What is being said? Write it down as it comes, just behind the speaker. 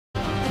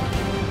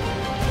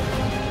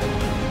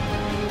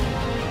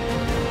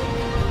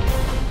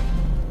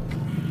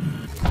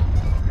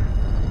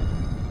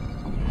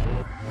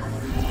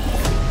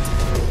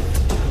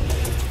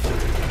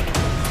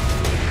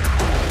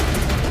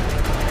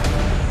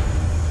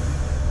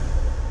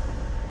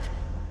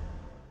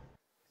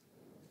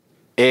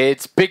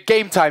It's big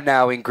game time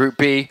now in Group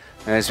B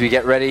as we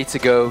get ready to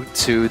go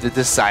to the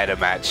decider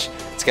match.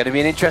 It's going to be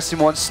an interesting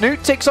one.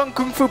 Snute takes on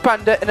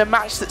GunGFuBanDa in a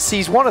match that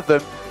sees one of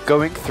them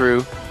going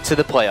through to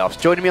the playoffs.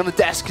 Joining me on the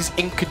desk is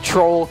In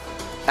Control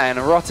and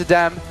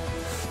Rotterdam.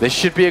 This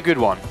should be a good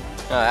one.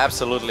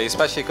 Absolutely,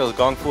 especially because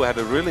GunGFu had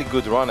a really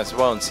good run as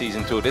well in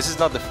Season 2. This is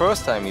not the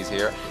first time he's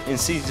here. In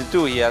Season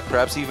 2 he had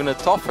perhaps even a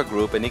tougher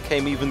group and he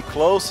came even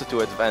closer to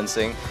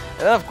advancing. And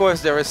then of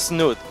course there is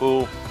Snute,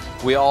 who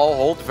we all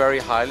hold very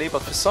highly,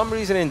 but for some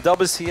reason in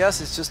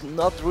WCS it's just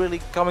not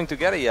really coming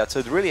together yet, so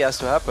it really has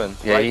to happen.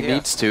 Yeah, right he here.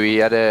 needs to. He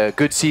had a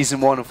good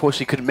Season 1,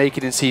 unfortunately couldn't make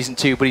it in Season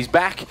 2, but he's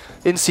back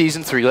in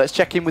Season 3. Let's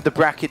check in with the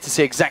bracket to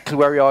see exactly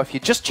where we are. If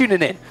you're just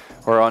tuning in,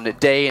 we're on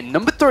day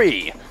number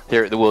 3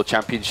 here at the World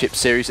Championship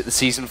Series at the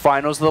season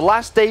finals, the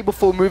last day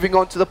before moving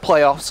on to the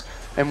playoffs,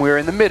 and we're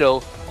in the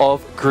middle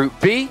of Group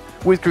B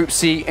with Group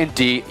C and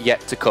D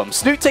yet to come.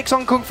 Snute takes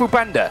on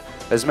GunGFuBanDa,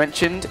 as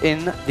mentioned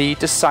in the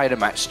decider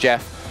match,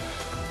 Jeff.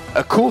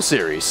 A cool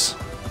series.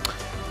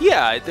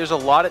 Yeah, there's a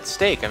lot at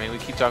stake. I mean, we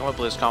keep talking about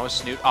BlizzCon with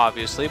Snute,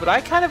 obviously, but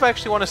I kind of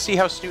actually want to see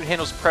how Snute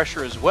handles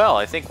pressure as well.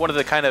 I think one of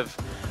the kind of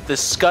the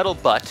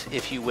scuttlebutt,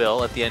 if you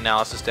will, at the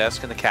analysis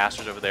desk and the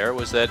casters over there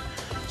was that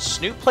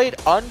Snute played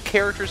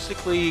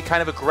uncharacteristically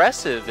kind of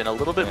aggressive and a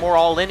little bit more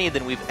all-in-y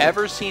than we've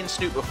ever seen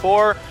Snute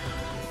before.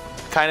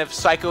 Kind of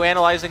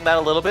psychoanalyzing that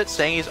a little bit,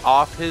 saying he's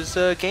off his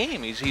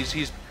game.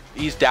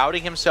 He's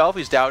doubting himself.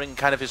 He's doubting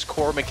kind of his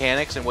core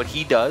mechanics and what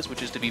he does,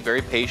 which is to be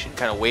very patient,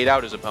 kind of wait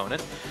out his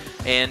opponent.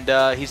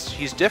 And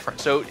he's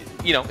different. So,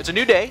 you know, it's a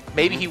new day.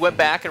 Maybe he went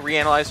back and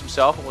reanalyzed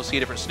himself and we'll see a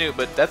different Snute,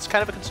 but that's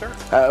kind of a concern.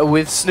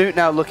 With Snute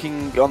now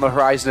looking on the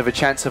horizon of a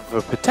chance of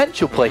a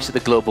potential place at the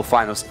global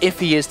finals, if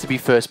he is to be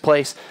first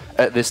place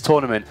at this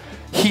tournament,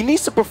 he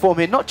needs to perform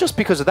here, not just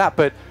because of that,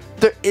 but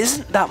there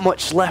isn't that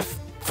much left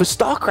for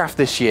StarCraft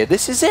this year.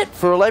 This is it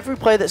for every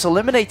player that's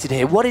eliminated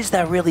here. What is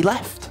there really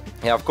left?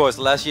 Yeah, of course,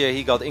 last year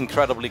he got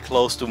incredibly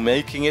close to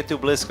making it to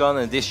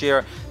BlizzCon, and this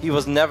year he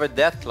was never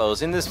that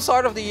close. In the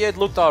start of the year it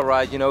looked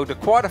alright, you know, the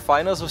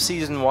quarterfinals of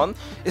Season 1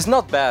 is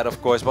not bad,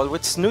 of course, but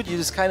with Snute you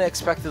just kind of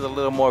expected a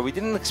little more. We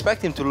didn't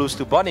expect him to lose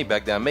to Bunny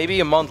back then. Maybe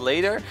a month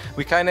later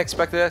we kind of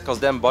expected that, because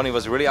then Bunny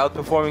was really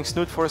outperforming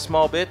Snute for a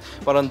small bit,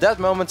 but on that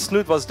moment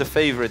Snute was the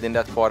favorite in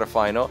that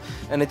quarterfinal,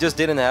 and it just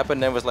didn't happen.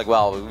 Then it was like,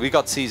 well, we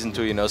got Season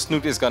 2, you know,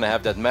 Snute is gonna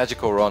have that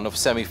magical run of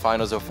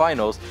semifinals or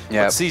finals,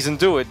 but Season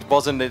 2 it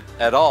wasn't it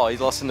at all. He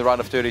lost in the round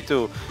of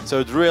 32, so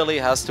it really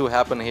has to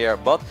happen here.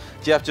 But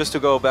Jeff, just to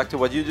go back to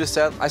what you just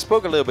said, I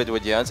spoke a little bit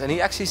with Jens and he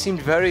actually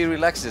seemed very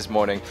relaxed this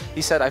morning.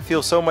 He said, I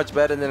feel so much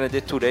better than I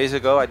did 2 days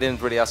ago. I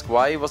didn't really ask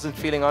why he wasn't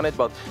feeling on it,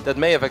 but that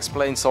may have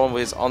explained some of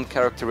his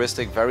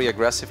uncharacteristic, very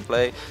aggressive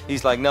play.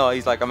 He's like, no,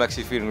 he's like, I'm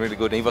actually feeling really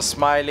good. And he was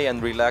smiley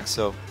and relaxed,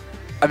 so...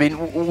 I mean,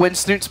 when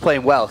Snute's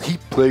playing well, he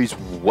plays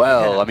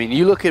well. I mean,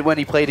 you look at when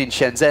he played in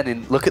Shenzhen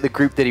and look at the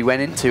group that he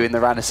went into in the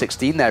round of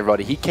 16 there,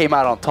 Roddy. He came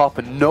out on top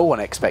and no one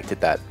expected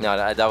that. No,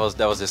 that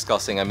was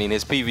disgusting. I mean,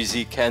 his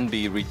PvZ can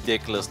be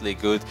ridiculously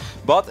good,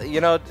 but,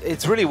 you know,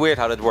 it's really weird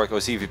how that works, or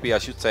CVP, I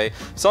should say.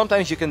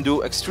 Sometimes you can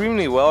do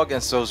extremely well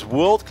against those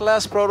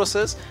world-class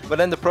Protosses, but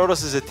then the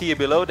Protoss is a tier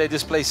below. They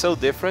just play so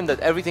different that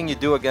everything you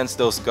do against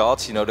those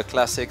gods, you know, the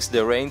classics,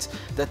 the Reigns,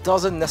 that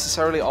doesn't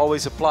necessarily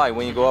always apply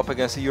when you go up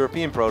against a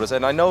European Protoss.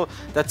 And I know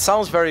that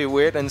sounds very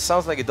weird and it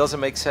sounds like it doesn't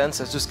make sense.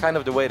 It's just kind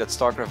of the way that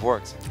StarCraft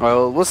works.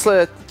 Well, let's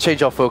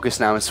change our focus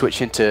now and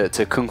switch into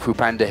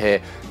GunGFuBanDa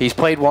here. He's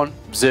played one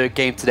Zerg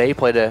game today. He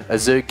played a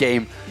Zerg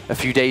game a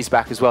few days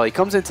back as well. He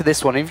comes into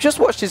this one. You've just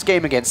watched his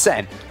game against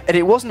Sen, and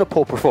it wasn't a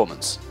poor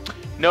performance.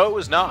 No, it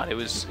was not. It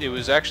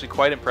was actually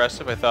quite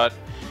impressive. I thought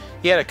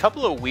he had a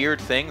couple of weird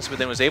things, but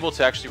then was able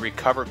to actually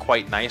recover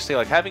quite nicely.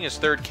 Like having his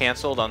third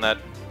canceled on that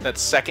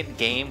second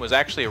game was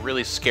actually a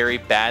really scary,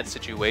 bad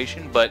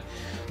situation, but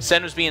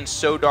Sen was being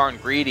so darn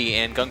greedy,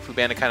 and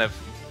GunGFuBanDa kind of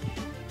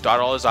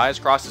dotted all his I's,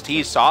 crossed his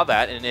T's, saw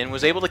that, and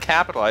was able to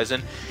capitalize.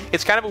 And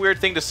it's kind of a weird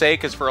thing to say,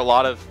 because for a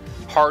lot of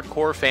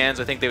hardcore fans,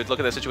 I think they would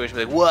look at that situation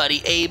and be like, what,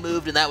 he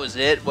A-moved and that was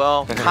it?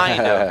 Well, kind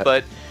of,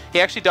 but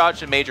he actually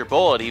dodged a major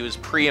bullet. He was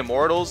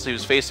pre-Immortals, he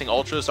was facing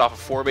Ultras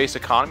off a 4-base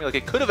economy. Like,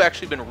 it could have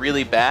actually been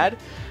really bad,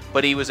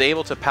 but he was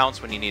able to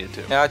pounce when he needed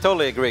to. Yeah, I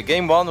totally agree.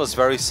 Game 1 was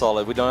very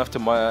solid. We don't have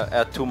to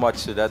add too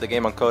much to that. The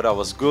game on Coda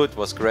was good,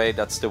 was great.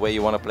 That's the way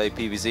you want to play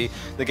PvZ.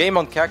 The game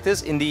on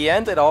Cactus, in the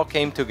end, it all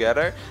came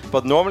together.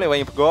 But normally when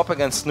you go up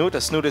against Snute,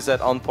 Snute is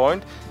at on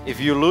point. If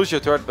you lose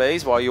your third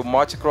base while you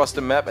march across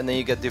the map and then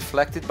you get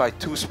deflected by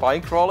 2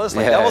 spine crawlers,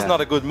 like, that was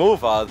not a good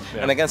move out.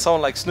 Yeah. And against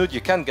someone like Snute,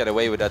 you can't get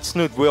away with that.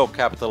 Snute will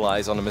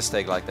capitalize on a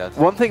mistake like that.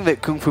 One thing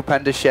that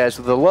GunGFuBanDa shares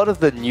with a lot of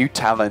the new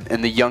talent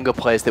and the younger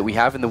players that we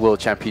have in the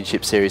World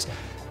Championship Series,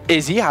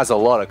 is he has a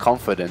lot of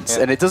confidence,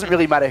 and it doesn't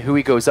really matter who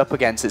he goes up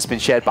against. It's been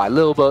shared by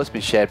Lilbo, it's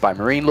been shared by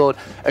Marine Lord,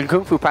 and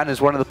GunGFuBanDa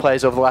is one of the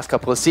players over the last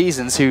couple of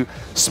seasons who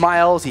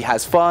smiles, he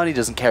has fun, he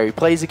doesn't care who he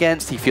plays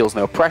against, he feels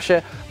no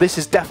pressure. This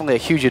is definitely a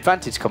huge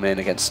advantage coming in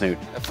against Snute.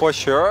 For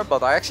sure,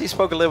 but I actually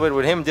spoke a little bit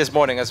with him this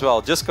morning as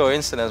well. Just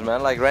coincidence,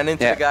 man. Like, ran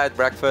into the guy at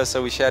breakfast,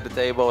 so we shared the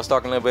table, I was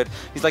talking a little bit.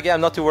 He's like, yeah,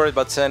 I'm not too worried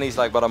about Sen. He's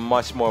like, but I'm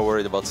much more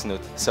worried about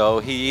Snute. So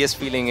he is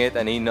feeling it,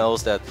 and he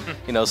knows that,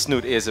 you know,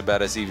 Snute is a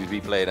better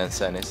CVP player than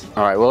Sen is.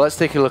 All right, well, let's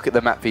take a look at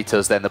the map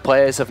vetoes then. The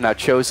players have now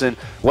chosen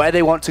where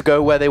they want to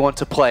go, where they want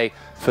to play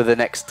for the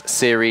next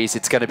series.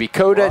 It's going to be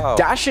Coda. Wow.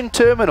 Dash and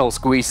Terminal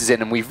squeezes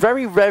in, and we've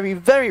very, very,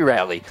 very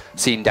rarely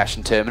seen Dash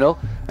and Terminal.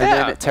 And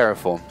then at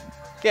Terraform.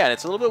 Yeah, and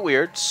it's a little bit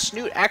weird.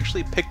 Snute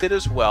actually picked it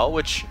as well,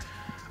 which,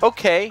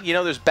 okay, you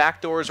know, there's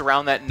backdoors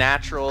around that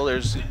natural.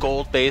 There's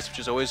gold base, which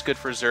is always good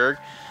for Zerg.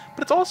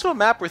 But it's also a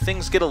map where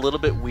things get a little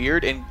bit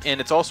weird, and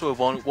it's also a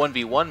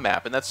 1v1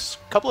 map. And that's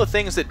a couple of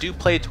things that do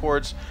play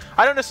towards,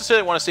 I don't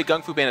necessarily want to say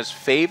GunGFuBanDa's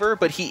favor,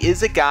 but he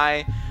is a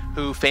guy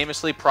who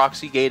famously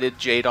proxy-gated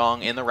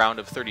Jaedong in the round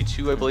of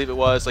 32, I believe it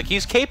was. Like,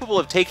 he's capable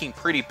of taking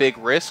pretty big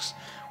risks,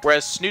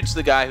 whereas Snute's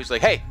the guy who's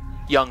like, hey,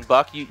 young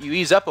buck, you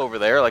ease up over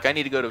there. Like, I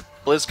need to go to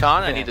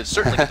BlizzCon, I need to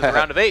certainly get to the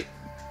round of 8.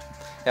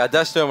 Yeah,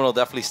 Dash Terminal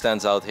definitely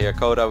stands out here.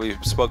 Coda,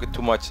 we've spoken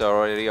too much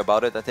already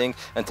about it, I think.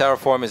 And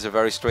Terraform is a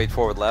very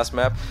straightforward last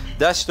map.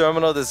 Dash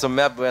Terminal, this is a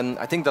map when,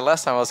 I think the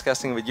last time I was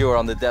casting with you or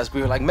on the desk,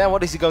 we were like, man,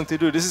 what is he going to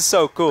do? This is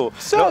so cool.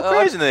 So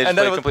crazy. And they just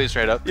played complete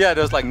straight up. Yeah,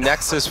 there was like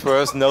Nexus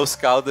first, no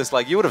Scout. It's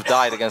like, you would have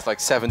died against like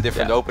 7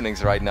 different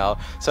openings right now.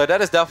 So that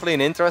is definitely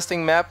an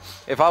interesting map.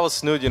 If I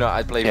was Snute, you know,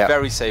 I'd play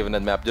very safe in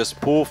that map. Just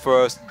pull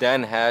first,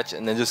 then hatch,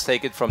 and then just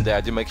take it from there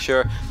to make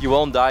sure you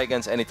won't die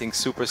against anything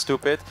super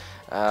stupid.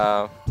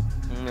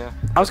 Yeah.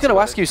 I was going to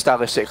ask you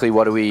stylistically,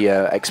 what are we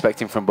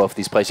expecting from both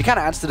these players? You kind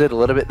of answered it a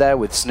little bit there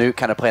with Snute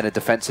kind of playing a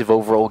defensive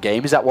overall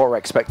game. Is that what we're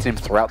expecting him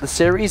throughout the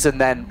series? And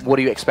then what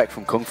do you expect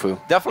from Kung Fu?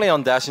 Definitely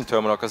on Dash and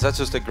Terminal, because that's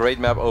just a great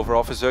map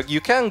overall for Zerg.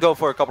 You can go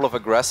for a couple of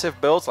aggressive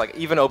builds, like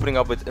even opening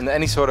up with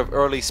any sort of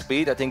early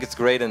speed. I think it's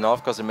great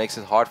enough because it makes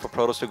it hard for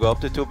Protoss to go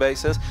up to 2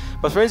 bases.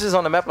 But for instance,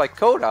 on a map like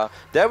Coda,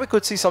 there we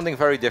could see something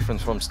very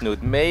different from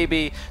Snute.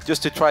 Maybe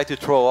just to try to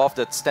throw off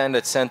that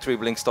standard Sentry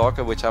Blink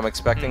Stalker, which I'm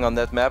expecting on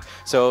that map.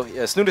 So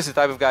Snute is the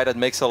type of guy that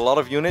makes a lot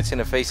of units in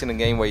a phase in a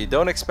game where you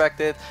don't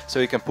expect it, so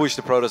you can push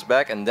the Protoss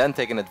back and then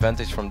take an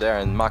advantage from there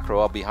and macro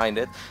up behind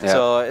it.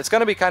 So it's going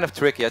to be kind of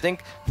tricky. I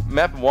think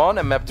map 1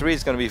 and map 3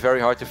 is going to be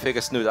very hard to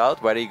figure Snute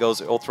out, whether he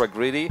goes ultra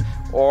greedy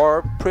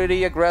or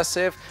pretty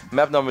aggressive.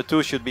 Map number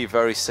 2 should be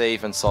very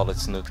safe and solid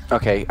Snute.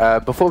 Okay,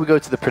 before we go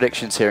to the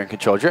predictions here in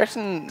Control, do you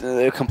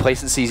reckon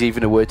complacency is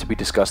even a word to be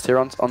discussed here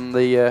on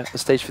the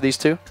stage for these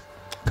two?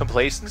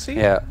 Complacency?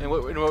 Yeah. In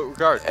what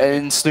regard?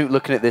 And Snute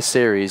looking at this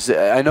series,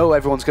 I know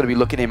everyone's going to be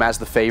looking at him as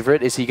the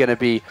favorite. Is he going to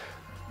be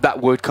that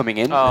word coming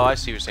in? Oh, I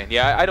see what you're saying.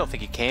 Yeah, I don't think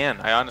he can.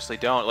 I honestly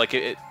don't.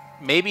 Like,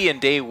 maybe in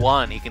day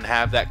 1 he can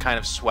have that kind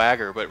of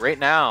swagger, but right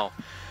now,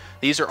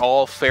 these are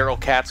all feral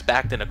cats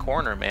backed in a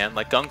corner, man.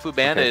 Like,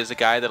 GunGFuBanDa is a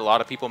guy that a lot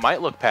of people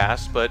might look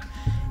past, but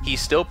he's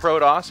still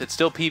Protoss. It's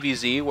still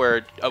PvZ,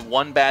 where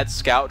one bad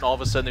scout and all of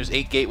a sudden there's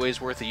 8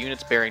 gateways worth of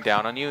units bearing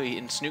down on you,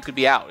 and Snute could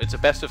be out. It's a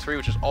best of 3,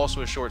 which is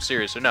also a short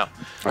series, so no.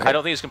 I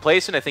don't think he's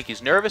complacent. I think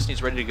he's nervous and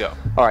he's ready to go.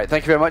 All right,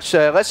 thank you very much.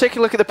 Let's take a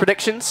look at the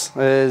predictions.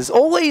 As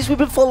always, we've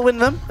been following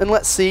them, and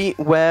let's see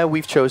where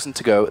we've chosen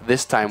to go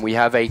this time. We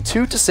have a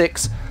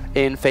 2-6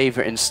 in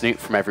favor in Snute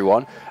from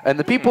everyone, and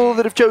the people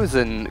that have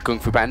chosen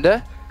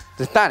GunGFuBanDa,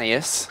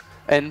 Nathanius,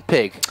 and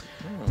Pig.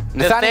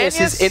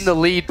 Nathanius is in the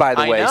lead, by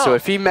the way, so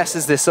if he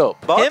messes this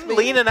up... Him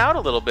leaning out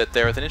a little bit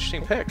there with an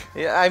interesting pick.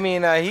 Yeah, I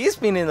mean, he's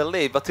been in the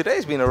lead, but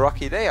today's been a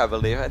rocky day, I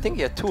believe. I think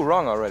he had 2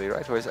 wrong already,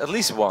 right? Or at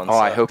least 1. Oh, so.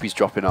 I hope he's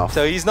dropping off.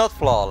 So he's not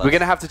flawless. We're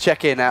going to have to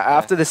check in.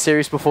 After the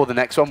series, before the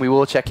next one, we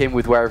will check in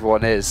with where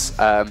everyone is.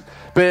 But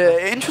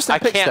interesting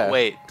picks there. I can't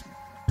wait.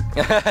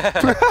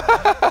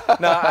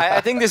 No, I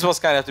think this was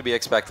kind of to be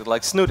expected.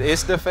 Like, Snute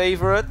is the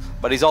favorite,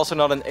 but he's also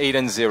not an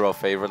 8-0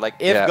 favorite. Like,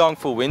 if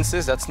GunGfu wins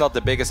this, that's not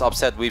the biggest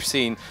upset we've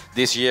seen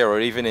this year or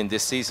even in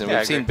this season.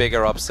 We've seen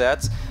bigger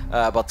upsets,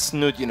 but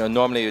Snute, you know,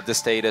 normally with the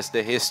status,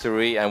 the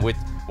history, and with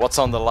what's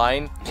on the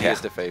line, he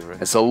is the favorite.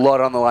 There's a lot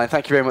on the line.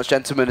 Thank you very much,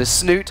 gentlemen. As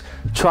Snute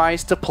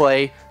tries to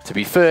play to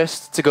be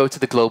first to go to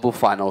the global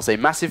finals. A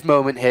massive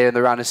moment here in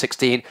the round of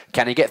 16.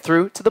 Can he get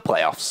through to the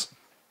playoffs?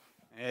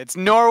 It's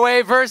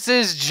Norway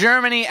versus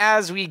Germany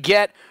as we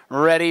get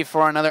ready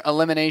for another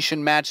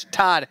elimination match.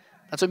 Todd,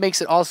 that's what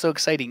makes it all so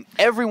exciting.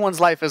 Everyone's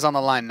life is on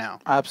the line now.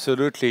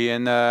 Absolutely.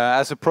 And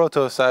as a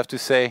Protoss, I have to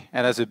say,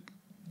 and as a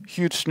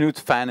huge Snute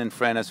fan and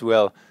friend as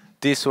well,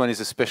 this one is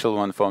a special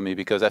one for me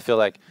because I feel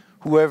like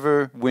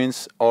whoever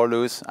wins or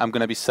lose, I'm going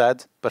to be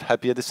sad but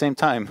happy at the same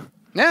time.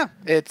 Yeah,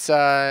 it's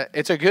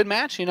a good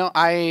match. You know,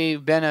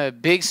 I've been a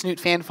big Snute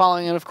fan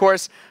following it, of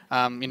course.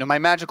 You know, my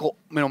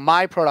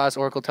Protoss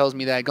Oracle tells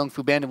me that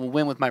GunGFuBanDa will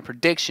win with my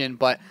prediction,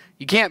 but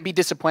you can't be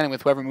disappointed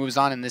with whoever moves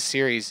on in this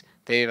series.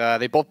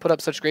 They both put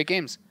up such great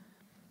games.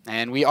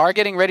 And we are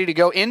getting ready to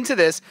go into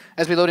this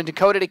as we load into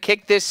Coda to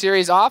kick this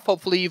series off.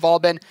 Hopefully you've all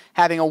been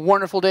having a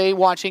wonderful day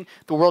watching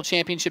the World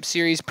Championship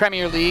Series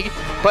Premier League.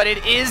 But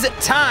it is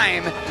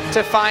time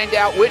to find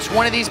out which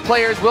one of these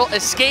players will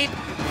escape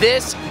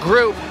this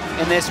group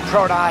in this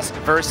Protoss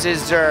versus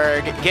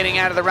Zerg. Getting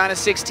out of the round of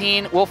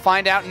 16, we'll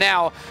find out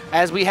now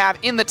as we have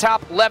in the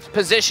top left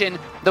position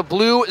the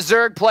blue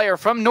Zerg player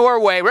from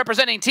Norway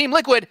representing Team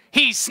Liquid.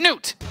 He's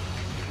Snute.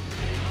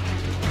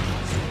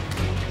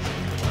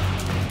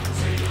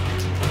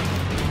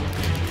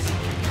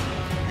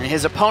 And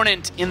his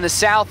opponent in the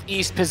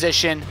southeast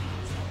position,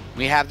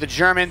 we have the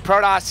German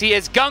Protoss. He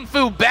is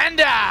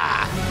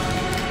GunGFuBanDa.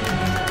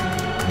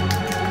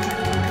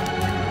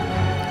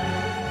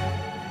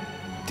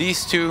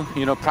 These two,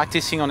 you know,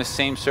 practicing on the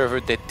same server,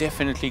 they're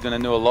definitely going to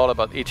know a lot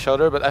about each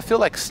other. But I feel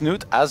like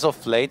Snute, as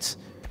of late,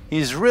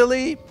 he's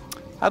really,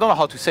 I don't know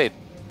how to say it,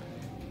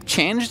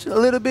 changed a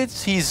little bit.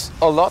 He's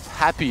a lot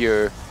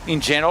happier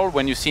in general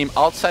when you see him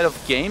outside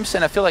of games,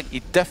 and I feel like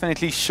it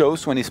definitely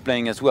shows when he's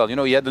playing as well. You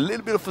know, he had a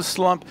little bit of a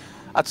slump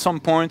at some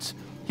points.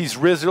 His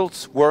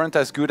results weren't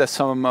as good as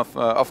some of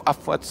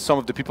what some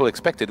of the people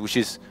expected, which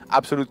is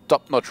absolute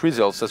top-notch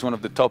results as one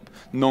of the top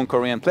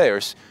non-Korean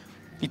players.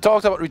 He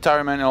talked about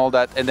retirement and all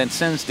that, and then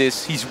since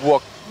this, he's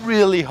worked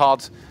really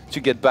hard to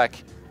get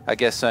back, I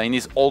guess, in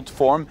his old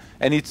form,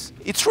 and it's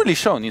really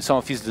shown in some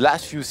of his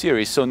last few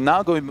series. So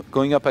now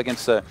going up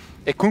against a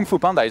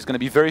GunGFuBanDa is going to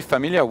be very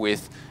familiar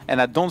with, and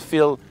I don't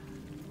feel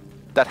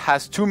that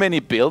has too many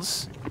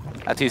builds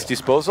at his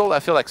disposal. I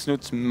feel like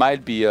Snute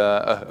might be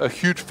a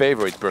huge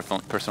favorite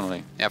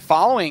personally. Yeah,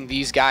 following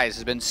these guys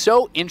has been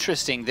so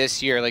interesting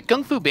this year. Like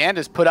GunGFuBanDa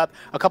has put up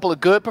a couple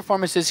of good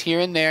performances here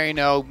and there, you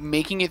know,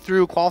 making it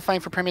through, qualifying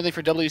for Premier League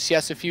for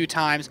WCS a few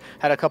times,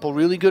 had a couple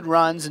really good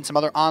runs in some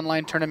other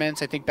online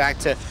tournaments. I think back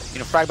to, you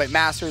know, Fragmite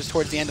Masters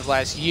towards the end of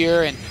last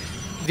year, and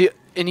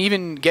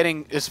even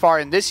getting as far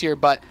in this year.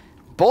 But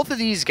both of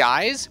these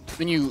guys,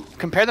 when you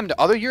compare them to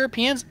other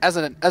Europeans, as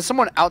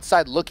someone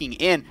outside looking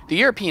in, the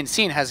European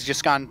scene has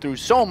just gone through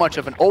so much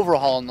of an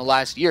overhaul in the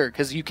last year.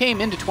 Because you came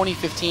into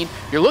 2015,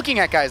 you're looking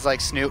at guys like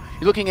Snute,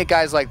 you're looking at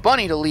guys like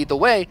Bunny to lead the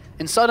way,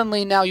 and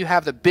suddenly now you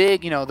have the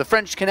big, you know, the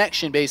French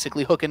connection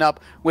basically hooking up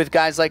with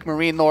guys like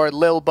Marine Lord,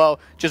 Lilbo,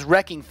 just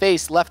wrecking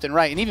face left and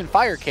right, and even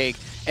Firecake.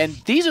 And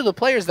these are the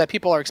players that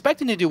people are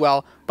expecting to do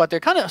well, but they're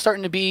kind of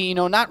starting to be, you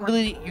know, not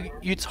really,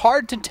 it's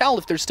hard to tell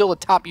if they're still the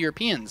top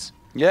Europeans.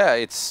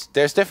 Yeah,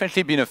 there's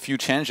definitely been a few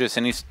changes,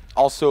 and it's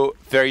also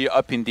very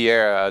up in the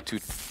air to,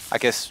 I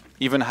guess,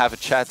 even have a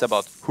chat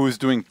about who's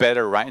doing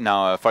better right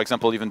now, for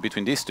example, even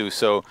between these two.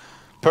 So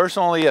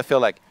personally, I feel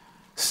like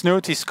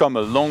Snute has come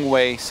a long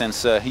way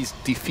since his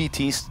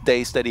defeatist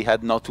days that he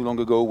had not too long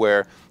ago,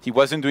 where he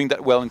wasn't doing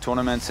that well in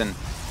tournaments and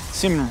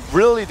seemed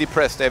really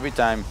depressed every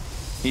time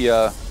he,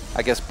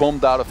 I guess,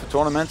 bombed out of a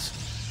tournament.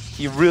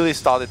 He really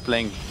started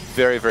playing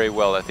very, very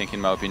well, I think, in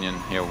my opinion,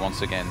 here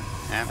once again.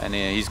 Yeah. And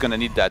he's going to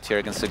need that here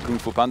against the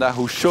GunGFuBanDa,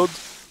 who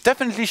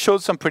definitely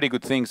showed some pretty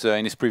good things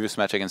in his previous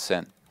match against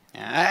Sen.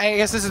 Yeah, I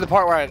guess this is the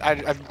part where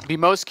I'd be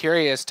most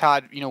curious,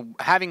 Todd, you know,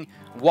 having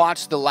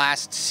watched the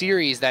last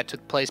series that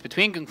took place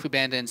between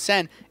GunGFuBanDa and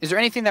Sen, is there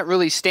anything that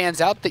really stands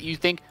out that you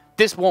think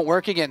this won't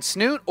work against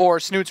Snute, or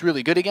Snute's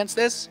really good against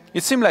this?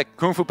 It seemed like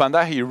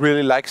GunGFuBanDa, he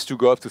really likes to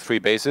go up to 3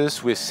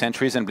 bases with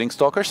Sentries and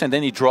Blinkstalkers, and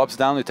then he drops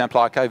down the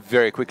Templar Archive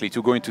very quickly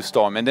to go into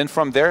Storm. And then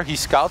from there, he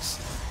scouts,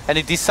 and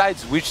he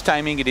decides which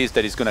timing it is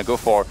that he's going to go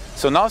for.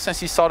 So now, since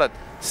he saw that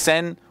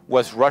Sen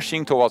was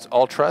rushing towards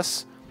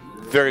Ultras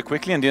very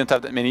quickly and didn't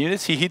have that many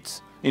units, he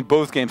hit in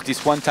both games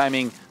this one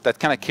timing that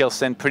kind of kills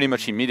Sen pretty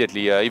much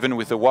immediately, even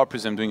with the War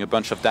Prism doing a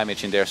bunch of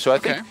damage in there. So I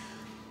think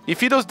if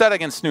he does that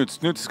against Snute,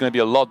 Snute is going to be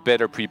a lot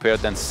better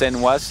prepared than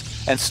Sen was,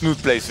 and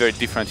Snute plays very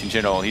different in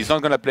general. He's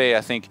not going to play,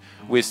 I think,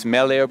 with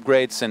melee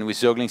upgrades and with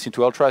Zerglings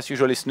into Ultras.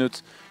 Usually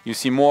Snute, you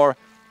see more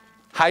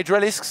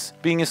Hydralisks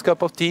being his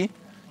cup of tea.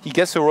 He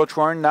gets a Roach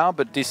Warren now,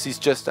 but this is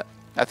just,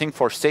 I think,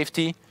 for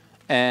safety.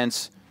 And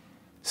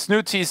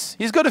Snute,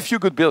 he's got a few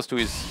good builds to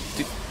his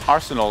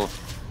arsenal.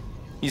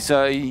 He's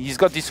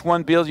got this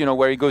one build, you know,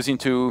 where he goes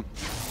into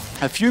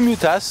a few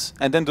Mutas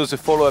and then does a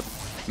follow-up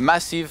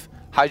massive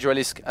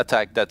Hydralisk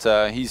attack that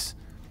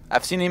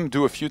I've seen him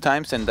do a few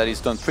times, and that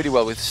he's done pretty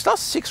well with. Still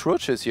 6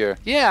 Roaches here.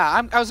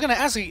 Yeah, I was going to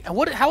ask you,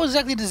 how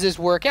exactly does this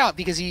work out?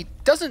 Because he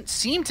doesn't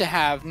seem to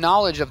have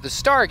knowledge of the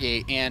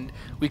Stargate, and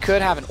we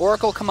could have an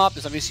Oracle come up.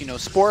 There's obviously no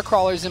Spore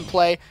Crawlers in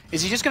play.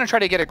 Is he just going to try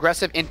to get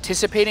aggressive,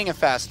 anticipating a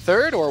fast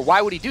third, or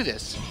why would he do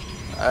this?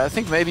 I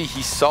think maybe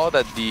he saw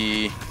that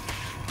the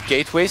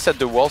gateways at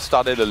the wall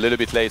started a little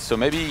bit late, so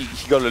maybe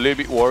he got a little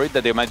bit worried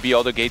that there might be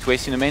other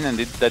gateways in the main, and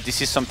that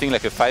this is something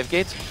like a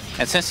 5-gate.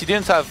 And since he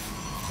didn't have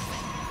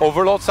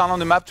Overlord sound on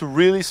the map to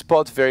really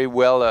spot very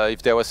well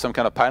if there was some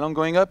kind of pylon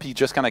going up, he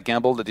just kind of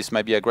gambled that this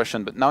might be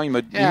aggression, but now he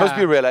must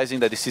be realizing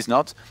that this is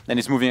not, and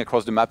he's moving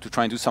across the map to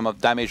try and do some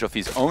damage of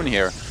his own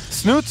here.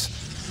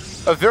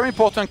 Snute, a very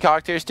important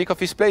characteristic of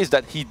his play is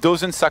that he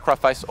doesn't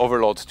sacrifice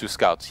Overlords to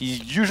scouts. He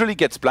usually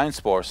gets blind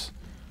spores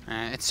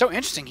It's so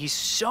interesting. He's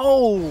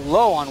so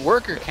low on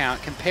worker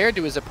count compared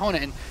to his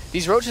opponent, and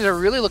these roaches are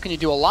really looking to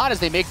do a lot as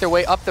they make their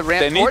way up the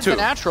ramp towards the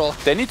natural.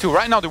 They need to.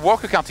 Right now, the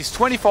worker count is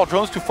 24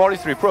 drones to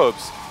 43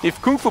 probes. If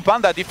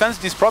GunGFuBanDa defends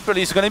this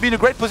properly, he's going to be in a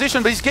great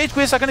position, but his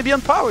gateways are going to be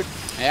unpowered.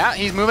 Yeah,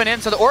 he's moving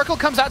in. So the Oracle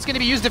comes out. It's going to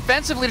be used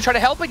defensively to try to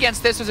help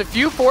against this. There's a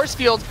few force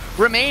fields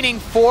remaining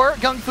for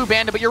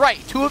GunGFuBanDa, but you're right.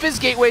 2 of his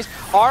gateways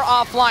are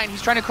offline.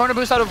 He's trying to Chrono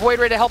Boost out of Void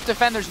Ray to help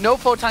defend. There's no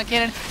Photon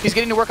Cannon. He's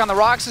getting to work on the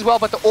rocks as well,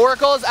 but the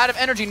Oracle is out of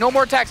energy. No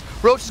more attacks.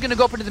 Roach is going to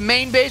go up into the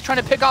main base, trying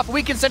to pick off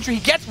Weakened Sentry. He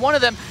gets one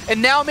of them,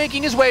 and now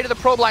making his way to the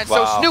probe line.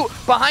 Wow. So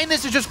Snute, behind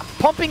this, is just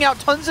pumping out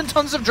tons and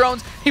tons of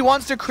drones. He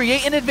wants to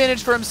create an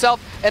advantage for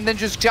himself and then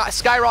just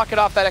skyrocket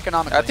off that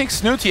economically. I think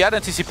Snute, he had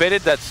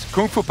anticipated that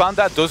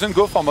GunGFuBanDa doesn't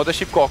go for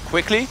Mothership Core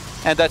quickly,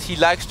 and that he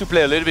likes to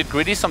play a little bit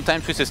greedy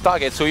sometimes with his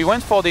target. So he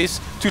went for this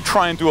to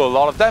try and do a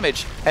lot of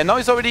damage. And now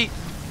he's already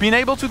been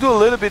able to do a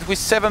little bit with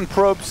 7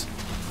 probes.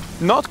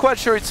 Not quite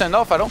sure it's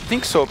enough. I don't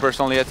think so,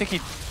 personally. I think he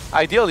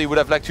ideally would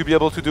have liked to be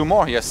able to do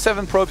more. He has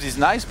 7 probes is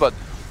nice, but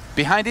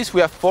behind this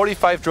we have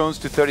 45 drones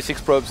to 36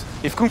 probes.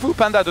 If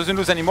GunGFuBanDa doesn't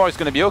lose anymore, it's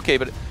going to be okay,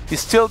 but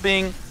he's still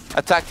being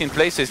attacked in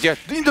places. Yeah,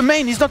 in the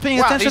main, he's not paying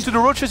attention to the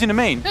roaches in the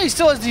main. Yeah, he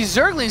still has these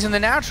Zerglings in the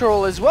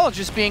natural as well,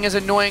 just being as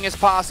annoying as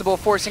possible,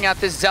 forcing out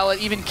this Zealot,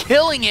 even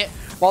killing it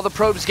while the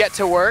probes get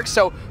to work.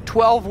 So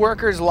 12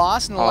 workers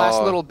lost in the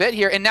last little bit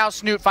here, and now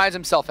Snute finds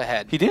himself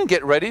ahead. He didn't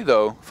get ready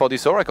though for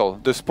this Oracle.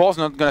 The Spore's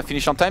not going to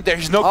finish on time. There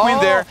is no Queen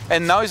there,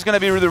 and now he's going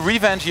to be the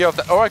revenge here of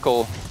the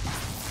Oracle.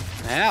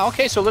 Yeah,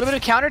 okay, so a little bit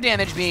of counter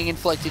damage being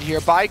inflicted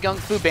here by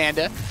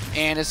GunGFuBanDa,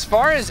 and as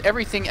far as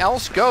everything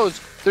else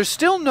goes, there's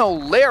still no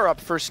lair up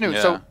for Snute.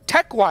 Yeah. So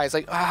tech-wise,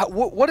 like,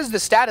 what is the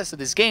status of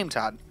this game,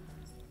 Todd?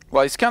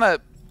 Well, it's kind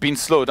of been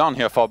slowed down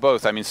here for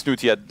both. I mean,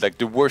 Snute had like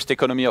the worst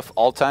economy of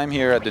all time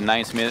here at the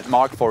 9th minute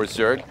mark for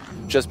Zerg,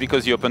 just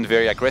because he opened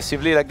very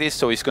aggressively like this.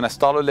 So he's gonna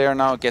start a lair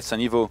now, gets an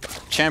Evo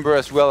chamber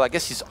as well. I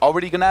guess he's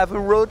already gonna have a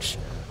Roach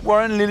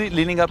Warren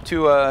leading up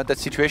to that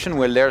situation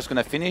where lair's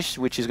gonna finish,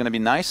 which is gonna be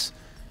nice.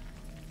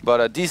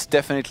 But this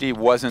definitely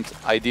wasn't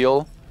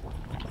ideal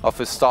of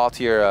a start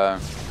here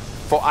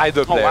for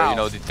either player. Wow. You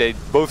know, they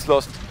both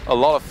lost a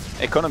lot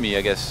of economy,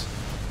 I guess.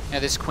 Yeah,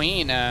 this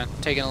Queen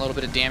taking a little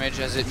bit of damage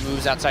as it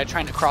moves outside,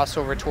 trying to cross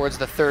over towards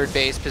the 3rd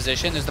base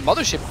position. There's the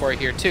Mothership Core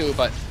here too,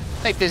 but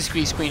I think this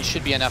Squeeze Queen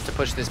should be enough to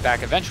push this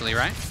back eventually,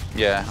 right?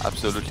 Yeah,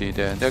 absolutely.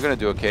 They're going to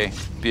do okay.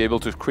 Be able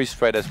to increase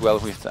spread as well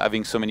with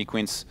having so many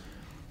Queens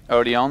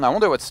early on. I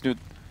wonder what Snute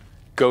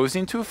goes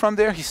into from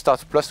there. He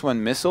starts +1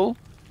 missile.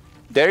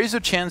 There is a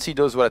chance he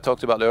does what I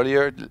talked about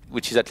earlier,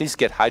 which is at least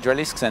get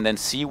Hydralisks and then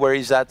see where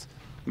he's at.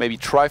 Maybe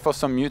try for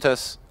some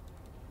Mutas.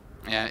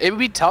 Yeah, it would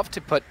be tough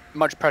to put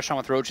much pressure on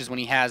with Roaches when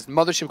he has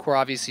Mothership Core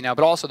obviously now,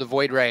 but also the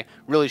Void Ray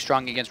really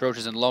strong against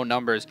Roaches in low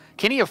numbers.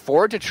 Can he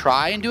afford to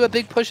try and do a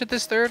big push at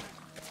this 3rd?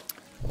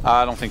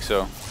 I don't think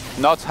so.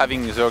 Not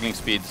having Zergling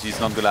speeds, he's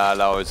not going to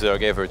allow a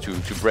Zerg ever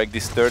to break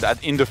this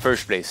 3rd in the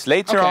first place.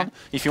 Later on,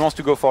 if he wants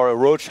to go for a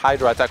Roach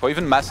Hydra attack or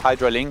even Mass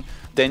Hydraling,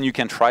 then you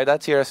can try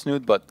that here as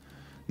Snute, but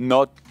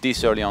not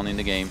this early on in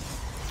the game.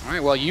 All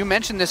right, well, you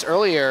mentioned this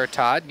earlier,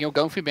 Todd. You know,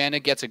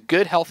 GunGFuBanDa gets a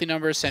good, healthy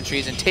number of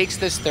sentries and takes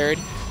this 3rd.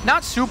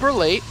 Not super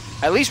late,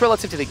 at least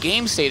relative to the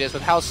game status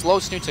with how slow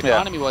Snute's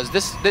economy was.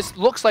 This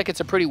looks like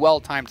it's a pretty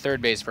well-timed 3rd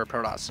base for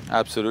Protoss.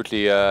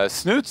 Absolutely.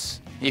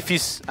 Snute, if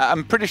he's,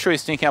 I'm pretty sure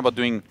he's thinking about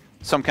doing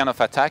some kind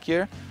of attack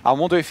here. I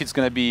wonder if it's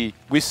going to be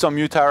with some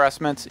Muta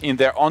harassment in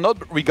there or not.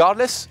 But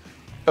regardless,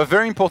 a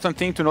very important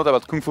thing to note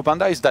about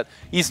GunGFuBanDa is that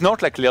he's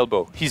not like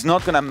Lilbo. He's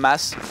not going to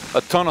mass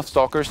a ton of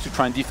Stalkers to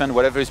try and defend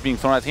whatever is being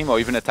thrown at him or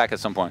even attack at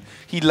some point.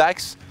 He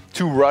likes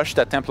to rush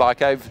that Templar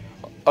Archive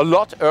a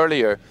lot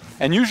earlier.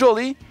 And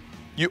usually,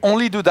 you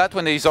only do that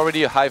when there is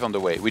already a hive on the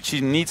way, which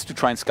he needs to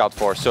try and scout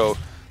for. So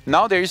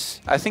now there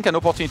is, I think, an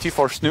opportunity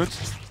for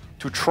Snute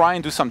to try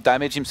and do some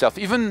damage himself,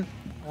 even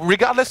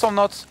regardless or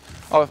not,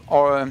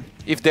 or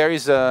if there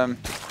is a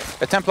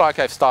Templar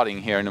Archive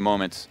starting here in a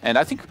moment. And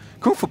I think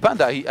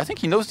GunGFuBanDa, I think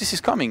he knows this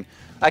is coming.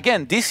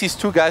 Again, this is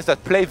 2 guys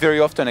that play very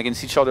often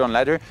against each other on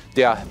ladder.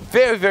 They are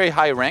very, very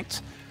high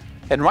ranked.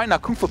 And right now,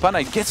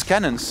 GunGFuBanDa gets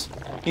cannons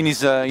in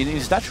his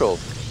natural.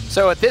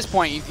 So at this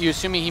point, you're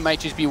assuming he might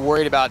just be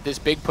worried about this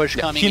big push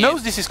coming in. He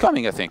knows this is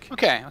coming, I think.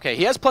 Okay, okay.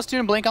 He has +2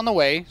 and Blink on the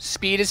way.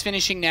 Speed is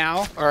finishing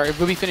now, or it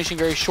will be finishing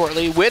very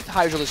shortly with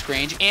Hydralisk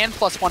range and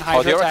 +1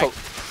 Hydra attack.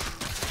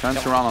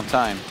 Turns around on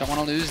time. Don't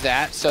want to lose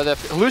that. So the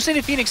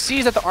Hallucinated Phoenix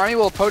sees that the army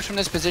will approach from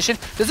this position.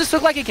 Does this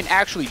look like it can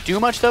actually do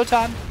much though,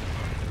 Todd?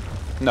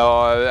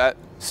 No,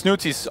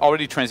 Snute is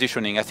already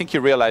transitioning. I think he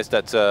realized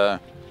that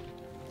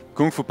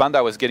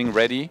GunGFuBanDa was getting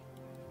ready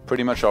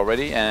pretty much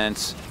already,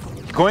 and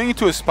going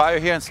into a Spire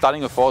here and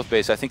starting a 4th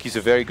base, I think is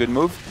a very good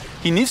move.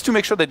 He needs to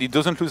make sure that he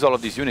doesn't lose all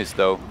of these units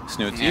though,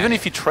 Snute, even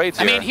if he trades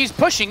here. I mean, he's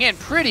pushing in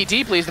pretty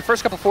deeply as the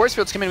first couple force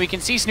fields come in. We can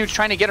see Snute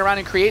trying to get around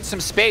and create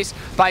some space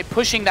by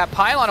pushing that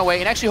pylon away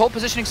and actually hold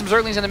positioning some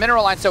Zerglings in the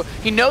mineral line. So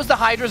he knows the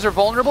Hydras are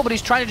vulnerable, but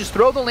he's trying to just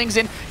throw the Lings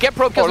in, get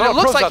probe kills, and it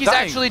looks like he's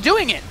actually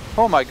doing it.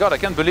 Oh my god, I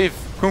can't believe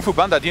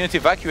GunGFuBanDa didn't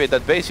evacuate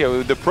that base here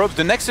with the probes.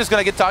 The Nexus is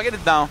gonna get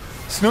targeted now.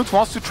 Snute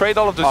wants to trade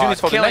all of those units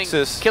for the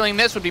Nexus. Killing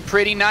this would be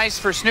pretty nice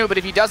for Snute, but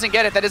if he doesn't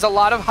get it, that is a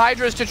lot of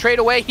Hydras to trade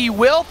away. He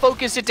will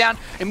focus it down,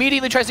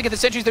 immediately tries to get the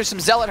sentries. There's some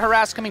Zealot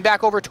harass coming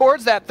back over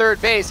towards that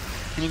third base,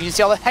 and you can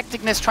see all the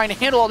hecticness trying to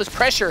handle all this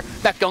pressure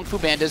that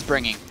GunGFuBanDa is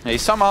bringing. He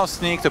somehow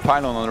sneaked a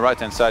pylon on the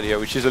right-hand side here,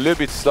 which is a little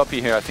bit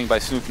sloppy here, I think, by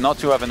Snute not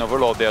to have an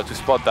overlord there to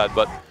spot that,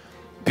 but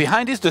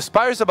behind this, the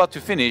Spire is about to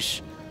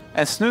finish,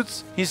 and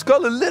Snute, he's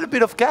got a little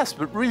bit of gas,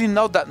 but really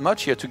not that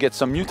much here to get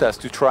some mutas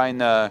to try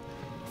and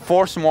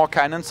force more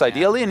cannons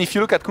ideally. And if you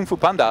look at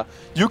GunGFuBanDa,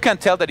 you can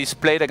tell that he's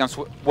played against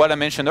what I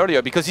mentioned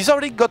earlier, because he's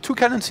already got 2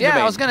 cannons in the main.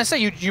 Yeah, I was going to say,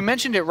 you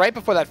mentioned it right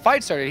before that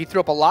fight started. He threw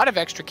up a lot of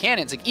extra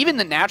cannons. Like, even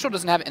the natural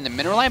doesn't have it in the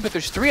mineral line, but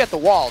there's 3 at the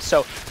wall.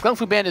 So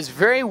GunGFuBanDa is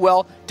very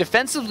well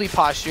defensively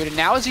postured, and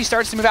now as he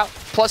starts to move out,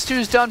 +2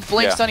 is done,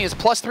 Blink's done, he has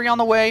 +3 on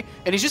the way,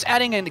 and he's just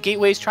adding in the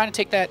gateways, trying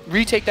to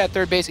retake that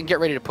third base and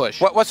get ready to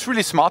push. What's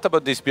really smart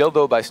about this build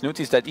though by Snute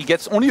is that he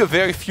gets only a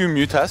very few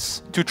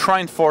mutas to try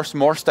and force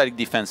more static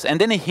defense,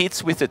 and then he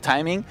hits with the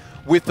timing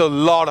with a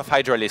lot of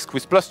Hydralisk,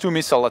 with +2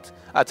 missile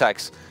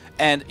attacks.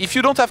 And if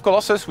you don't have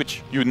Colossus,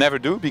 which you never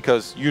do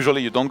because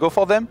usually you don't go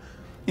for them,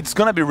 it's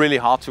gonna be really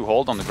hard to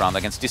hold on the ground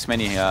against this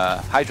many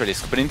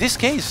Hydralisk. But in this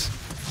case,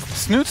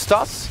 Snute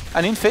starts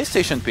an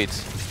infestation pit.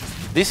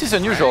 This is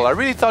unusual. I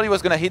really thought he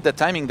was gonna hit the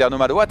timing there no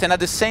matter what, and at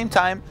the same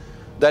time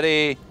that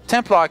a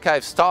Templar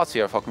Archive starts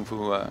here for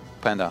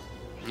GunGFuBanDa.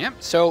 Yep,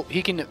 so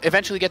he can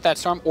eventually get that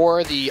Storm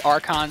or the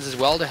Archons as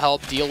well to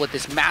help deal with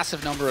this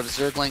massive number of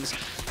Zerglings.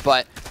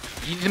 But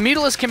the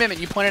Mutalisk commitment,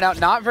 you pointed out,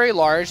 not very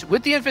large.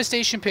 With the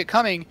Infestation Pit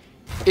coming,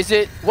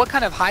 what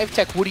kind of hive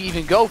tech would he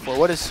even go for?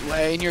 What is,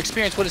 in your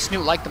experience, what does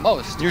Snute like the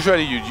most?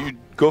 Usually you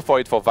go for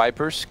it for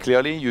Vipers,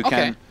 clearly. You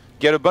can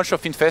get a bunch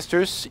of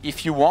Infestors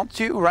if you want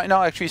to. Right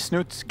now, actually,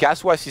 Snute,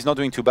 gas-wise, he's not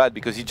doing too bad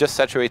because he just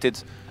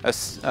saturated a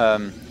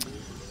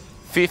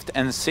 5th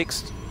and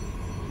 6th.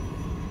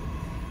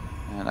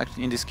 And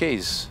actually, in this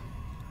case,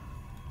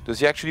 does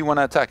he actually want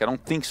to attack? I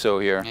don't think so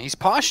here. Yeah, he's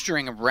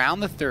posturing around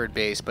the third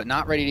base, but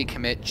not ready to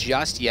commit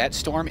just yet.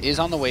 Storm is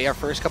on the way. Our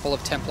first couple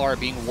of Templar are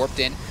being warped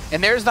in.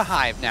 And there's the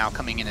Hive now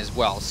coming in as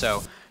well.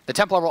 So the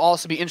Templar will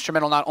also be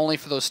instrumental not only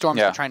for those Storms,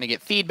 but trying to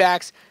get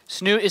feedbacks.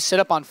 Snute is set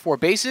up on 4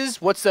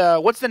 bases. What's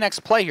the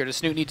next play here?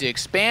 Does Snute need to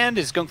expand?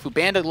 Is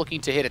GunGFuBanDa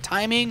looking to hit a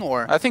timing?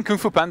 Or I think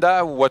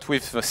GunGFuBanDa, what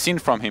we've seen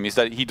from him is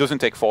that he doesn't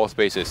take 4th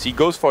bases. He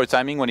goes for a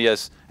timing when he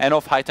has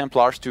enough High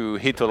Templars to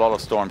hit a lot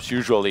of Storms,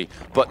 usually.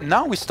 But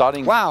now we're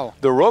starting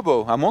the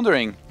Robo. I'm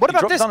wondering, what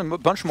about this? Down a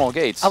bunch more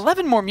gates.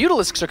 11 more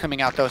Mutalisks are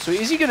coming out, though. So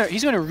is he's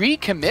gonna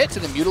recommit to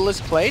the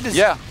Mutalisk play?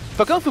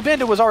 But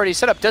GunGFuBanDa was already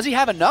set up. Does he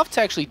have enough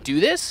to actually do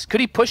this?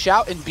 Could he push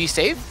out and be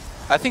safe?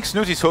 I think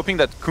Snute is hoping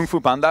that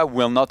GunGFuBanDa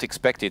will not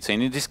expect it. So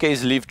in this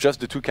case, leave just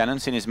the 2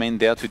 cannons in his main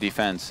there to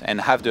defend and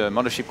have the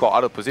Mothership Core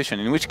out of position.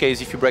 In which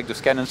case, if you break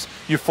those cannons,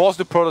 you force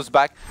the Protoss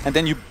back and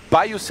then you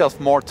buy yourself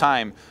more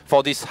time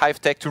for this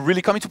Hive Tech to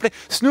really come into play.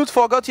 Snute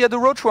forgot he had the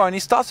Roach War and he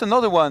starts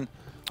another one.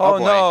 Oh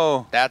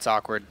no. That's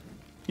awkward.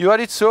 You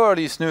had it so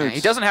early, Snute. Yeah,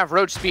 he doesn't have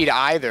roach speed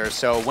either,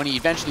 so when he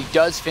eventually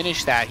does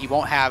finish that, he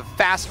won't have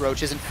fast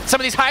roaches. And some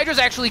of these Hydras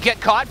actually get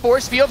caught.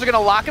 Force fields are going to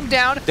lock him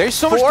down. There's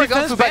so much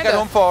defense back at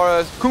home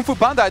for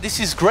GunGFuBanDa. This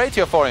is great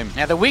here for him.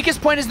 Yeah, the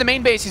weakest point is the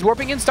main base. He's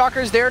warping in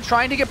Stalkers there,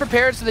 trying to get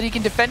prepared so that he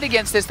can defend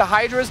against this. The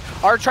Hydras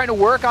are trying to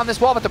work on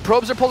this wall, but the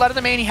probes are pulled out of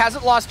the main. He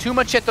hasn't lost too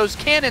much yet. Those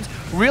cannons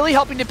really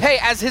helping to pay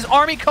as his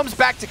army comes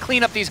back to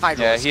clean up these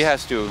Hydras. Yeah, he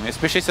has to,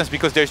 especially since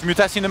because there's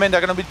Mutas in the main.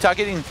 They're going to be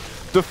targeting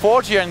the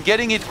Forge here and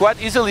getting it quite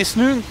easily.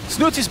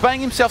 Snute is buying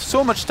himself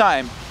so much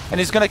time,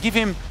 and it's going to give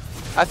him,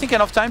 I think,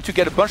 enough time to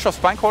get a bunch of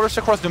Spine Crawlers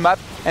across the map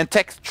and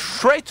take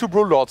straight to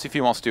Brood Lords if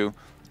he wants to.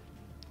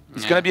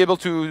 He's going to be able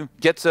to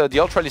get the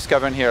Ultralisk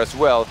Cavern here as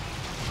well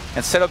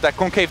and set up that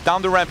concave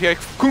down the ramp here.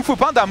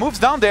 GunGFuBanDa moves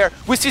down there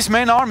with his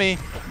main army.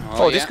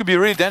 This could be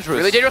really dangerous.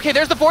 Really dangerous. Okay,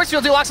 there's the force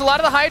field. He locks a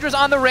lot of the Hydras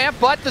on the ramp,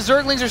 but the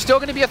Zerglings are still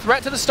going to be a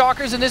threat to the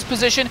Stalkers in this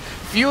position.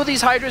 Few of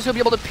these Hydras will be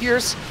able to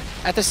pierce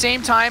at the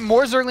same time.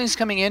 More Zerglings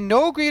coming in.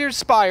 No greater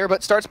Spire,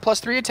 but starts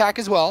 +3 attack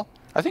as well.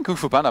 I think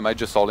GunGFuBanDa might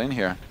just all in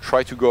here.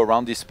 Try to go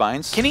around these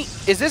spines.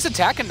 Is this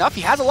attack enough?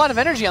 He has a lot of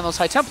energy on those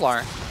High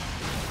Templar.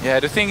 Yeah,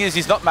 the thing is,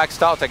 he's not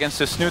maxed out against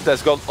the Snute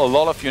that's got a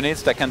lot of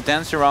units that can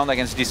dance around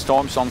against these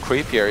Storms on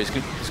creep here. He's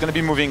going to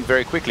be moving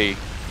very quickly.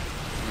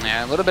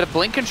 Yeah, a little bit of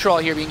blink control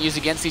here being used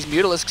against these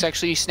Mutalisks,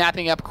 actually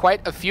snapping up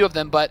quite a few of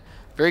them, but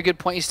very good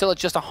point. He's still at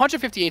just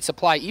 158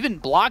 supply, even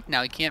blocked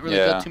now. He can't really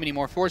build too many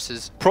more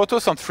forces.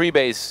 Protoss on 3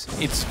 base.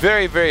 It's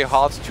very, very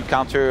hard to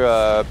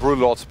counter Brood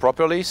Lords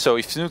properly, so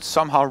if Snute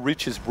somehow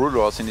reaches Brood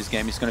Lords in this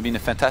game, he's going to be in a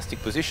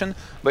fantastic position,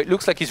 but it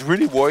looks like he's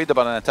really worried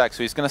about an attack,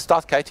 so he's going to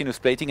start Chitinous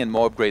plating and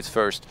more upgrades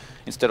first,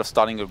 instead of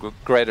starting a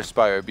Greater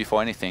Spire before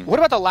anything. What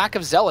about the lack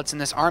of Zealots in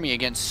this army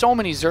against so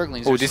many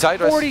Zerglings? There's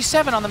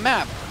 47 on the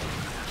map.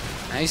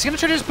 He's going to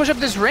try to just push up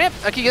this ramp.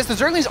 Like, I guess the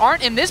Zerglings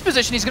aren't in this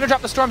position. He's going to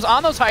drop the Storms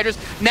on those Hydras.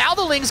 Now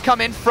the Lings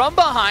come in from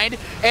behind,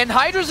 and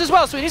Hydras as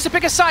well. So he needs to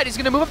pick a side. He's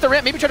going to move up the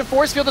ramp, maybe try to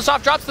force field this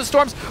off, drops the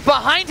Storms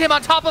behind him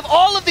on top of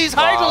all of these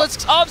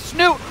Hydralisks of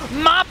Snute,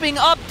 mopping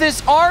up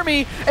this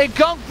army. And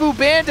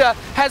GunGFuBanDa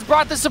has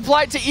brought the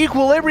supply to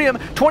equilibrium.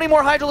 20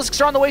 more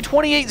Hydralisks are on the way,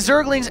 28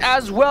 Zerglings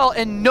as well,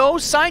 and no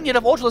sign yet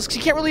of Ultralisks.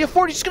 He can't really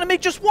afford, he's just going to make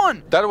just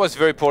one. That was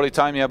very poorly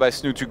timed here by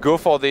Snute to go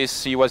for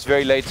this. He was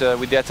very late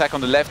with the attack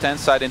on the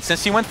left-hand side, and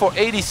since he went for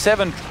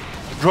 87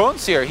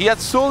 drones here, he had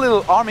so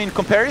little army in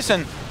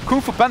comparison.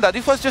 GunGFuBanDa,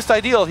 this was just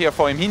ideal here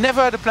for him. He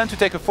never had a plan to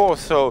take a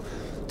fourth, so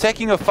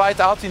taking a fight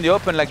out in the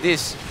open like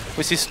this,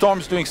 with his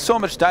storms doing so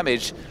much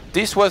damage,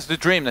 this was the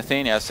dream,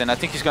 Nathanias, and I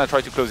think he's going to try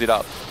to close it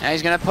out. And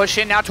he's going to push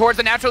in now towards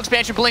the natural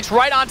expansion. Blinks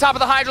right on top of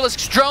the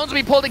Hydralisks. Drones will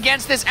be pulled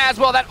against this as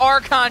well. That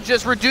Archon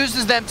just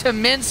reduces them to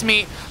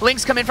mincemeat.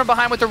 Lings come in from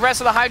behind with the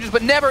rest of the Hydras,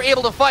 but never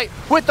able to fight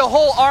with the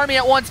whole army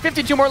at once.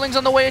 52 more Lings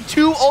on the way,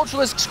 2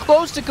 Ultralisks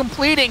close to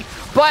completing,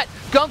 but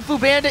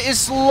GunGFuBanDa is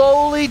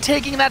slowly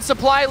taking that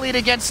supply lead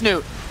against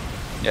Snute.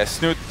 Yeah,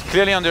 Snute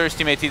clearly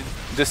underestimated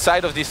the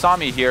side of this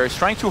army here. He's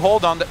trying to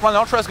hold on. That one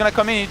Ultra is going to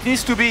come in. It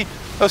needs to be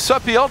a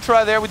Soppy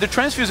Ultra there with the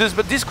transfuses,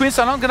 but these Queens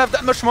are not going to have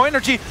that much more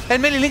energy,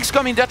 and many Links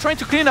coming. They're trying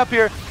to clean up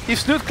here.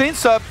 If Snute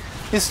cleans up,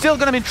 he's still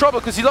going to be in trouble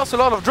because he lost a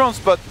lot of drones,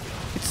 but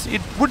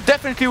it would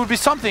definitely be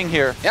something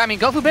here. Yeah, I mean,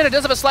 GunGFuBanDa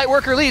does have a slight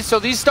worker lead, so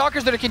these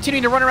Stalkers that are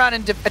continuing to run around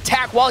and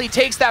attack while he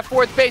takes that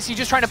 4th base, he's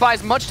just trying to buy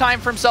as much time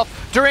for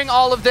himself during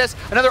all of this.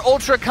 Another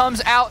Ultra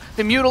comes out,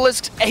 the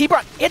Mutalisks, he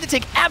had to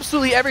take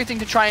absolutely everything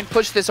to try and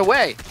push this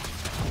away.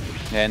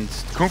 And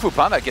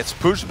GunGFuBanDa gets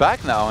pushed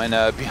back now, and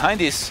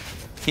behind this,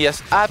 he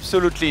has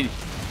absolutely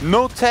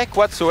no tech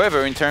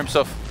whatsoever in terms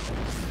of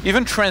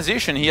even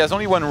transition. He has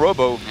only one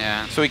robo,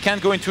 so he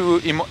can't go into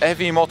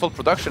heavy immortal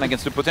production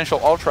against the potential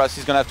ultras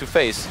he's going to have to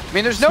face. I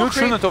mean, there's no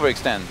creep. Shouldn't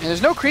overextend. And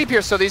there's no creep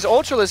here, so these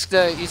Ultralisks,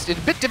 it's a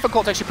bit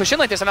difficult to actually push in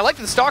like this. And I like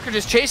that the Stalker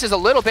just chases a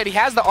little bit. He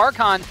has the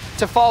Archon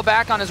to fall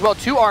back on as well.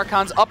 2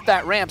 Archons up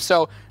that ramp,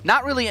 so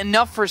not really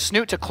enough for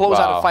Snute to close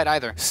out a fight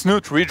either.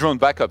 Snute redroned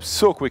back up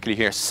so quickly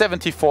here.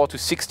 74 to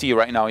 60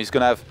 right now. He's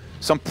going to have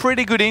some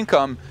pretty good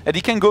income, and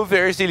he can go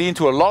very easily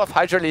into a lot of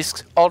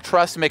Hydralisks,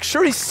 Ultras to make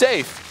sure he's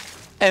safe,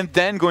 and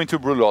then go into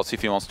Broodlords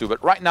if he wants to.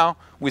 But right now,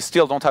 we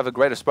still don't have a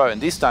great Aspire,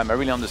 and this time I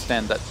really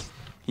understand that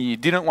he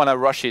didn't want to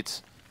rush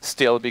it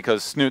still,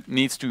 because Snute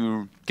needs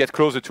to get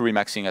closer to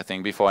remaxing, I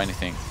think, before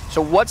anything. So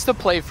what's the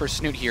play for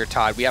Snute here,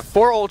 Todd? We have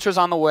 4 Ultras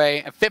on the way,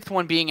 a 5th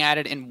one being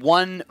added, and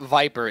 1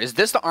 Viper. Is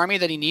this the army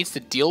that he needs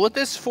to deal with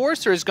this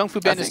force, or is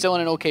GunGFuBanDa still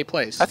in an okay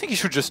place? I think he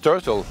should just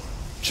turtle.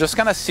 Just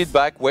kind of sit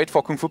back, wait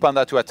for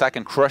GunGFuBanDa to attack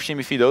and crush him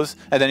if he does,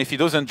 and then if he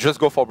doesn't,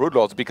 just go for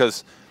Broodlords,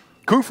 because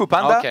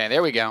GunGFuBanDa... Okay,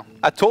 there we go.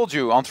 I told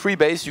you, on 3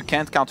 base, you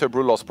can't counter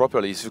Broodlords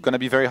properly. It's going to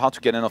be very hard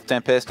to get enough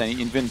Tempest and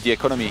even the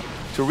economy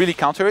to really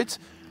counter it.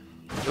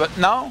 But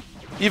now,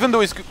 even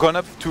though he's gone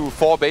up to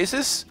 4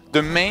 bases,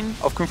 the main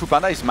of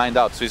GunGFuBanDa is mined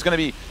out. So he's going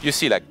to be, you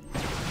see, like,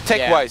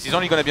 tech-wise, he's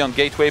only going to be on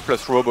Gateway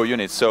plus Robo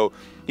units. So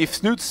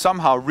if Snute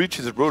somehow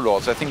reaches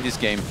Broodlords, I think this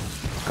game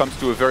comes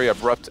to a very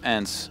abrupt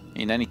end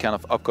in any kind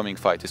of upcoming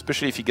fight,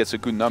 especially if he gets a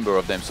good number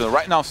of them. So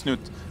right now,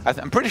 Snute,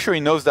 I'm pretty sure he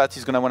knows that.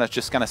 He's going to want to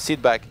just kind of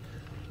sit back.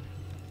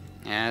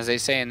 As they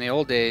say in the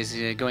old days,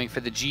 going for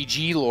the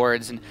GG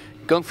Lords, and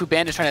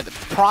GunGFuBanDa is trying to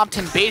prompt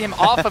him, bait him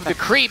off of the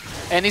creep.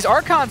 And these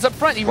Archons up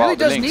front, he really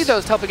does need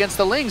those to help against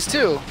the Lings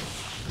too.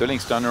 The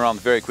Lings turn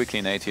around very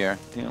quickly, Nate, here.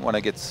 Didn't want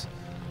to get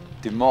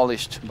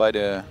demolished by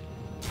the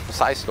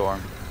Psystorm.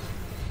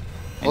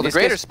 Well, the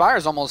Greater Spire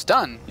is almost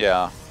done.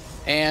 Yeah.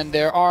 And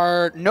there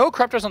are no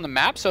Corruptors on the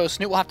map, so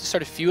Snute will have to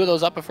start a few of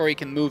those up before he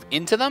can move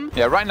into them.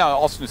 Yeah, right now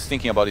all Snute's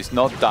thinking about is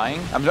not dying.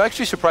 I'm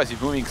actually surprised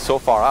he's moving so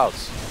far out.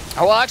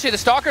 Oh, well, actually, the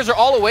Stalkers are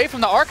all away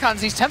from the Archons.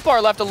 These Templar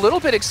are left a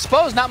little bit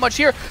exposed, not much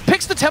here.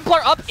 Picks the Templar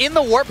up in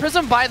the Warp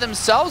Prism by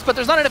themselves, but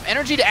there's not enough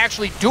energy to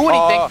actually do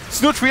anything.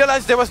 Snute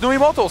realized there was no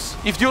Immortals.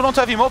 If you don't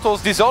have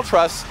Immortals, these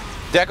Ultras,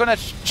 they're gonna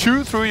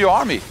chew through your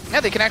army.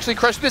 Yeah, they can actually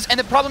crush this. And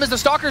the problem is the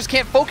Stalkers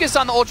can't focus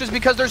on the Ultras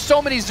because there's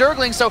so many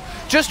Zerglings, so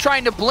just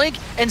trying to blink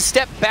and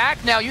step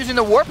back now using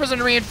the Warp Prism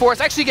to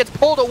reinforce actually gets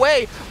pulled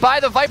away by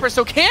the Viper,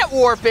 so can't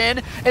warp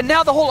in. And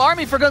now the whole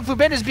army for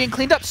GunGFuBanDa is being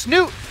cleaned up.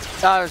 Snute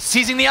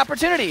seizing the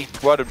opportunity.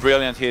 What a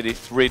brilliant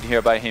read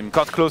here by him.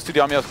 Got close to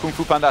the army of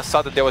GunGFuBanDa,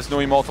 saw that there was no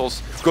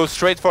Immortals, goes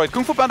straight for it.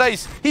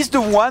 GunGFuBanDa he's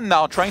the one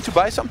now trying to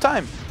buy some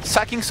time.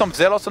 Sacking some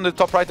Zealots on the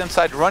top right hand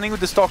side, running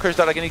with the Stalkers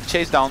that are getting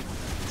chased down.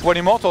 When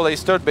Immortal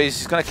is 3rd base,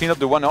 he's going to clean up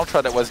the 1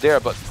 Ultra that was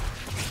there, but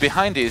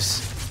behind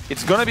this,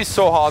 it's going to be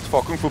so hard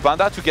for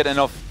GunGFuBanDa to get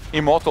enough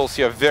Immortals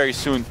here very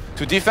soon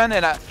to defend,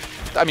 and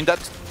I mean, that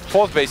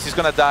 4th base is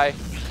going to die.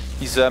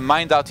 He's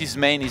mined out his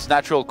main, his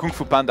natural.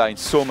 GunGFuBanDa in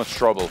so much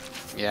trouble.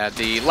 Yeah,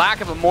 the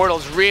lack of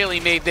Immortals really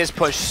made this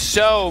push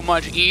so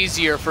much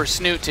easier for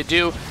Snute to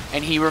do,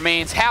 and he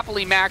remains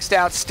happily maxed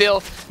out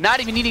still, not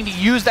even needing to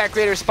use that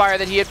Greater Spire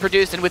that he had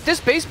produced, and with this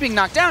base being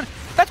knocked down,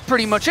 that's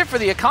pretty much it for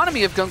the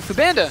economy of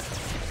GunGFuBanDa.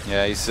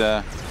 Yeah, he's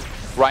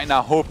right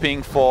now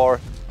hoping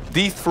for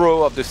the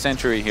throw of the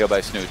century here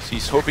by Snute.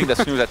 He's hoping that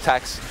Snute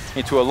attacks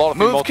into a lot of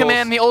Immortals.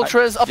 Command the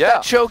Ultras up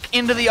that choke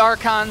into the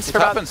Archons for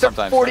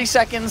about 40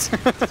 seconds.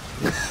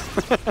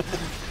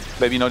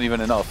 Maybe not even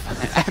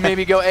enough.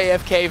 Maybe go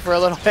AFK for a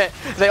little bit.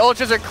 The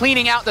Ultras are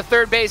cleaning out the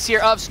third base here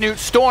of Snute.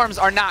 Storms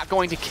are not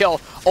going to kill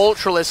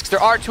Ultralisks.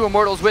 There are 2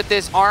 Immortals with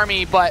this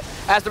army, but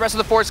as the rest of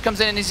the force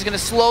comes in, he's going to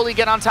slowly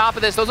get on top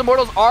of this. Those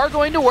Immortals are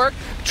going to work,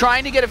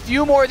 trying to get a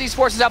few more of these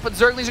forces out, but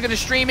Zerglings are going to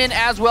stream in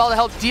as well to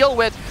help deal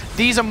with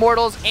these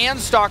Immortals and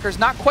Stalkers.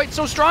 Not quite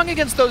so strong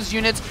against those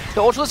units.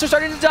 The Ultralisks are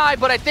starting to die,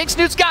 but I think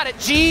Snute's got it.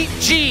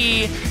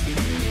 GG.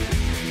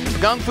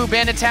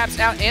 GunGFuBanDa taps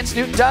out, and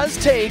Snute does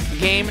take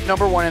game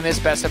number 1 in this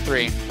best of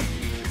 3.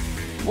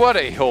 What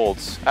a hold.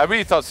 I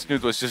really thought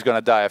Snute was just going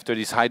to die after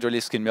this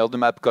Hydralisk in Middle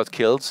Map got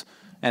killed,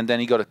 and then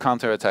he got a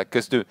counter-attack,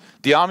 because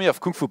the army of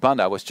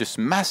GunGFuBanDa was just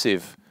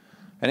massive.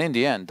 And in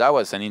the end, that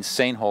was an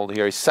insane hold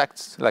here. He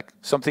sacked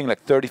something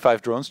like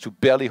 35 drones to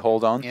barely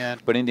hold on,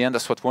 but in the end,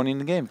 that's what won in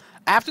the game.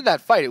 After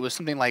that fight, it was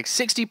something like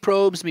 60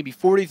 probes, maybe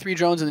 43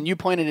 drones, and then you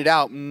pointed it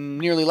out,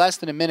 nearly less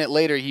than a minute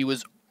later, he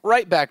was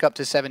right back up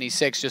to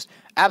 76. Just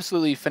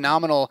absolutely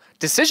phenomenal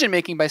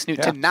decision-making by Snute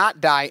to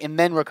not die and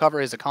then recover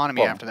his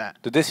economy after that.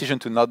 The decision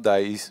to not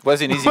die was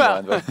an easy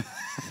one. But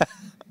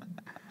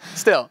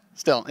Still,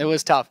 it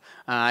was tough.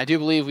 I do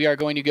believe we are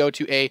going to go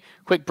to a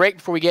quick break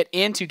before we get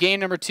into game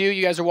number 2.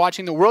 You guys are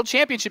watching the World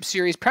Championship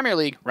Series Premier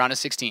League, round of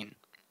 16.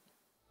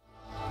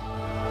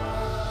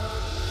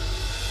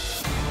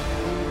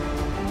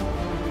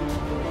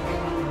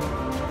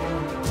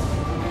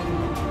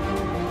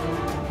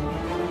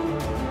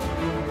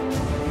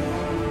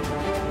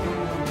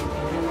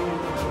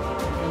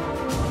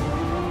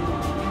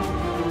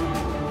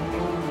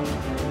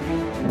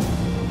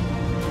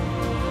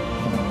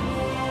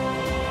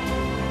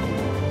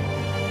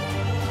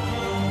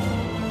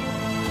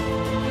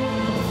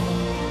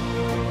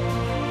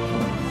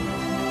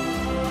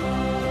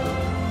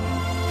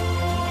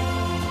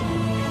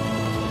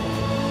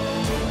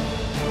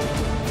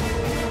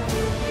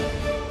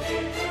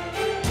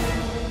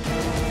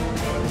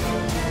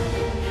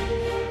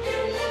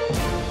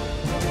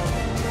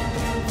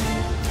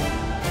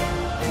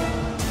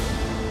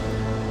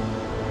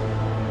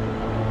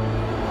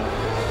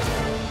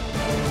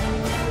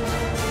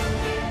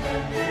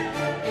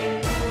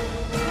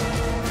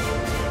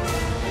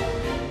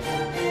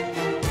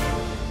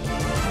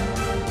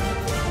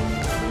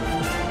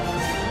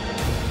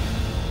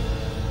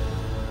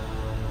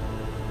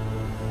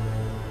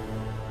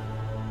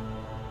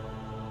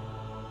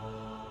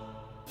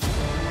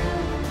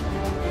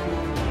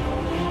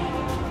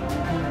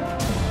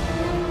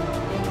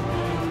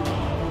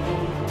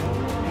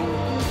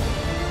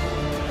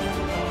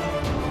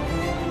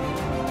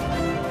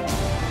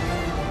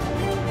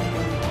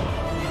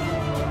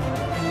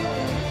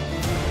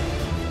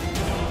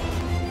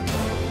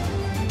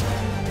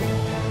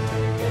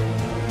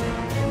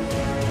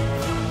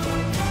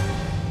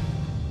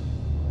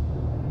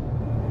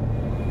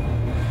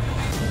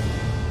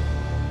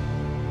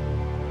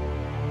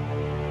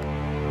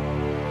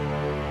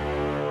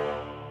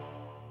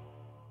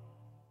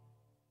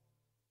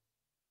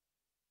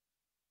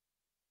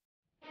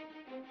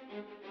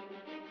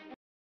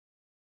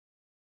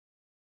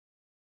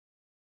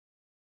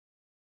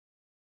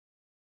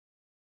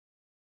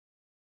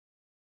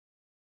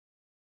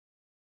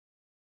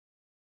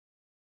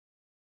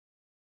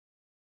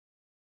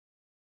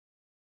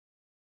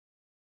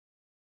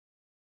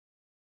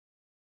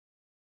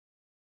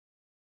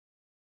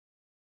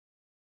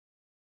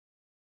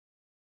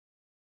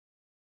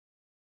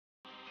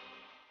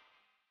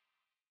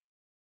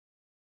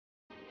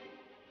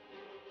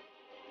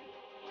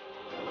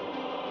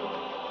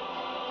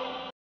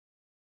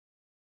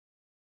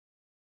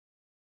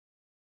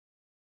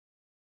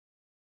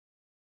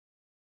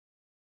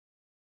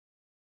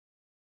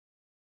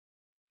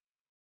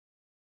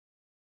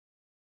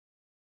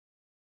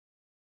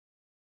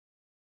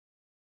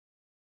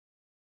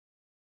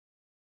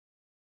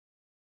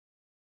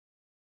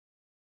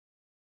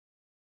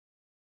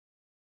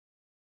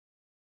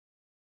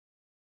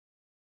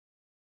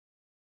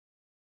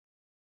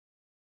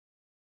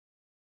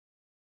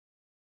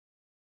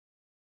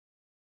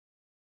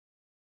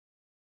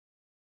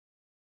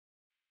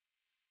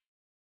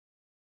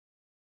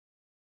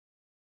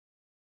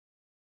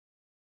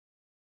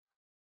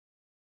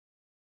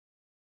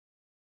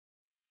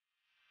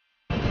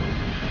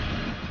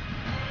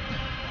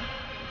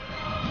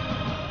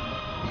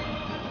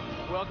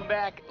 Welcome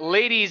back,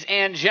 ladies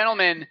and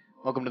gentlemen.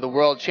 Welcome to the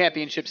World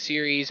Championship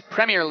Series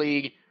Premier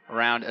League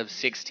round of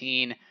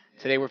 16.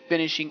 Today we're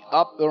finishing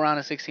up the round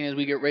of 16 as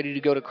we get ready to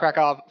go to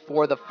Krakow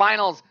for the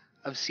finals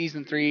of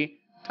Season 3.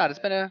 Todd, it's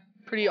been a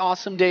pretty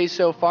awesome day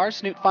so far.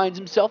 Snute finds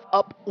himself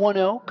up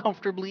 1-0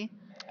 comfortably.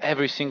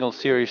 every single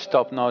series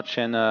top-notch,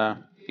 and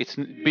it's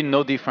been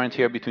no different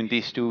here between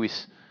these two.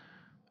 It's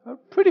a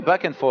pretty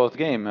back-and-forth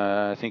game,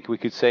 I think we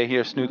could say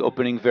here. Snute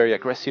opening very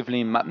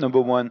aggressively in map number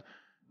 1,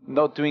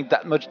 not doing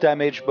that much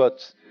damage,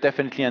 but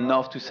definitely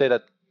enough to say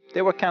that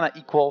they were kind of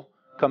equal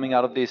coming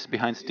out of this,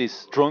 behind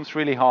this. Drones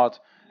really hard,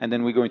 and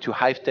then we're going to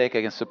Hive Tech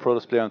against the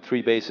Protoss player on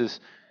 3 bases.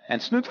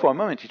 And Snute, for a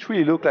moment, it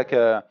really looked like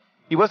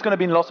he was going to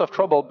be in lots of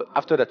trouble, but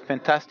after that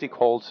fantastic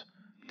hold,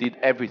 did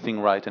everything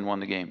right and won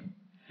the game.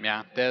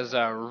 Yeah, there's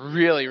a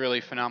really, really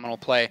phenomenal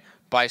play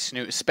by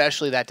Snute,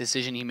 especially that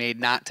decision he made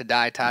not to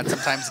die, Todd.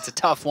 Sometimes it's a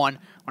tough one.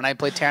 When I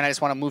play Terran, I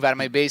just want to move out of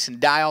my base and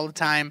die all the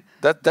time.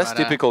 That's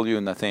typical you,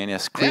 Nathaniel.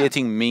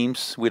 Creating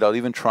memes without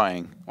even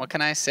trying. What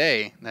can I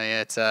say?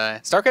 It's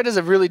StarCraft is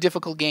a really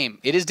difficult game.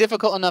 It is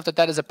difficult enough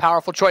that is a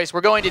powerful choice.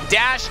 We're going to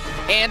Dash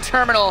and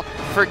Terminal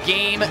for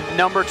game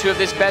number 2 of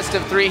this best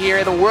of 3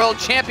 here, the World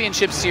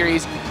Championship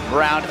Series,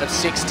 round of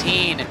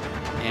 16.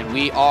 And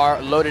we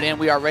are loaded in.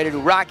 We are ready to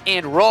rock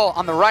and roll.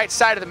 On the right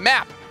side of the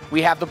map,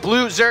 we have the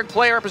blue Zerg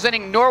player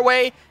representing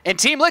Norway and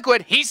Team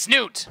Liquid. He's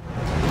Snute.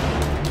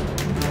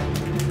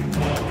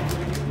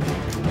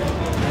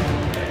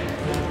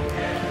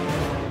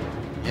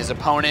 His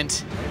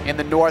opponent in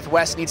the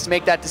northwest needs to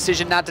make that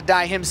decision not to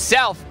die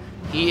himself.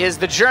 He is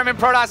the German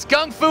Protoss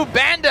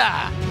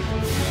GunGFuBanDa.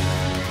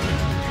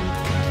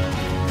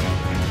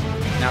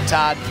 Now,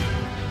 Todd,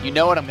 you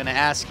know what I'm going to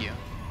ask you.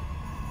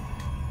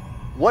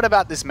 What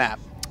about this map?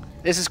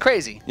 This is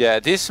crazy. Yeah,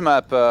 this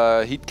map,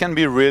 it can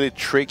be really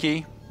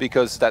tricky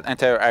because that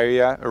entire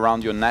area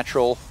around your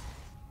natural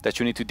that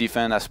you need to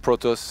defend as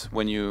Protoss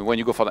when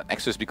you go for that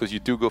Nexus, because you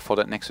do go for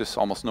that Nexus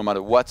almost no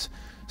matter what.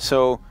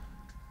 So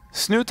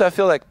Snute, I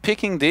feel like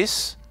picking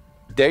this,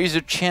 there is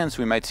a chance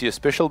we might see a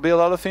special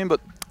build out of him, but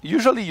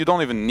usually you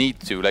don't even need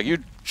to. Like,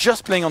 you're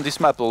just playing on this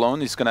map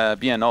alone is gonna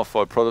be enough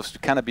for Protoss to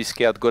kind of be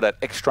scared, go that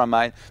extra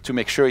mile to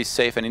make sure he's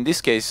safe. And in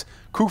this case,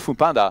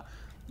 GunGFuBanDa,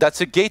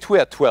 that's a gateway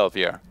at 12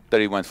 here that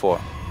he went for.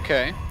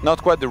 Okay.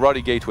 Not quite the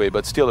Roddy gateway,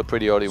 but still a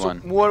pretty early one.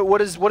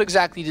 What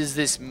exactly does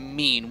this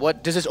mean?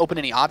 What does this open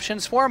any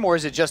options for him, or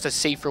is it just a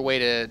safer way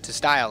to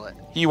style it?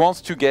 He wants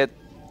to get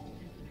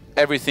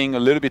everything a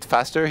little bit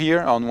faster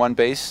here on one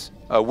base,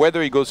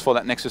 whether he goes for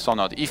that Nexus or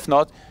not. If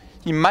not,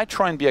 he might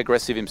try and be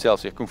aggressive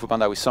himself here,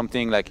 GunGFuBanDa, with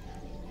something like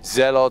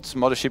Zealots,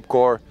 Mothership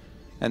Core,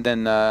 and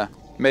then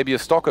maybe a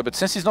Stalker. But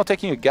since he's not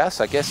taking a gas,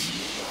 I guess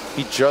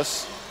he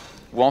just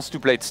wants to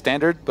play it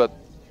standard, but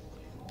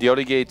the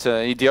early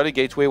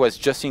gateway was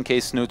just in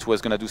case Snute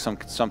was going to do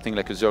something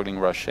like a Zergling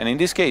rush. And in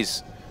this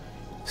case,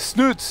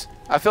 Snute,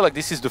 I feel like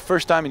this is the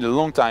first time in a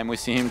long time we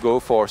see him go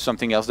for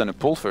something else than a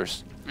pull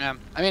first. Yeah,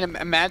 I mean,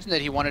 imagine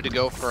that he wanted to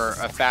go for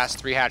a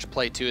fast 3-hatch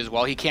play too as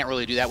well. He can't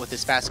really do that with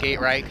his fast gate,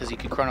 right? Because he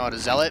could chrono out a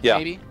Zealot,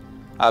 maybe?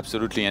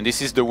 Absolutely. And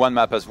this is the one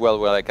map as well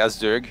where, like, as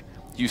Zerg,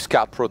 you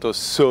scout Protoss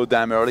so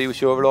damn early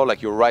with your Overlord.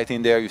 Like, you're right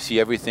in there, you see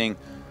everything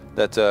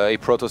that a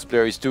Protoss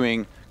player is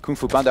doing.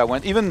 GunGFuBanDa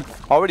went even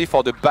already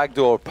for the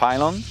backdoor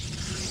pylon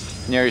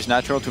near his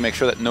natural to make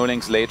sure that no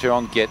links later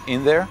on get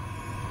in there.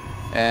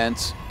 And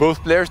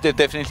both players, they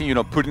definitely, you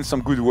know, put in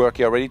some good work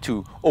here already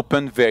to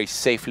open very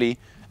safely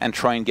and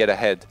try and get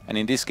ahead. And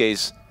in this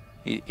case,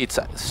 it's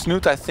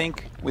Snute, I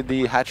think, with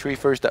the hatchery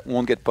first that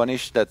won't get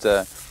punished,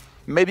 that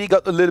maybe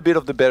got a little bit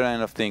of the better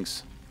end of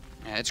things.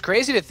 Yeah, it's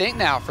crazy to think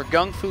now for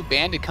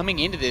GunGFuBanDa coming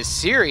into this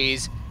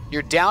series,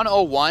 you're down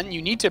 0-1,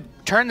 you need to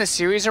turn the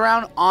series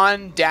around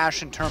on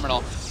Dash and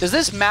Terminal. Does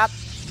this map,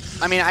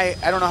 I mean, I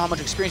don't know how much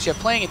experience you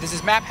have playing it, does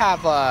this map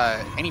have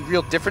any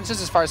real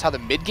differences as far as how the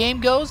mid-game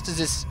goes?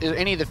 Does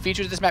any of the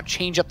features of this map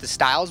change up the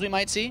styles we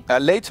might see?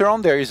 Later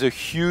on, there is a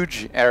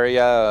huge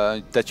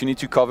area that you need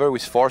to cover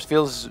with force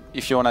fields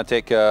if you want to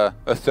take a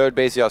third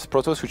base as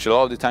Protoss, which a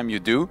lot of the time you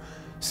do.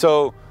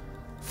 So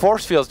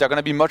force fields, they're going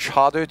to be much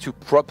harder to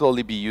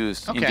properly be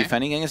used in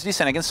defending against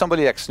this. And against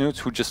somebody like Snute,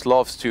 who just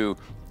loves to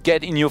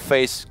get in your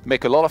face,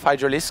 make a lot of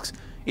Hydralisks,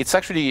 it's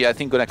actually, I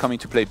think, going to come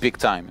into play big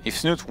time.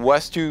 If Snute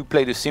was to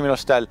play the similar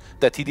style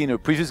that he did in the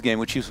previous game,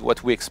 which is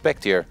what we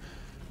expect here,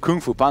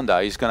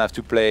 GunGFuBanDa is going to have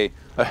to play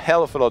a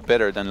hell of a lot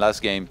better than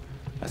last game,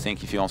 I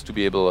think, if he wants to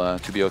be able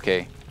to be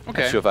okay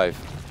and survive.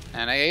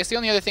 And I guess the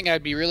only other thing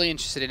I'd be really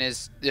interested in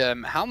is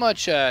how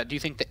much do you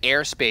think the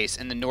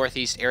airspace in the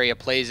northeast area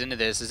plays into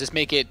this? Does this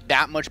make it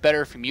that much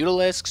better for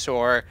Mutalisks,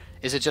 or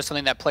is it just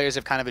something that players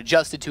have kind of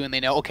adjusted to and they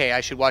know, okay,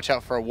 I should watch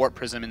out for a Warp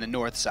Prism in the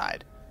north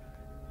side?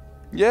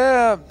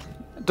 Yeah,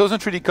 it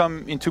doesn't really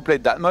come into play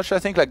that much, I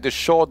think. Like the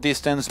short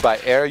distance by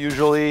air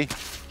usually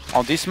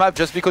on this map,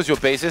 just because your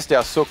bases, they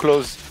are so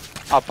close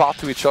apart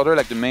to each other,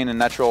 like the main and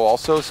natural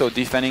also, so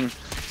defending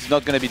is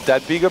not going to be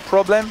that big a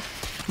problem.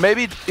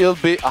 Maybe it'll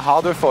be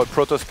harder for a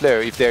Protoss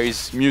player if there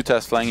is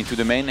Mutas flying into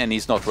the main and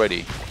he's not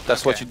ready.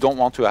 That's what you don't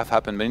want to have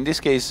happen. But in this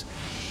case,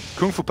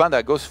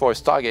 GunGFuBanDa goes for a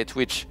Stargate,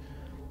 which,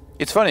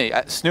 it's funny,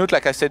 Snute,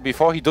 like I said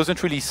before, he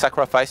doesn't really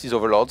sacrifice his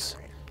Overlords.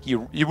 He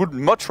would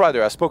much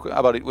rather, I spoke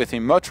about it with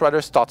him, much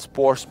rather start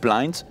Spores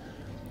blind.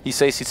 He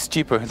says it's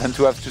cheaper than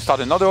to have to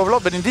start another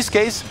Overlord, but in this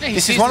case,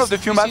 this is one of the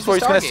few maps where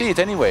he's going to see it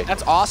anyway.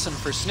 That's awesome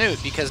for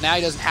Snute, because now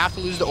he doesn't have to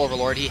lose the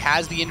Overlord. He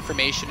has the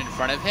information in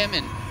front of him,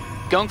 and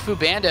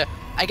GunGFuBanDa,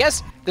 I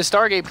guess the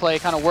Stargate play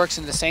kind of works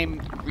in the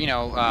same, you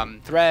know,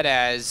 thread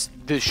as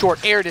the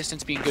short air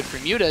distance being good for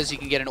Mutas. You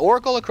can get an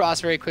Oracle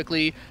across very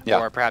quickly,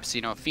 or perhaps,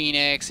 you know,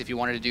 Phoenix if you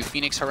wanted to do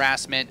Phoenix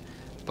harassment,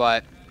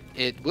 but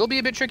it will be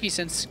a bit tricky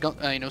since,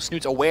 you know,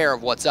 Snute's aware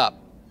of what's up.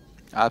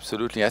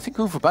 Absolutely. I think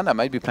GunGFuBanDa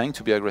might be planning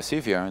to be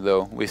aggressive here,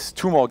 though, with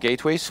 2 more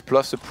gateways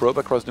plus a probe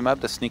across the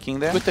map that's sneaking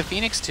there. With the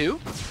Phoenix too?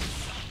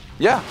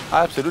 Yeah,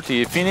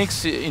 absolutely.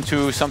 Phoenix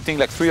into something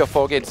like 3 or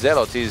 4 gate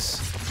Zealot is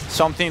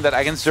something that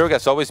against Zerg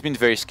has always been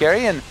very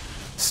scary. And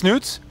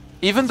Snute,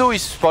 even though he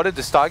spotted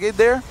the Stargate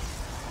there,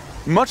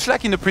 much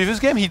like in the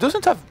previous game, he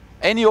doesn't have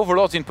any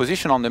overlords in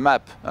position on the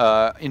map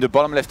in the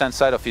bottom left-hand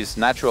side of his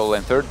natural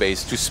and third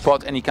base to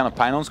spot any kind of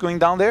pylons going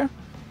down there.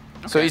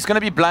 Okay. So he's going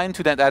to be blind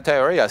to that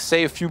entire area.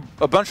 Say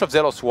a bunch of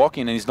Zealots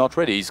walking and he's not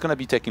ready. He's going to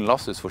be taking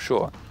losses for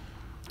sure.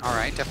 All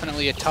right,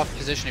 definitely a tough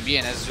position to be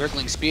in as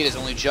Zergling speed has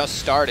only just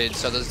started,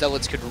 so those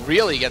Zealots could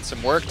really get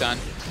some work done.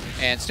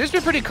 And Snute's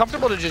been pretty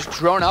comfortable to just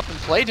drone up and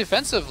play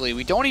defensively.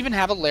 We don't even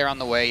have a lair on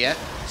the way yet,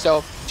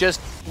 so just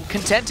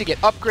content to get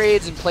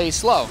upgrades and play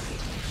slow.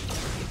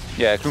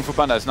 Yeah,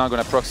 GunGFuBanDa is now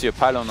going to proxy a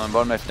pylon on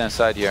bottom left-hand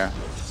side here.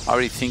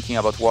 Already thinking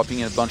about warping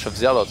in a bunch of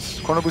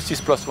Zealots. Chrono Boost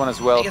is +1 as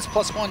well. I guess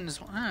 +1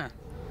 as well.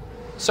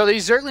 So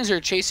these Zerglings are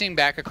chasing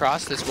back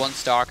across this one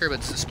Stalker,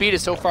 but the speed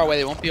is so far away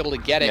they won't be able to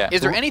get it. Yeah.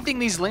 Is there anything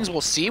these Lings will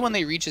see when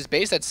they reach his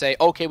base that say,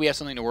 okay, we have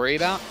something to worry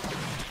about?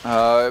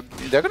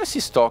 They're going to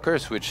see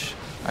Stalkers, which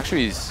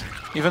actually is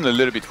even a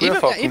little bit weird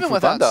for Even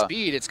without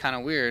speed, it's kind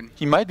of weird.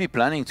 He might be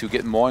planning to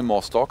get more and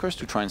more Stalkers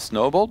to try and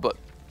snowball, but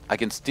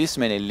against this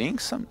many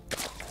Lings, I'm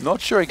not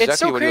sure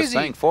exactly what he was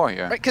playing for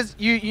here. Right, because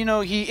you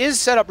know he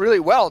is set up really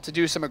well to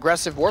do some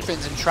aggressive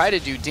warp-ins and try to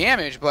do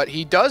damage, but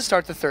he does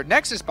start the third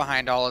Nexus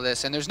behind all of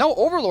this, and there's no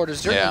Overlord of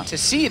Zergling to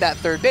see that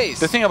third base.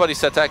 The thing about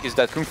this attack is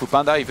that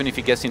GunGFuBanDa, even if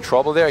he gets in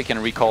trouble there, he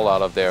can recall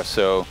out of there,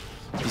 so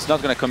he's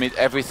not going to commit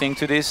everything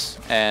to this,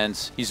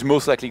 and he's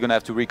most likely going to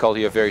have to recall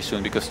here very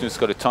soon because Snute's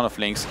got a ton of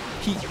Lings.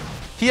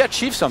 He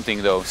achieved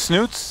something though.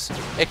 Snute's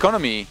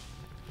economy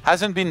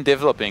hasn't been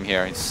developing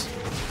here.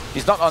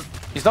 He's not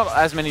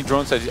as many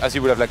drones as he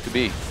would have liked to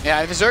be.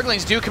 Yeah, if the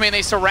Zerglings do come in,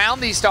 they surround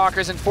these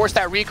Stalkers and force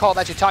that recall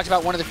that you talked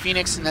about, one of the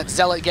Phoenix and that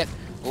Zealot get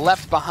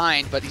left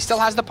behind, but he still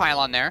has the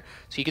pylon there,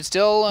 so he could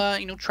still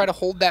you know, try to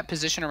hold that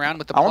position around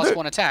with the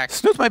 +1 attack.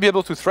 Snute might be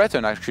able to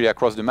threaten actually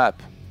across the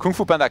map.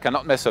 GunGFuBanDa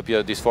cannot mess up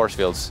here these force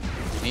fields.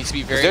 Needs to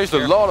be very There's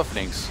careful. a lot of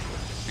Lings.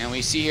 And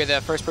we see here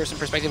the first-person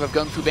perspective of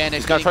GunGFuBanDa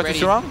He's gonna try to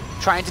surround?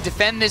 trying to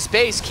defend this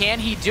base. Can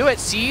he do it?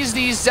 Sees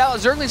these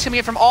Zerglings coming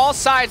in from all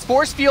sides.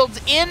 Force fields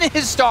in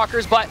his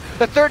Stalkers, but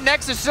the third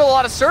Nexus, still a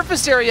lot of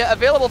surface area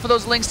available for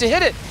those Lings to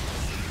hit it.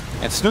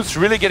 And Snute's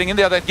really getting in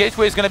there. That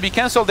gateway is going to be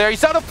cancelled there.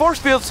 He's out of force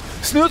fields.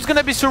 Snute's going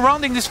to be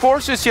surrounding these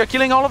forces here,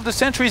 killing all of the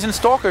sentries and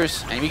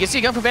Stalkers. And we can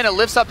see GunGFuBanDa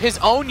lifts up his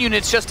own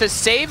units just to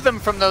save them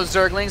from those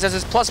Zerglings, as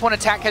his +1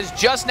 attack has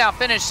just now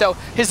finished, so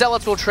his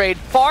Zealots will trade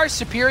far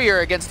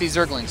superior against these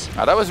Zerglings.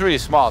 Now, that was really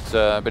smart,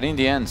 but in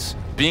the end,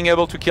 being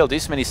able to kill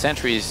this many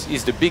sentries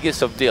is the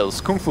biggest of deals.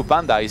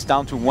 GunGFuBanDa is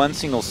down to 1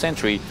 single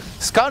sentry.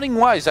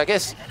 Scouting-wise, I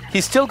guess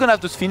he's still going to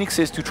have those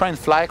Phoenixes to try and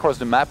fly across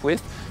the map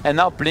with, and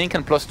now Blink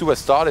and +2 has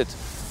started.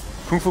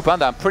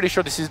 GunGFuBanDa, I'm pretty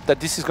sure this is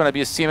going to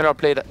be a similar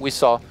play that we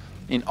saw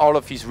in all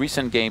of his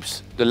recent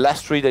games. The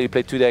last 3 that he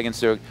played today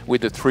against Zerg with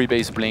the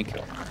 3-base Blink,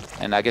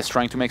 and I guess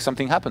trying to make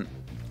something happen.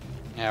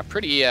 Yeah,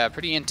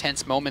 pretty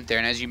intense moment there,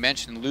 and as you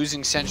mentioned,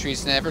 losing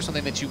sentries is never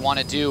something that you want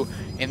to do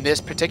in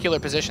this particular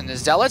position. The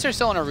Zealots are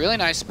still in a really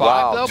nice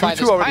spot, though, by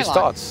this already pylon.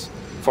 Starts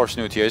for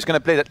Snute here. He's going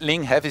to play that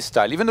Ling heavy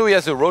style. Even though he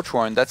has a Roach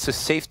Warren, that's a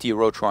safety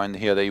Roach Warren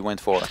here that he went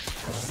for.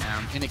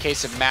 In the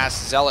case of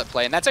mass Zealot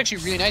play, and that's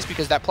actually really nice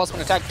because that +1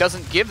 attack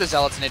doesn't give the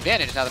Zealots an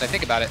advantage, now that I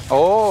think about it.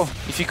 Oh,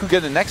 if he could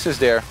get the Nexus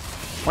there.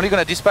 Only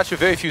going to dispatch a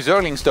very few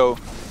Zerglings though.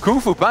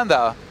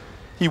 GunGFuBanDa,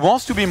 he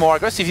wants to be more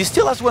aggressive. He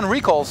still has 1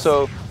 recall,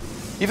 so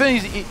even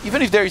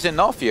if there is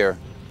enough here,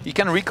 he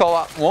can recall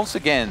out once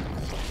again.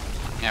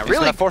 Yeah, He's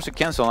really going to force a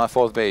cancel on that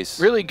 4th base.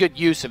 Really good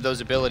use of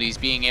those abilities,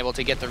 being able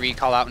to get the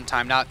recall out in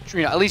time, not,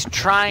 you know, at least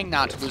trying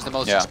not to lose the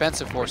most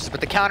expensive forces.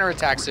 But the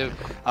counterattacks have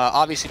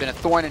obviously been a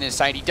thorn in his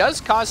side. He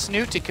does cause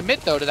Snute to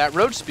commit, though, to that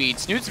road speed.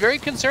 Snute's very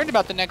concerned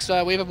about the next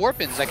wave of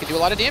warp-ins that could do a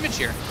lot of damage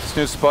here.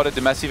 Snute spotted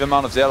the massive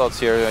amount of Zealots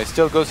here. He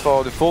still goes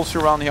for the full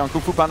surround here on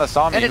GunGFuBanDa's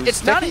army. And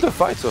it's not the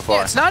fight so far.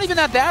 Yeah, it's not even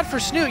that bad for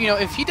Snute. You know,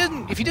 if he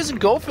doesn't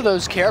go for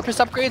those Carapace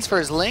upgrades for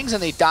his Lings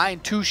and they die in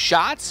 2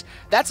 shots,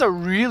 that's a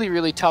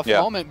really tough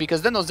moment,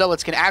 because then those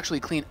Zealots can actually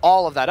clean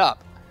all of that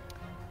up.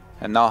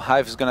 And now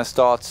Hive is gonna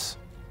start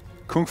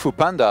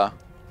GunGFuBanDa.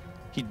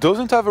 He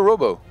doesn't have a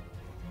Robo.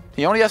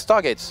 He only has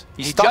targets.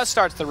 He just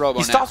starts the Robo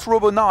now. He starts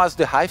Robo now as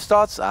the Hive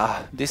starts.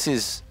 This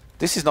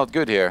is not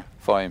good here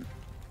for him.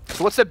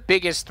 So what's the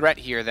biggest threat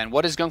here then?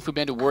 What is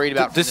GunGFuBanDa worried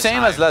about? The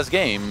same as last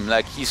game.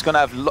 Like, he's gonna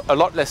have a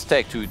lot less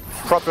tech to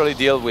properly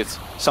deal with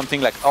something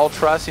like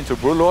Ultras into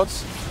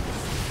Broodlords.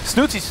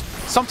 Snute is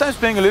sometimes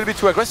playing a little bit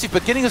too aggressive,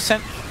 but getting a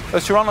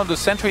surround on the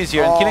sentries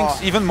here and killing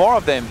even more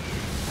of them.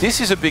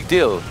 This is a big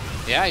deal.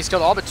 Yeah, he's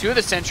killed all but 2 of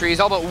the sentries,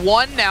 all but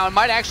 1 now, and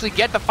might actually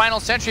get the final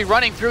sentry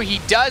running through. He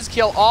does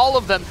kill all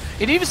of them.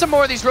 And even some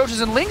more of these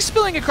roaches and Lings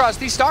spilling across.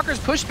 These Stalkers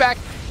push back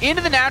into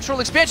the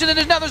natural expansion.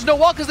 And now there's no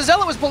wall because the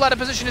Zealot was pulled out of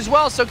position as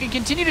well, so can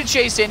continue to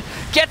chase in,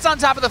 gets on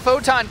top of the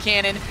Photon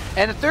Cannon,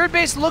 and the third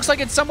base looks like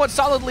it's somewhat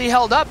solidly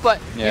held up, but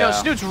you know,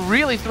 Snute's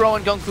really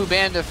throwing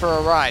GunGFuBanDa for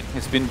a ride.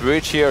 It's been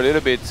breached here a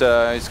little bit. He's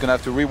going to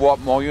have to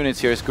re-warp more units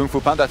here. It's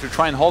GunGFuBanDa to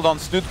try and hold on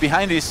Snute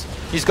behind this.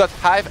 He's got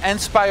Hive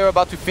and Spire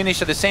about to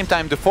finish at the same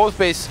time. The 4th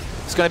base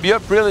It's going to be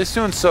up really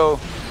soon, so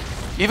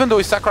even though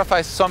he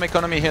sacrificed some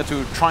economy here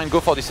to try and go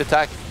for this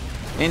attack,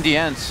 in the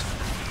end,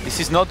 this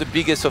is not the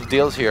biggest of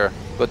deals here.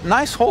 But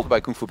nice hold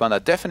by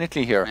GunGFuBanDa,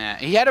 definitely here. Yeah,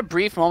 he had a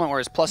brief moment where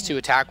his +2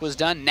 attack was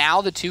done.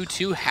 Now the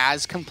 2-2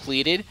 has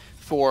completed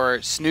for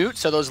Snute,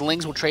 so those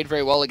Lings will trade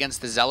very well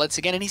against the Zealots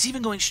again, and he's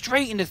even going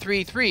straight into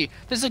 3-3.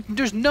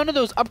 There's none of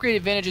those upgrade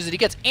advantages that he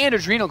gets, and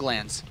Adrenal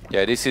Glands.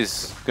 Yeah, this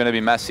is going to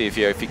be massive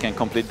here if he can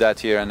complete that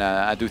here, and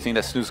I do think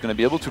that Snute's going to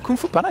be able to.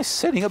 GunGFuBanDa is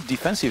setting up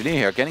defensively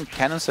here, getting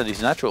cannons that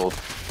is natural.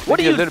 What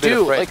do you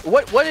do? Like,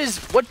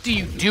 what do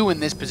you do in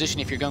this position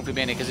if you're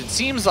GunGFuBanDa? Because it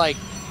seems like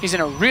he's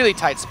in a really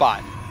tight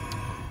spot.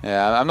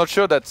 Yeah, I'm not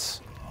sure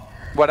that's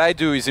what I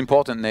do is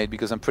important, Nate,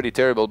 because I'm pretty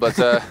terrible. But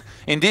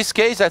in this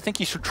case, I think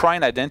he should try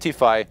and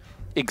identify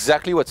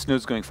exactly what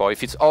Snute's going for.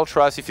 If it's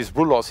Ultras, if it's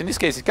Broodlords. In this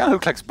case, it kind of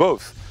looks like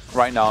both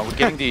right now. We're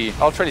getting the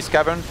Ultralis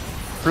Cavern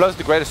plus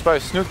the Greater Spire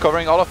Snute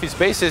covering all of his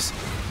bases.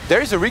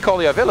 There is a recall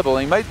here available,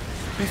 and he might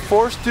be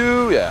forced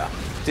to... Yeah,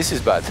 this is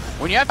bad.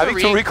 When you have to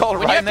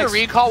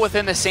recall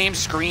within the same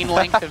screen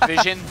length of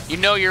vision, you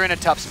know you're in a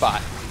tough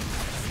spot.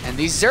 And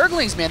these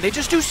Zerglings, man, they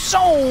just do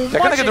so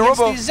much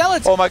against these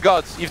Zealots. Oh my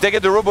god, if they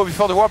get the Robo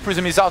before the Warp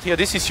Prism is out here,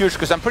 this is huge,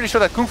 because I'm pretty sure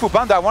that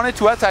GunGFuBanDa wanted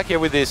to attack here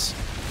with this.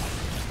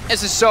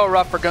 This is so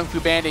rough for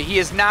GunGFuBanDa. He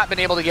has not been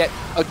able to get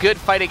a good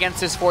fight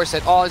against this force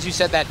at all. As you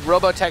said, that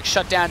Robotech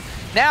shut down.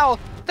 Now,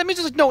 that means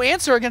there's no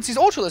answer against these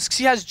Ultralisks.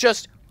 He has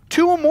just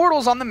 2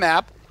 Immortals on the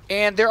map,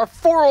 and there are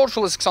 4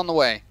 Ultralisks on the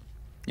way.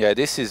 Yeah,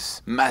 this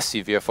is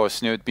massive here for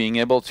Snute, being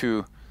able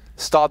to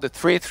start the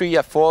 3-3,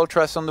 have 4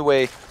 Ultras on the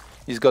way.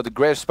 He's got the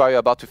Greater Spire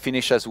about to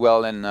finish as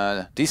well,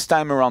 and this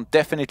time around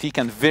definitely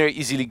can very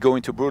easily go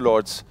into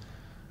Broodlords.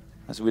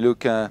 As we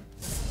look,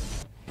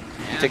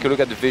 take a look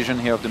at the vision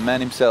here of the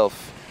man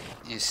himself.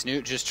 Yeah,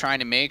 Snute just trying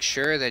to make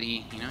sure that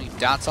he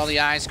dots all the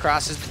I's,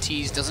 crosses the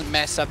T's, doesn't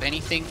mess up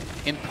anything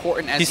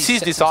important as he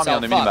sees this army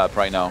on the minimap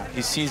right now.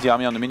 He sees the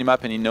army on the minimap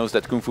and he knows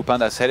that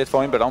GunGFuBanDa is headed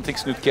for him, but I don't think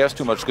Snute cares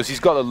too much because he's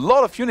got a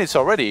lot of units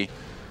already.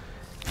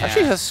 Yeah.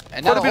 Actually, has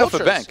quite a bit of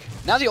a bank.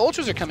 Now the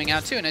Ultras are coming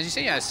out too, and as you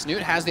say, yeah,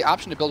 Snute has the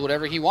option to build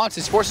whatever he wants.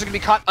 His forces are going to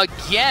be caught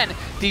again.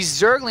 These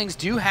Zerglings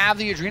do have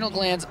the Adrenal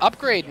Glands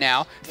upgrade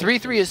now.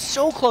 3-3 is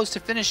so close to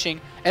finishing,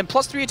 and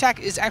 +3 attack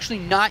is actually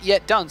not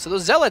yet done. So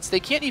those Zealots, they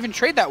can't even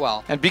trade that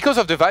well. And because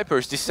of the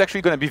Vipers, this is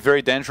actually going to be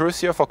very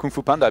dangerous here for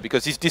GunGFuBanDa,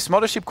 because if this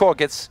Mothership Core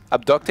gets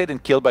abducted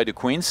and killed by the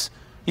Queens,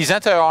 his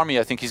entire army,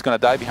 I think he's going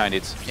to die behind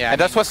it. Yeah,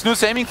 and that's what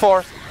Snute's aiming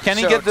for. Can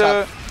he get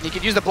the... He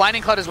could use the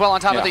Blinding Cloud as well on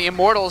top of the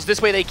Immortals.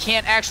 This way they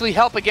can't actually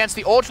help against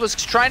the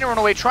Ultralisks trying to run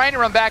away, trying to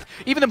run back.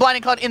 Even the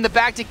Blinding Cloud in the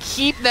back to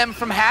keep them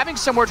from having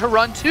somewhere to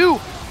run to.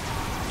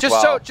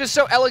 Just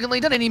so elegantly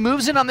done. And he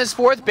moves in on this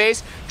 4th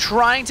base,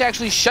 trying to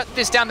actually shut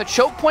this down. The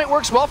choke point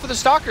works well for the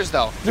Stalkers,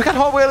 though. Look at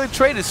how well it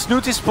traded.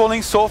 Snute is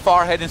pulling so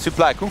far ahead in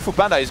supply.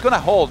 GunGFuBanDa is going to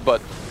hold,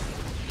 but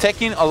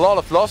taking a lot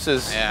of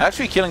losses. Yeah.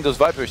 Actually killing those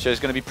Vipers here is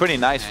going to be pretty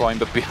nice for him.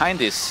 But behind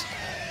this,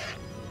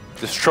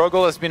 the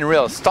struggle has been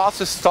real.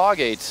 Starts a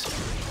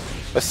Stargate.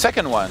 A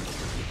second one.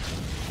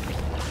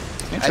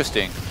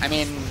 Interesting. I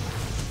mean,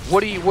 what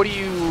do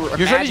you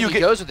imagine he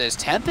goes with this?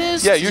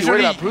 Tempest? Yeah,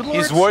 usually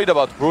he's worried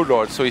about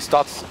Broodlords, so he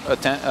starts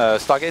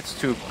Stargates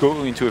to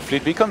go into a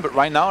fleet beacon. But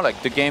right now,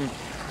 like, the game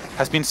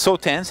has been so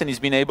tense and he's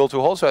been able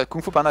to hold, so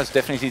GunGFuBanDa is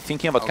definitely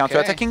thinking about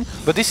counter-attacking,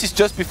 but this is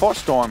just before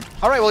Storm.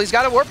 All right, well, he's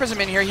got a Warp Prism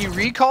in here. He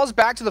recalls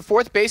back to the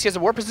 4th base. He has a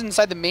Warp Prism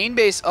inside the main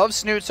base of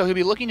Snute, so he'll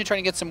be looking to try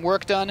to get some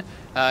work done.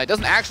 It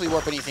doesn't actually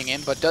warp anything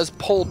in, but does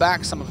pull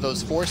back some of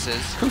those forces.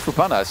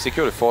 GunGFuBanDa has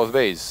secured a 4th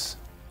base,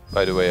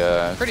 by the way,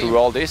 through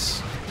all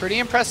this. Pretty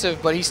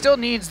impressive, but he still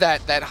needs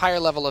that higher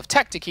level of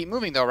tech to keep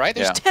moving, though, right?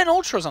 There's 10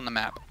 Ultras on the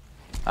map.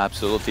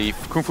 Absolutely.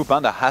 If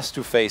GunGFuBanDa has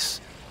to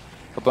face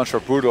a bunch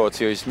of Broodlords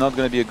here, it's not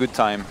going to be a good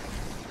time,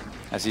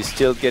 as he's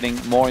still getting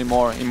more and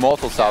more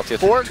Immortals out here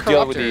to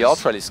deal with the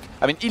Ultralisk.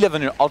 I mean,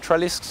 11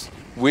 Ultralisks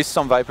with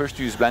some Vipers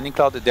to use Blinding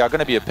Cloud, they are going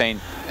to be a pain,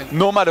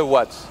 no matter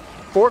what.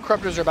 4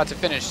 Corruptors are about to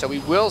finish, so we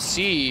will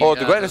see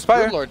the Greater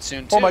Spire Broodlord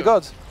soon, too. Oh my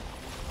god.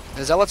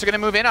 The Zealots are going to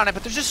move in on it,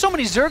 but there's just so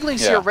many Zerglings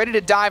here ready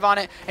to dive on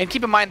it. And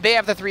keep in mind, they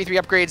have the 3-3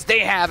 upgrades. They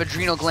have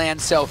Adrenal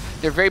Glands, so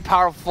they're very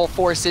powerful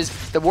forces.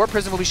 The Warp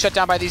Prism will be shut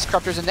down by these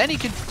Corruptors, and then he's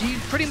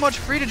pretty much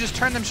free to just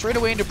turn them straight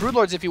away into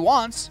Broodlords if he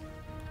wants.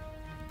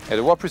 Yeah,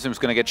 the Warp Prism is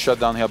going to get shut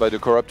down here by the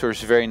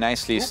Corruptors very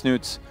nicely.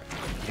 Snute,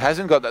 he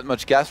hasn't got that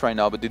much gas right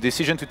now, but the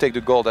decision to take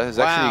the gold is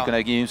actually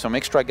going to give him some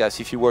extra gas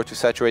if he were to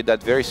saturate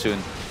that very soon.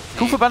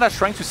 GunGFuBanDa is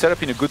trying to set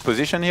up in a good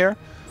position here,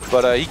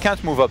 but he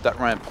can't move up that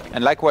ramp.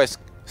 And likewise,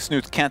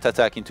 Snute can't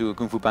attack into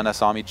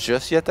GunGFuBanDa's army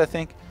just yet, I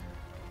think.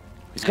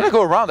 He's going to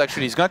go around,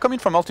 actually. He's going to come in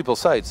from multiple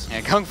sides.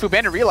 And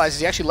GunGFuBanDa realizes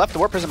he actually left the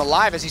Warp Prism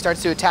alive as he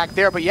starts to attack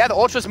there. But yeah, the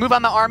Ultras move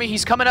on the army.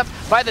 He's coming up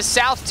by the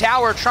south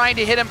tower, trying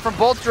to hit him from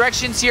both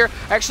directions here.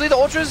 Actually, the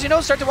Ultras,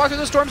 start to walk through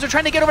the storms. They're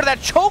trying to get over to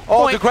that choke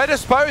point. The Greater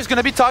Spire is going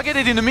to be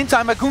targeted in the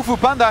meantime by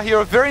GunGFuBanDa here.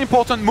 A very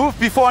important move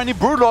before any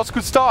Broodlords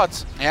could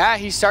start. Yeah,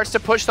 he starts to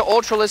push the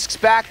Ultralisks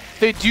back.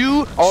 They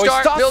do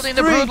start building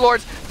the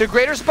Broodlords. The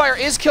Greater Spire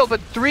is killed, but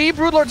 3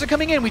 Broodlords are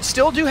coming in. We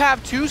still do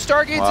have 2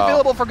 Stargates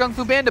available for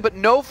GunGFuBanDa, but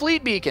no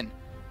Fleet Beacon.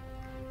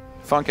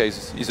 Funka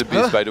is a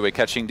beast, by the way,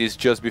 catching this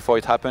just before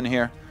it happened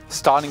here.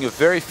 Starting a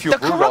very few The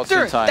Brood Lords in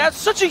Corruptor! time. That's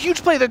such a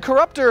huge play. The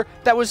Corruptor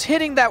that was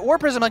hitting that War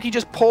Prism, like he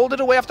just pulled it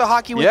away off the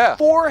hockey with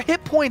 4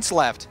 hit points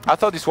left. I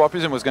thought this War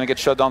Prism was going to get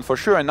shut down for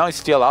sure, and now it's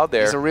still out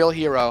there. He's a real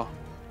hero.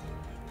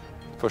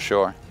 For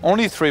sure.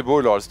 Only 3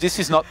 Brood Lords. This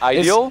is not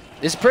ideal.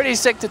 It's pretty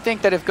sick to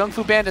think that if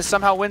GunGFuBanDa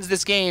somehow wins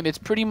this game, it's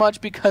pretty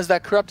much because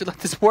that Corruptor let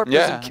this War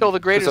Prism kill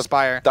the Greater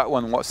Spire. That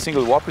one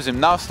single War Prism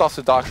now starts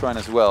the Dark Shrine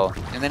as well.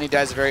 And then he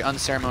dies a very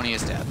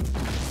unceremonious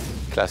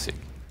death. Classic.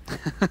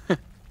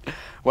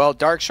 Well,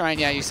 Dark Shrine,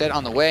 yeah, you said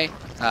on the way.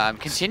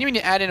 Continuing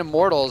to add in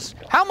Immortals.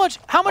 How much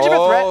of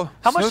a threat?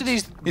 How much do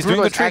these Brood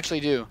Lords actually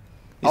do?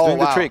 He's doing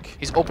the trick.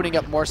 He's opening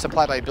up more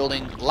supply by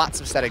building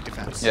lots of static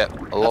defense. Yeah,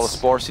 a lot of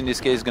Spores in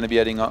this case. Going to be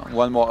adding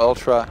one more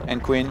Ultra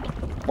and Queen.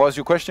 What was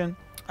your question?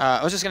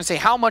 I was just going to say,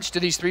 how much do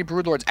these 3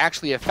 Brood Lords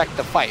actually affect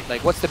the fight?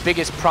 Like, what's the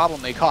biggest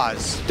problem they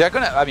cause? They're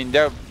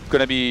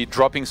gonna be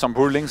dropping some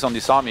Broodlings on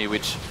this army,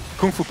 which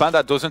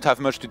GunGFuBanDa doesn't have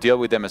much to deal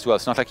with them as well.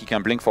 It's not like he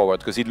can blink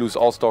forward because he'd lose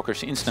all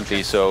Stalkers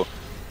instantly. So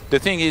the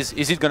thing is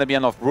it going to be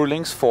enough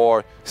Broodlings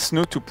for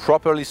Snute to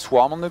properly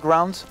swarm on the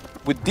ground?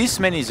 With this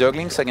many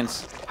Zerglings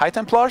against High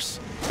Templars?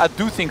 I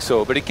do think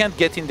so, but he can't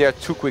get in there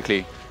too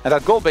quickly. And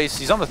that gold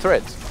base is on the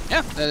thread.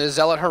 Yeah, the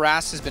Zealot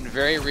harass has been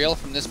very real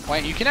from this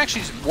point. You can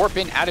actually just warp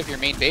in out of your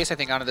main base, I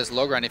think, onto this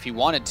low ground if you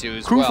wanted to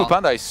as well.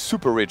 GunGFuBanDa is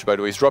super rich, by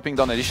the way. He's dropping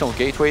down additional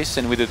gateways,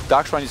 and with the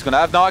Dark Shrine he's going to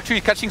have now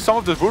actually catching some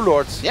of the Brood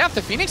Lords. Yeah, if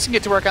the Phoenix can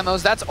get to work on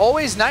those, that's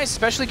always nice,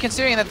 especially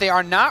considering that they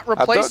are not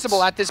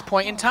replaceable at this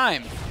point in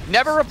time.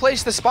 Never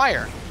replace the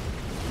Spire.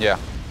 Yeah,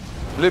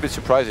 a little bit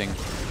surprising.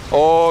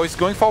 Oh, he's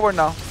going forward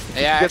now.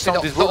 Yeah,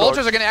 actually, the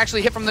Ultras are going to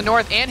actually hit from the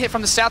north and hit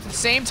from the south at the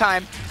same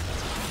time.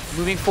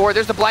 Moving forward,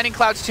 there's the Blinding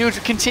Clouds too,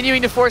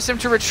 continuing to force him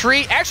to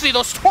retreat. Actually,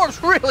 those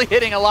storms really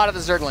hitting a lot of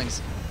the Zerglings.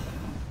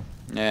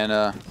 And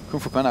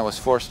GunGFuBanDa was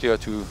forced here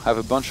to have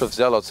a bunch of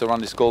Zealots around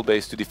this gold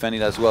base to defend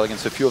it as well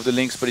against a few of the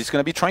links, but he's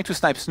going to be trying to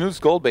snipe Snute's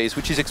gold base,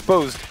 which is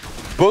exposed.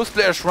 Both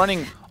players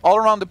running all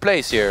around the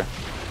place here.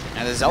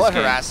 And the Zealot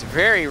harass,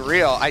 very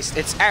real.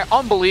 It's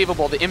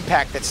unbelievable the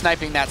impact that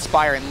sniping that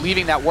Spire and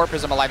leaving that War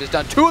Prism alive has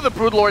done. 2 of the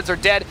Brood Lords are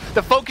dead.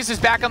 The focus is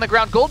back on the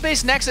ground. Gold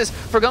base Nexus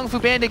for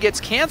GunGFuBanDa gets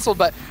cancelled,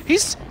 but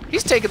he's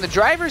taking the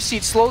driver's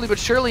seat slowly but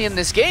surely in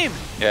this game.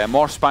 Yeah,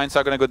 more spines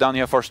are going to go down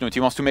here for Snute. He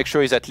wants to make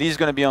sure he's at least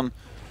going to be on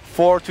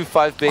 4 to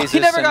 5 bases. He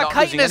never got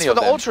chitinous for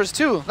the Ultras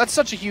too. That's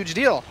such a huge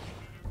deal.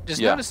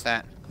 Just noticed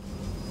that.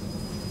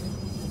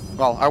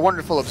 Well, our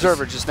wonderful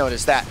observer just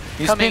noticed that.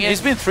 He's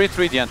been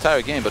 3-3 the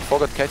entire game, but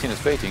forgot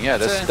chitinous baiting. Yeah,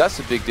 that's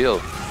a big deal.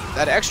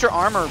 That extra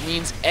armor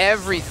means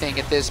everything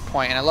at this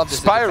point, and I love this.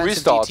 Spire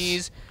restarts.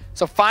 DTs.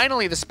 So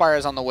finally the Spire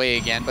is on the way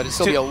again, but it'll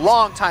still be a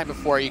long time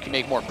before you can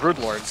make more Brood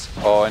Lords.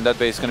 Oh, and that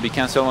base is going to be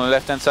cancelled on the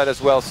left-hand side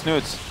as well.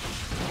 Snute,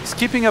 he's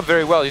keeping up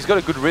very well. He's got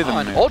a good rhythm.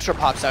 And Ultra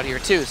pops out here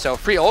too, so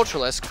free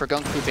Ultralisk for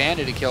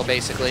GunGFuBanDa to kill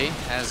basically,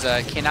 as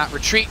cannot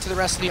retreat to the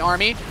rest of the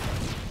army.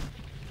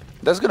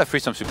 That's going to free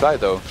some supply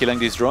though, killing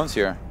these drones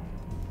here.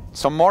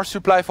 Some more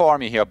supply for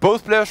army here.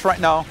 Both players right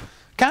now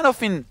kind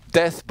of in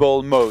death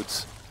ball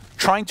modes,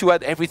 trying to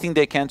add everything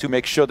they can to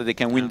make sure that they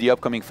can win the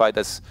upcoming fight.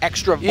 That's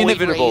extra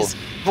inevitable.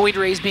 Void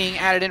Rays being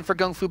added in for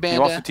GunGFuBanDa. He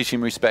wants to teach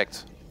him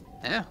respect.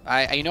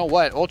 Yeah, you know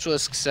what?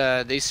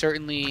 Ultralisks, they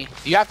certainly...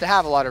 You have to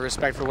have a lot of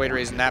respect for Void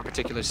Rays in that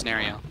particular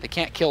scenario. They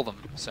can't kill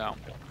them, so...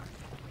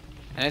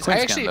 And it's, I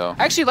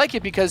actually like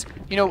it because,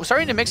 you know,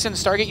 starting to mix in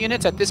Stargate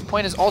units at this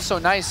point is also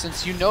nice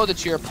since you know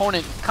that your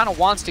opponent kind of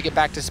wants to get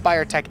back to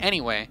Spire Tech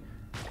anyway.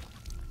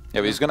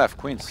 Yeah, but he's going to have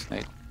Queens,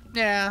 Nate.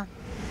 Yeah.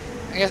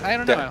 I guess, I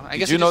don't know. I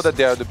guess did you know that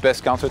they are the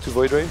best counter to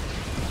Void Ray?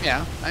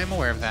 Yeah, I'm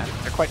aware of that.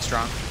 They're quite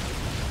strong.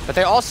 But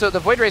they also, the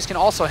Void Rays can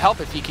also help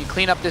if you can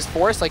clean up this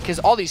forest, like, because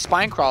all these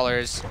Spine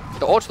Crawlers,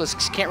 the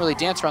Ultralisks can't really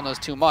dance around those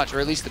too much, or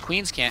at least the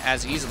Queens can't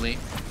as easily.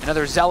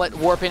 Another Zealot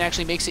Warpin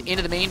actually makes it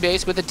into the main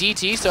base with a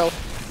DT, so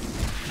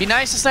be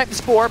nice to snipe the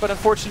Spore, but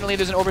unfortunately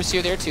there's an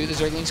Overseer there too. The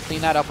Zerglings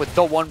clean that up with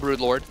the one Brood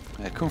Lord.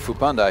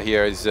 GunGFuBanDa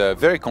here is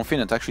very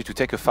confident actually to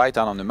take a fight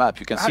out on the map.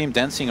 You can see him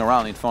dancing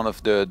around in front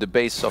of the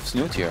base of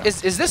Snute here.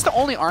 Is this the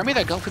only army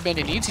that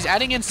GunGFuBanDa needs? He's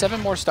adding in 7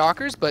 more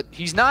Stalkers, but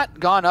he's not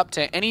gone up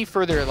to any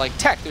further like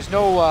tech. There's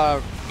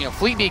no you know,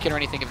 Fleet Beacon or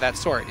anything of that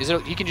sort. Is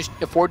it he can just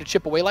afford to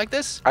chip away like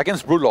this?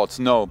 Against Broodlords,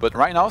 no. But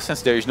right now,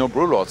 since there is no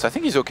Broodlords, I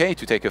think he's okay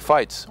to take a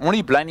fight.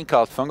 Only Blinding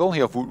Cloud Fungal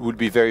here would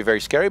be very, very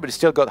scary, but he's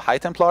still got High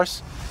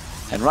Templars.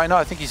 And right now,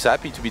 I think he's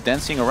happy to be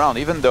dancing around,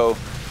 even though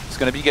he's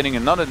going to be getting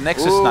another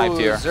Nexus sniped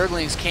here.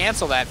 Zerglings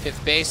cancel that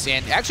 5th base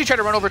and actually try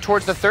to run over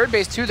towards the 3rd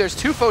base too. There's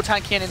 2 Photon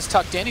Cannons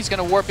tucked in. He's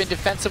going to warp in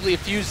defensively a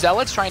few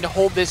Zealots, trying to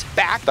hold this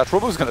back. That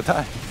Robo's going to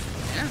die.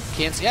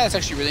 Yeah, that's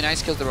actually really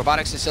nice. Kills the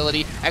robotics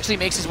facility. Actually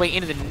makes his way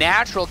into the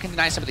natural. Can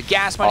deny some of the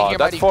gas money here.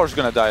 That 4 is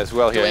going to die as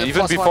well here.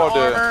 Even before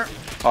the...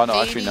 Oh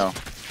no, actually no.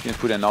 He didn't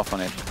put enough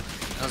on it.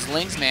 Those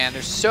Lings, man,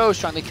 they're so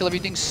strong. They kill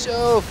everything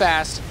so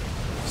fast.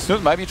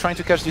 Snute might be trying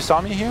to catch this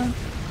army here.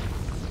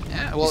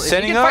 Yeah, well, if he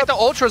setting can fight up. the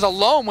Ultras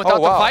alone without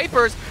wow. the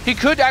Vipers, he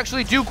could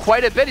actually do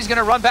quite a bit. He's going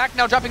to run back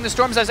now, dropping the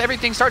Storms as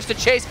everything starts to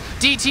chase.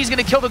 DT's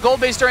going to kill the gold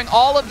base during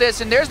all of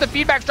this, and there's the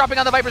feedbacks dropping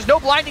on the Vipers. No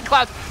blinding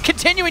clouds,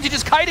 continuing to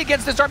just kite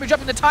against this army,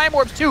 dropping the time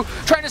orbs too,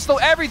 trying to slow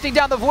everything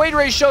down. The Void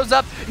Ray shows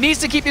up, needs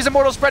to keep these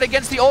Immortals spread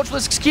against the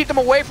Ultralisks, keep them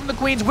away from the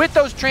Queens with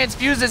those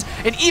transfuses,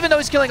 and even though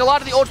he's killing a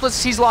lot of the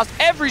Ultralisks, he's lost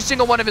every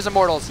single one of his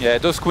Immortals. Yeah,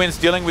 those Queens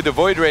dealing with the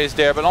Void Rays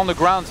there, but on the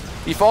ground,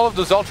 if all of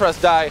those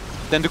Ultras die,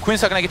 then the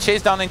Queens are gonna get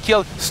chased down and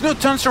killed.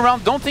 Snute turns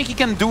around, don't think he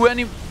can do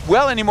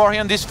well anymore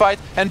here in this fight.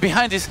 And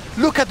behind this,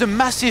 look at the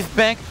massive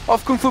bank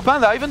of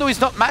GunGFuBanDa. Even though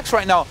he's not max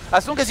right now,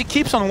 as long as he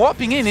keeps on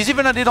warping in, he's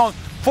even added on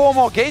 4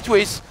 more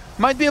gateways.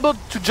 Might be able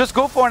to just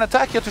go for an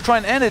attack here to try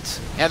and end it.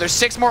 Yeah, there's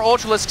 6 more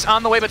Ultralisks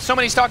on the way, but so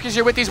many Stalkers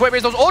here with these Void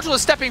Rays. Those Ultralisks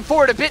stepping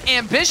forward, a bit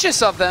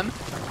ambitious of them.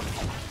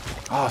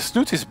 Oh,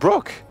 Snute is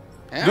broke.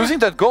 Yeah. Losing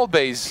that gold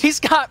base. He's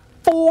got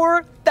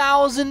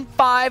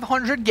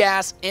 4,500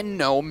 gas and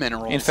no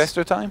minerals.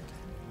 Infestor time?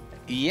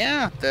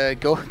 Yeah,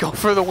 go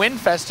for the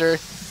Windfester.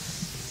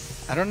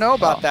 I don't know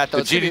about that though.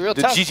 The It's gonna be real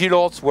tough. GG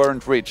Lords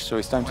weren't rich, so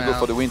it's time to go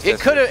for the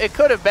Windfester. It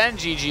could have been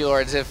GG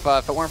Lords if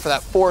it weren't for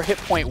that 4 hit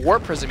point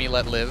Warp Prism he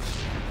let live.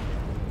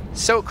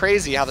 So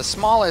crazy how the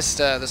smallest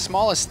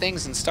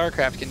things in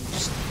StarCraft can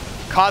just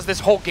cause this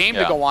whole game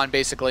to go on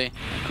basically.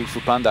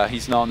 GunGFuBanDa,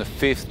 he's now on the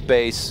 5th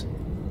base.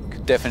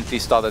 Could definitely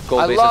start that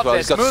gold base I as well. love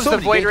He's this. got Moves so the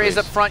many Void Rays gateways.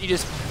 up front. You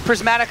just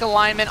prismatic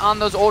alignment on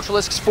those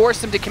Ultralisks, force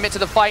them to commit to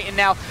the fight, and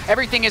now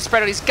everything is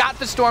spread out. He's got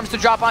the Storms to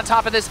drop on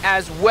top of this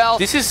as well.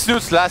 This is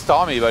Snute's last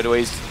army, by the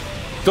way. He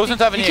doesn't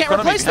have any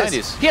economy behind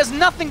this. He has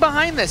nothing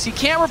behind this. He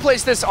can't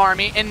replace this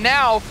army, and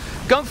now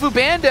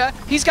GunGFuBanDa,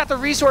 he's got the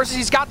resources,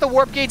 he's got the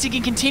warp gates, he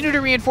can continue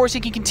to reinforce, he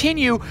can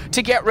continue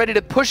to get ready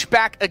to push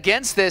back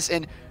against this,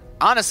 and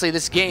honestly,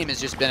 this game has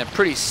just been a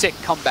pretty sick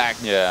comeback.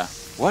 Yeah.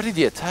 Why did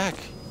he attack?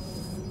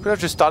 Could have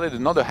just started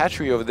another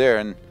hatchery over there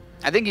and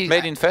I think he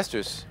made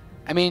infestors.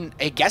 I mean,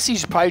 I guess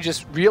he's probably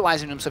just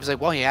realizing to himself, he's like,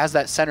 well, he has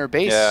that center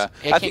base. Yeah.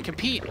 He can't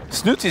compete.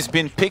 Snute has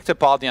been picked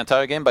apart the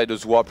entire game by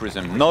those Warp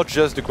Prism. Not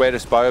just the Greater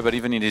Spire, but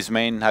even in his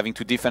main, having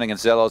to defend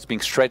against Zealots,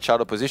 being stretched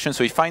out of position.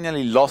 So he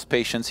finally lost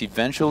patience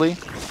eventually,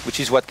 which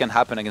is what can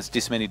happen against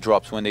this many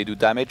drops when they do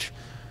damage.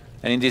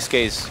 And in this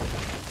case,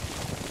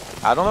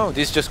 I don't know,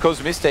 this just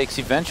caused mistakes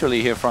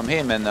eventually here from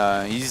him,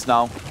 and he's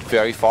now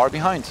very far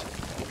behind.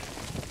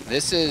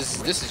 This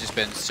has just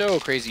been so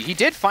crazy. He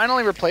did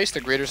finally replace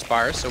the Greater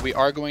Spire, so we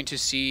are going to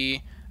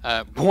see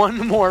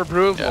one more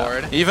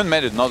Broodlord. He even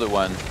made another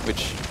one,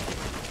 which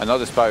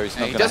another Spire is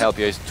not going to help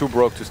you. He's too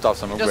broke to start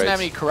some upgrades. He doesn't have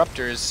any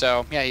Corruptors,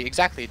 so yeah,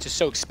 exactly. It's just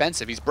so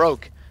expensive. He's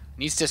broke.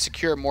 Needs to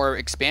secure more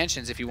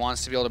expansions if he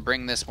wants to be able to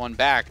bring this one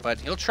back,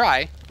 but he'll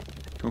try.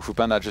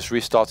 GunGFuBanDa just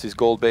restarts his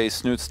gold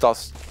base. Snute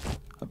starts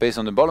a base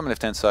on the bottom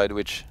left-hand side,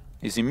 which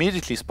is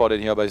immediately spotted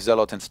here by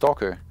Zealot and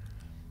Stalker.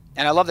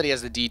 And I love that he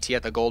has the DT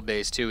at the gold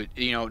base too.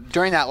 You know,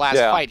 during that last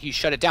fight, he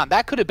shut it down.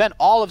 That could have been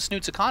all of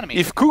Snute's economy.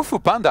 If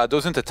GunGFuBanDa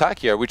doesn't attack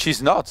here, which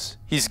he's not,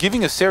 he's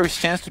giving a serious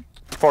chance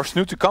for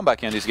Snute to come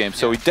back in this game.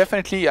 So he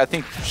definitely, I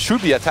think,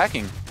 should be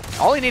attacking.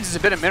 All he needs is a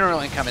bit of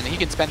mineral income, and he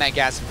can spend that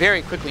gas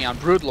very quickly on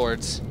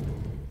Broodlords.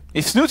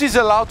 If Snute is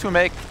allowed to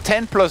make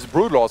 10 plus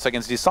Broodlords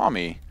against this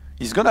army,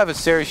 he's gonna have a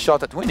serious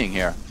shot at winning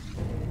here.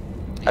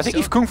 I think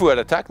if Kung Fu had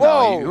attacked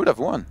now, he would have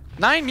won.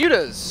 9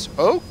 mutas.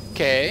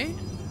 Okay.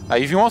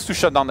 If he wants to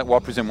shut down that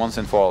Warp Prism once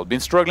and for all. Been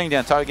struggling the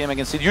entire game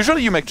against it.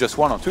 Usually you make just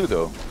 1 or 2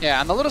 though.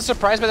 Yeah, I'm a little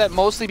surprised by that,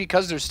 mostly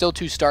because there's still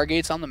 2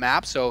 Stargates on the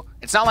map, so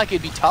it's not like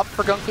it'd be tough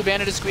for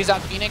GunGFuBanDa to squeeze out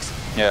Phoenix.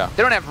 Yeah.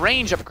 They don't have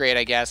range upgrade,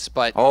 I guess,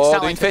 but oh, it's not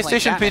the like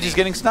infestation pit is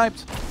getting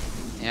sniped.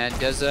 Yeah, it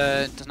does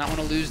not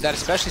want to lose that,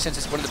 especially since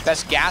it's one of the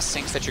best gas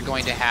sinks that you're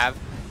going to have.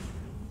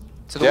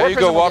 So the there you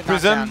go, Warp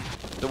Prism.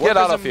 Get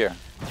out of here.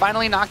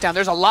 Finally knocked down.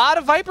 There's a lot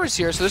of Vipers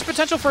here, so there's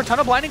potential for a ton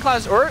of Blinding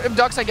Clouds or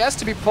Abducts, I guess,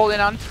 to be pulled in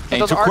on.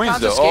 And to Queens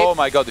though. Oh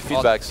my god, the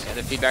feedbacks. Yeah,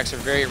 the feedbacks are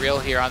very real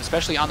here,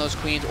 especially on those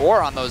Queens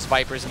or on those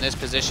Vipers in this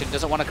position.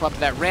 Doesn't want to come up to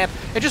that ramp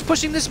and just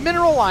pushing this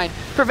mineral line,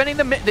 preventing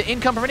the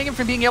income, preventing him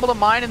from being able to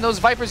mine, and those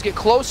Vipers get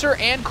closer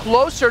and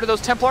closer to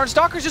those Templar and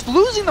Stalkers, just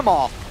losing them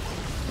all.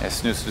 Yeah,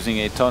 Snute's losing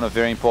a ton of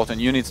very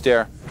important units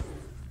there.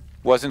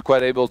 Wasn't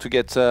quite able to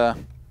get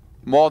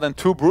more than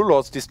 2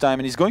 Broodlords this time,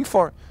 and he's going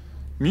for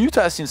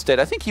Mutas instead.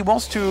 I think he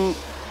wants to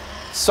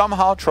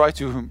somehow try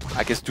to,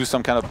 I guess, do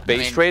some kind of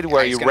base trade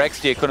where he wrecks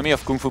the economy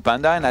of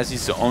GunGFuBanDa and has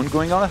his own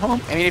going on at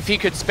home. I mean, if he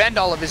could spend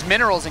all of his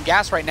minerals and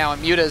gas right now in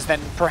mutas, then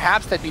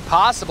perhaps that'd be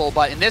possible,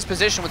 but in this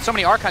position with so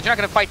many Archons, you're not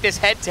going to fight this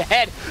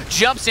head-to-head.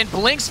 Jumps in,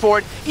 blinks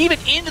forward, even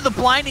into the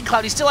Blinding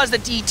Cloud. He still has the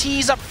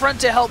DTs up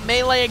front to help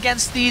melee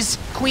against these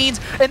Queens.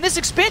 And this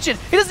expansion,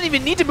 he doesn't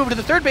even need to move to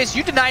the 3rd base.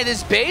 You deny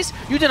this base,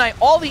 you deny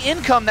all the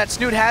income that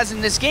Snute has in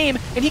this game,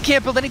 and he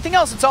can't build anything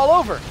else. It's all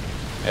over.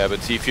 Yeah,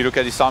 but see, if you look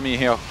at this army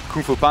here,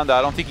 GunGFuBanDa,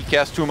 I don't think he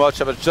cares too much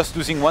about just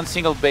losing 1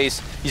 single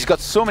base. He's got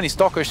so many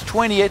Stalkers,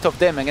 28 of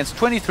them against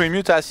 23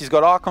 Mutas. He's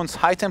got Archons,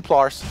 High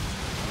Templars,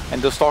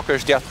 and those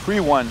Stalkers, they are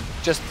 3-1.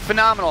 Just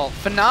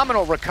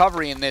phenomenal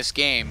recovery in this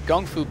game.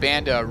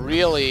 GunGFuBanDa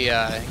really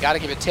got to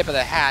give a tip of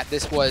the hat.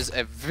 This was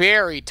a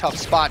very tough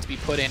spot to be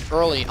put in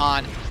early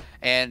on.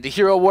 And the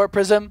Hero War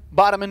Prism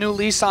bought him a new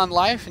lease on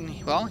life,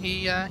 and well,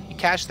 he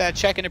cashed that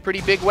check in a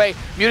pretty big way.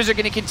 Mutas are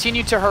going to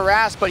continue to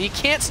harass, but he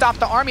can't stop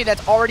the army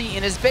that's already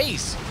in his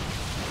base.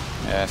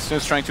 Yeah,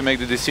 Snute's trying to make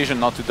the decision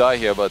not to die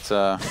here, but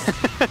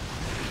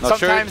sometimes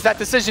sure. that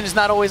decision is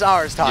not always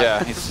ours, Todd. Yeah,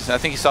 I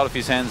think he's out of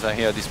his hands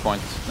here at this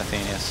point,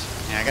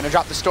 Nathanias. Yeah, going to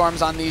drop the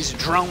storms on these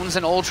drones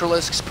and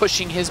Ultralisks,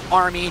 pushing his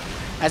army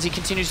as he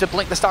continues to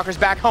blink the Stalkers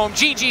back home.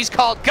 GG's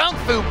called.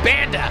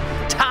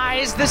 GunGFuBanDa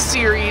ties the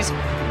series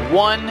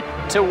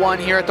 1-1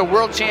 here at the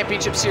World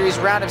Championship Series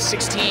round of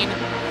 16.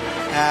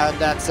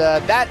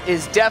 That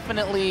is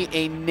definitely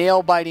a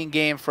nail-biting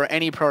game for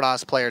any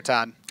Protoss player,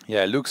 Todd.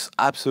 Yeah, looks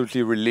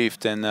absolutely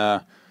relieved,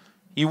 and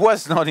he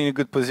was not in a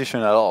good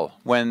position at all.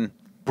 When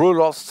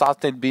Protoss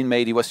started being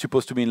made, he was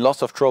supposed to be in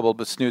lots of trouble,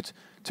 but Snute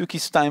took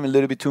his time a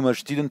little bit too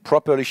much, didn't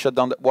properly shut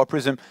down the War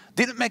Prism,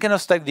 didn't make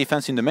enough static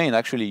defense in the main,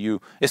 actually.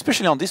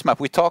 Especially on this map,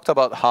 we talked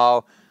about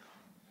how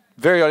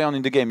very early on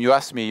in the game, you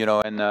asked me, you know,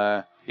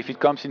 and if it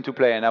comes into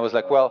play, and I was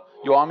like, well,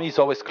 your army is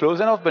always close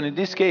enough, but in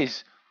this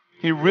case,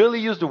 he really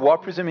used the War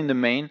Prism in the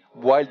main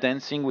while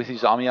dancing with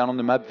his army out on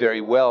the map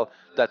very well.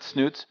 That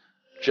Snute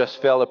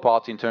just fell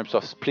apart in terms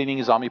of splitting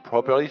his army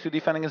properly to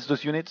defend against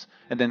those units,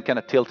 and then kind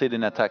of tilted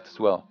and attacked as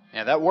well.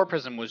 Yeah, that War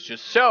Prism was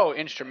just so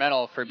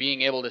instrumental for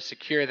being able to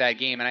secure that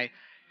game. And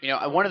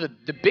one of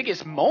the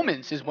biggest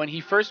moments is when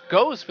he first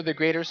goes for the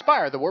Greater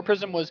Spire. The War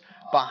Prism was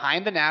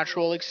behind the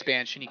natural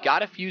expansion. He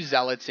got a few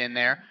Zealots in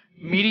there,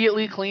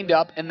 immediately cleaned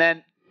up, and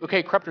then,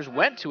 okay, Corruptors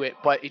went to it,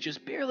 but it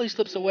just barely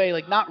slips away,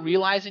 like not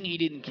realizing he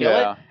didn't kill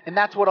it. And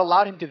that's what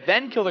allowed him to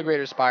then kill the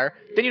Greater Spire.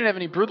 Then you don't have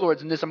any Broodlords,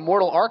 and this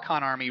Immortal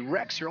Archon army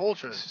wrecks your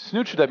Ultras.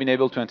 Snute should have been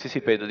able to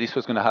anticipate that this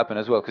was going to happen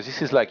as well, because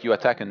this is like you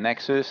attack a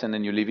Nexus and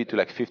then you leave it to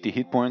like 50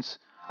 hit points.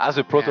 As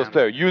a Protoss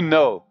player, you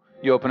know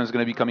your opponent's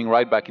going to be coming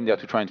right back in there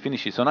to try and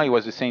finish it. So now it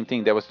was the same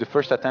thing. There was the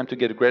first attempt to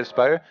get a Greater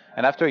Spire,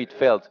 and after it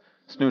failed,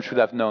 Snute should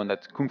have known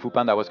that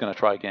GunGFuBanDa was going to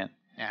try again.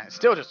 Yeah, it's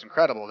still just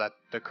incredible that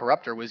the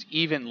Corruptor was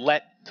even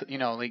let,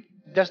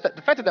 just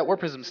the fact that that War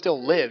Prism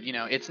still lived,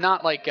 it's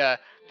not like there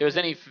was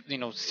any,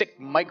 sick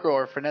micro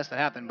or finesse that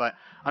happened, but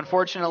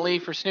unfortunately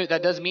for Snute,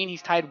 that does mean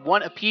he's tied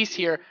 1 apiece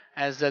here,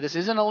 as this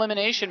is an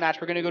elimination match.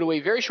 We're going to go to a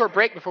very short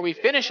break before we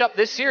finish up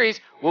this series.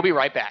 We'll be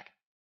right back.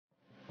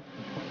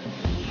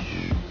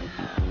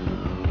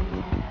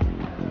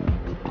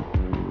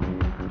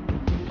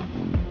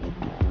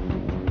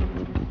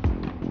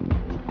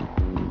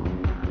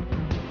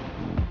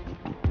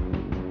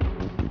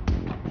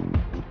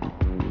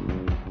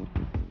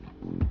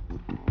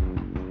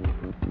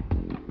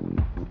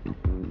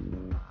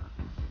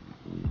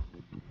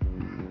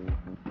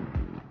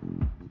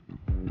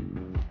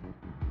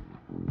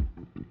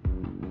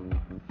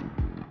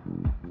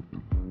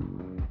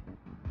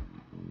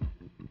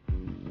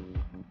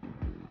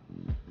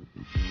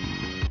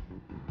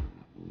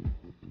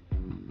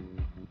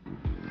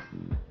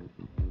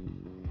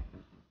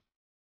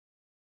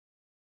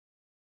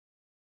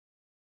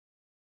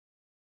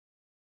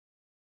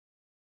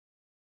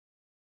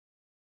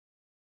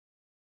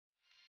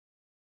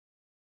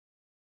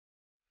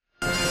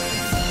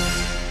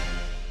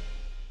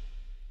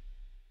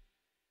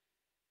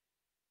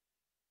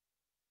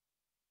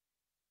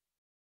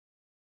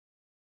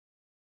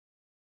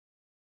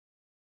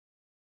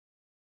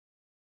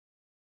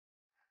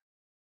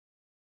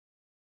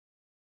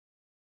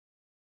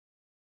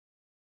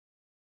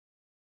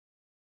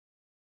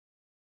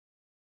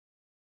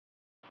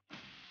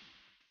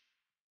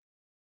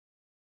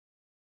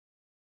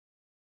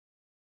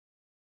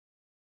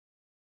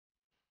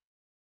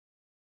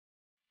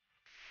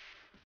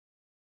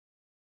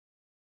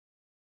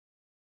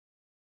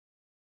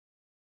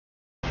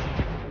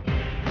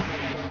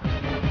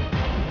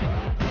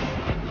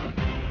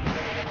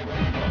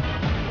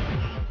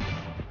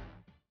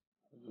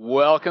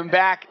 Welcome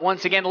back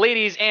once again,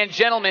 ladies and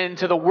gentlemen,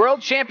 to the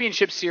World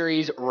Championship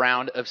Series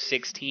round of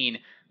 16.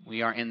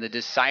 We are in the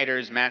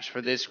deciders match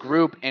for this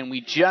group, and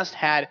we just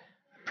had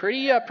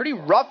pretty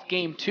rough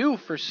game 2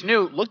 for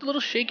Snute. Looked a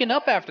little shaken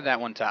up after that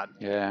one, Todd.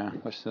 Yeah,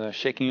 was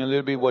shaking a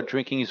little bit while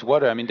drinking his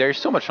water. I mean, there is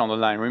so much on the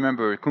line.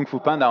 Remember,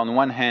 GunGFuBanDa on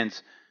one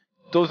hand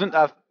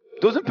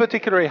doesn't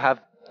particularly have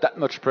that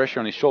much pressure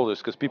on his shoulders,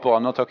 because people are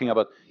not talking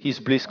about his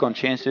BlizzCon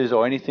chances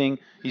or anything.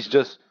 He's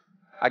just,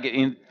 I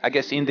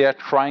guess, in there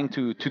trying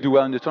to do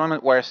well in the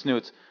tournament, whereas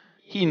Snute,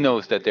 he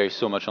knows that there is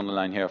so much on the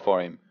line here for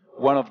him.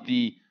 One of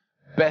the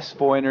best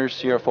foreigners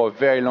here for a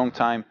very long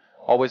time,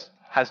 always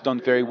has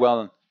done very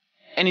well.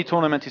 Any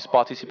tournament he's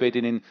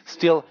participated in,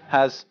 still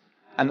has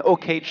an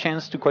okay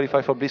chance to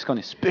qualify for BlizzCon,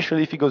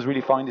 especially if he goes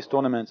really far in this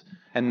tournament.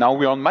 And now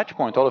we're on match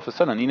point all of a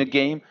sudden, in a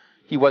game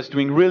he was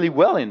doing really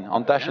well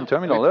on Dash and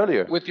Terminal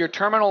earlier. With your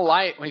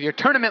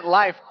tournament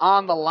life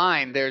on the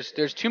line,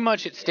 there's too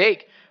much at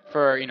stake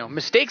for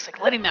mistakes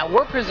like letting that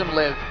War Prism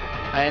live,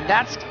 and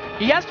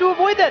he has to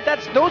avoid that.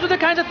 Those are the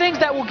kinds of things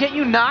that will get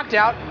you knocked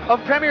out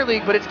of Premier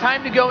League. But it's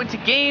time to go into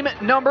game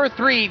number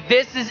 3.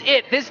 This is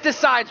it. This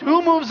decides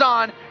who moves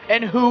on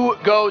and who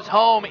goes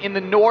home. In the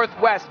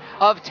northwest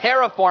of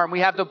Terraform, we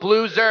have the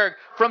Blue Zerg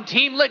from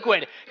Team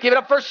Liquid. Give it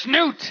up for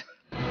Snute.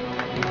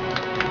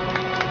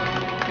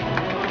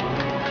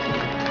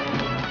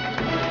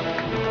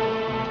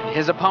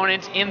 His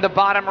opponent in the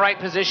bottom right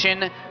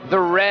position, the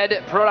red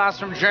Protoss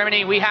from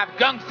Germany, we have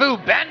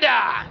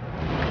GunGFuBanDa!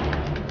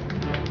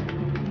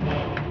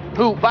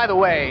 Who, by the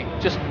way,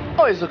 just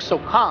always looks so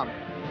calm.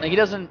 Like he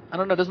doesn't, I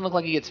don't know, doesn't look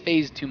like he gets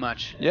phased too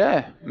much.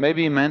 Yeah,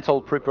 maybe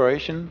mental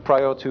preparation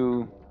prior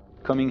to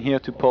coming here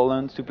to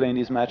Poland to play in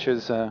these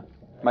matches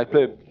might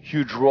play a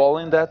huge role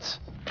in that.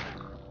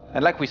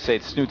 And like we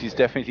said, Snute is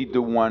definitely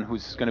the one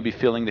who's going to be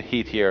feeling the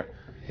heat here,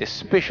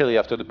 especially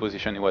after the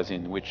position he was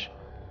in, which,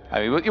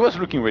 I mean, it was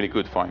looking really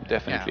good for him,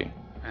 definitely.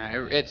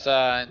 Yeah. It's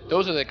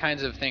those are the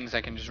kinds of things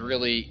that can just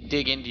really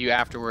dig into you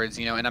afterwards,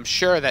 you know. And I'm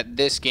sure that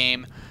this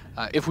game,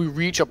 if we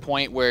reach a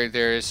point where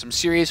there's some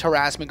serious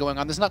harassment going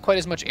on, there's not quite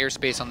as much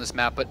airspace on this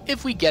map, but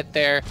if we get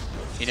there,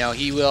 you know,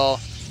 he will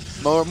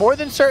more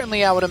than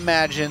certainly, I would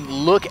imagine,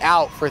 look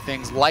out for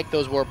things like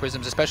those War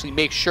Prisms, especially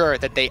make sure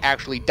that they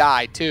actually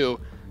die too,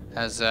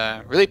 as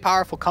a really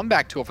powerful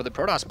comeback tool for the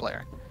Protoss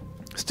player.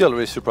 Still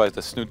really surprised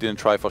that Snute didn't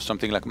try for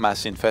something like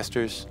mass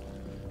infestors.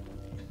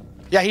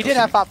 Yeah, he did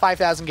have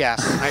 5,000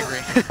 gas. I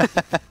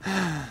agree.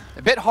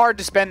 A bit hard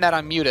to spend that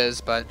on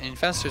mutas, but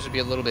infestors would be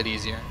a little bit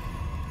easier.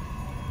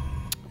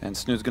 And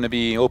Snute's going to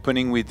be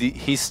opening with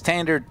his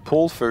standard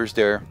pull first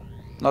there.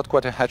 Not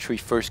quite a hatchery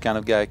first kind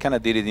of guy. Kind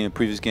of did it in a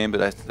previous game,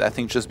 but I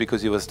think just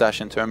because he was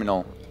dash and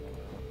terminal.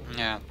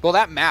 Yeah. Well,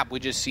 that map we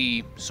just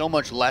see so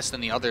much less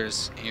than the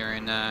others here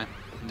in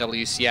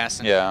WCS.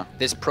 And yeah.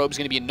 This probe's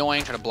going to be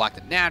annoying, trying to block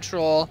the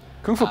natural.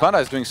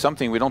 GunGFuBanDa is doing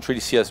something we don't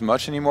really see as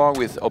much anymore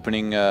with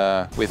opening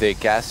with a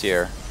gas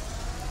here.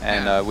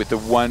 And with the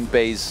one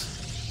base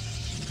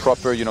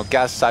proper, you know,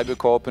 gas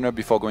cybercore opener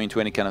before going to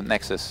any kind of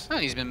nexus. Well,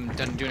 he's been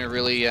doing a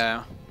really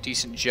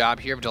decent job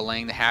here of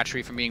delaying the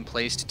hatchery from being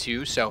placed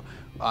too. So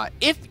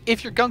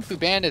if you're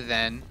GunGFuBanDa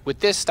then, with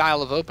this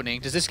style of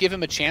opening, does this give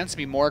him a chance to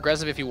be more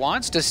aggressive if he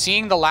wants? Does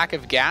seeing the lack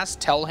of gas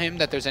tell him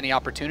that there's any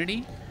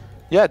opportunity?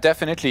 Yeah,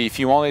 definitely. If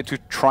you wanted to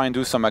try and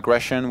do some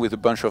aggression with a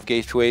bunch of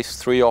gateways,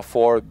 3 or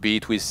 4, be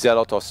it with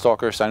Zealot or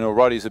Stalkers. I know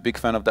Roddy is a big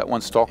fan of that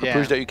one Stalker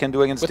push that you can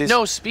do against with this.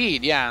 No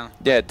speed, yeah.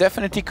 Yeah,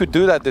 definitely could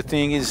do that. The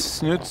thing is,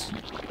 Snute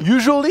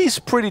usually is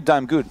pretty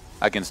damn good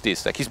against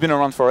this. Like, he's been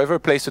around forever,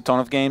 plays a ton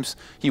of games.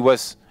 He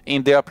was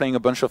in there playing a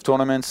bunch of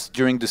tournaments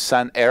during the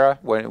San era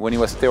when he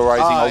was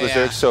terrorizing all the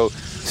Zergs. So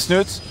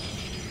Snute,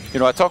 you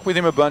know, I talked with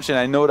him a bunch and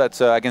I know that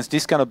against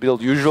this kind of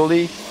build,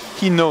 usually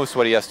he knows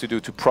what he has to do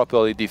to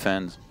properly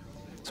defend.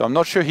 So I'm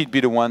not sure he'd be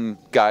the one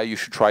guy you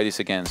should try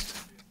this against.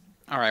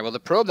 All right, well, the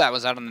probe that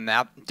was out on the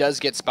map does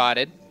get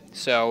spotted.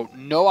 So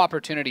no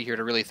opportunity here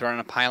to really throw in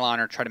a pylon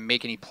or try to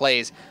make any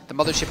plays. The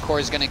mothership core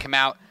is going to come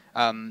out.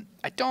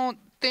 I don't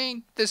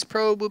think this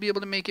probe will be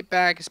able to make it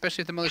back,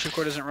 especially if the mothership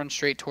core doesn't run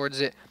straight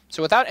towards it.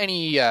 So without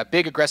any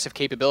big aggressive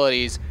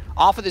capabilities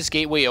off of this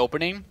gateway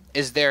opening,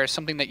 is there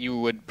something that you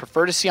would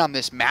prefer to see on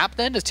this map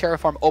then? Does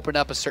Terraform open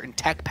up a certain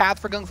tech path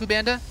for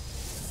GunGFuBanDa?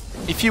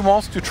 If he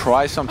wants to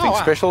try something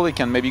special, he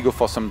can maybe go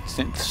for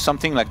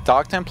something like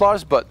Dark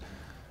Templars, but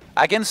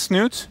against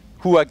Snute,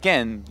 who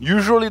again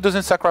usually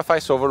doesn't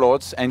sacrifice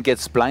Overlords and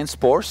gets blind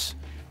spores,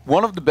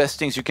 one of the best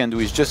things you can do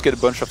is just get a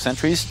bunch of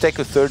sentries, take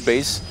a third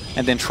base,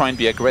 and then try and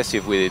be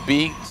aggressive with it.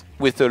 Be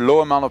with a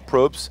low amount of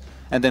probes,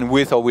 and then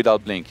with or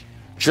without blink.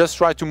 Just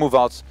try to move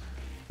out,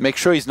 make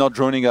sure he's not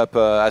droning up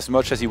as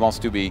much as he wants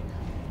to be,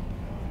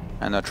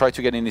 and try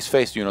to get in his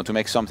face, you know, to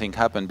make something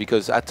happen,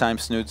 because at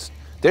times Snute's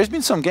there's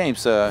been some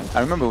games, I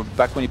remember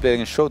back when he played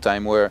against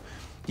Showtime, where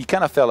he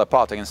kind of fell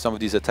apart against some of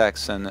these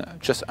attacks and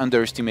just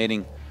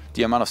underestimating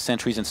the amount of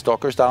sentries and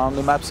stalkers that are on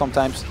the map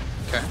sometimes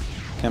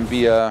can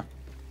be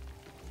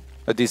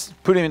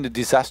put him in a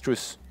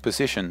disastrous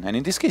position. And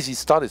in this case, he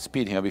started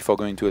speed here before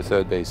going to a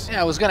third base. Yeah,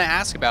 I was going to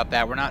ask about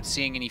that. We're not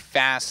seeing any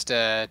fast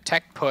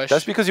tech push.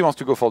 That's because he wants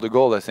to go for the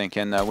gold, I think.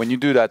 And when you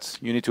do that,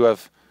 you need to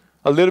have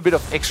a little bit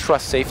of extra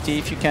safety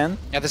if you can.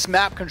 Yeah, this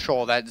map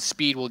control that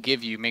speed will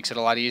give you makes it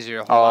a lot easier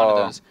to hold on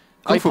to those.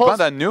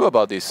 GunGFuBanDa knew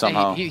about this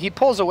somehow. He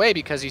pulls away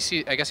because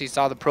I guess he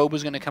saw the probe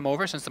was going to come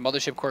over since the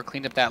mothership core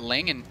cleaned up that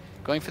ling and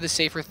going for the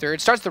safer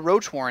third. Starts the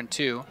Roach Warren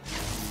too.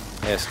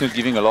 Yeah, Snute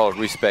giving a lot of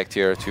respect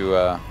here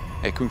to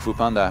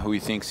GunGFuBanDa, who he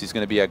thinks is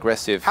going to be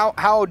aggressive.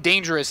 How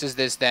dangerous is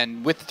this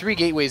then? With the 3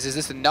 gateways, is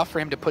this enough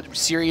for him to put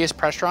serious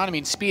pressure on? I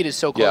mean, speed is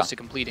so close to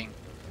completing.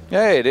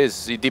 Yeah, it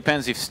is. It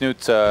depends if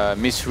Snute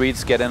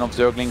misreads, get enough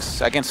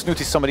Zerglings. Again, Snute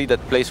is somebody that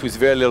plays with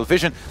very little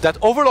vision. That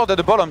Overlord at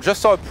the bottom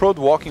just saw a probe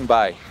walking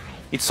by.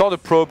 It saw the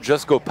probe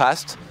just go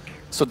past.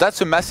 So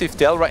that's a massive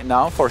tell right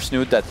now for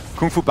Snute that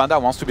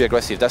GunGFuBanDa wants to be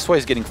aggressive. That's why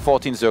he's getting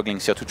 14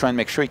 Zerglings here to try and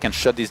make sure he can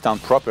shut this down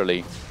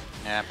properly.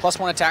 Yeah,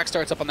 +1 attack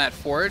starts up on that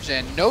Forge,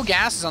 and no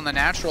gases on the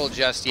natural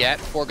just yet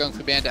for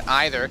GunGFuBanDa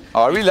either.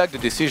 I really like the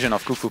decision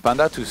of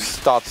GunGFuBanDa to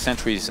start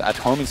sentries at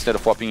home instead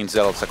of swapping in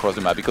Zealots across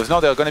the map, because now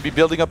they're going to be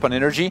building up on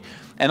energy,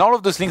 and all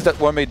of those links that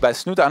were made by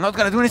Snute are not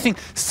going to do anything.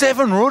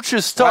 7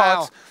 Roaches start!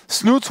 Wow.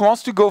 Snute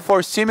wants to go for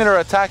a similar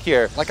attack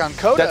here. Like on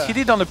Coda. That he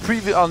did on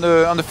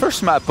the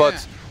first map,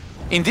 but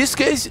in this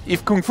case,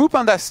 if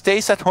GunGFuBanDa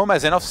stays at home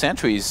as enough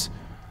sentries,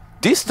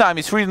 this time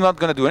it's really not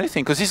going to do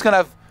anything, because he's going to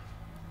have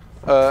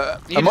a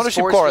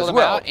mothership core as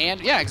well.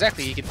 And yeah,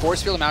 exactly. He can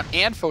force field him out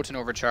and photon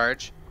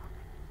overcharge.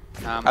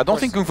 I don't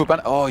think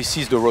GunGFuBanDa... Oh, he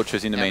sees the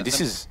roaches in the main. The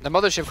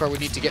mothership core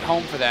would need to get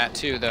home for that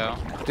too, though.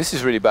 This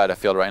is really bad, I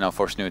feel, right now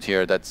for Snute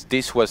here. That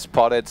this was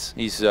spotted.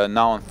 He's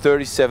now on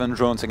 37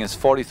 drones against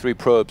 43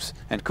 probes.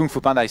 And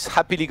GunGFuBanDa is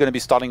happily going to be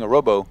starting a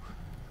robo.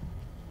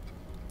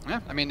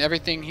 Yeah, I mean,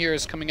 everything here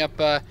is coming up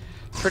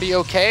pretty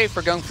okay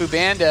for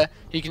GunGFuBanDa.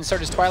 He can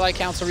start his Twilight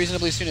Council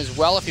reasonably soon as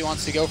well if he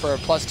wants to go for a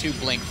 +2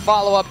 blink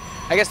follow-up.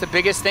 I guess the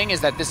biggest thing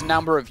is that this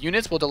number of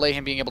units will delay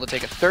him being able to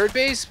take a third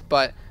base,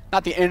 but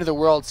not the end of the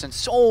world since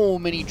so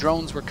many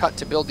drones were cut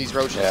to build these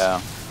roaches.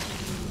 Yeah.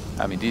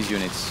 I mean, these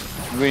units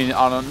really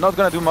are not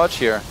going to do much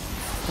here.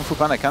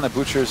 GunGFuBanDa kind of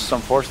butchers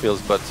some force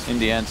fields, but in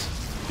the end,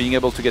 being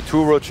able to get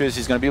 2 roaches,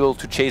 he's going to be able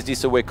to chase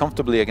this away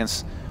comfortably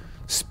against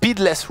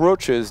speedless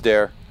roaches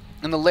there.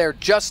 And the lair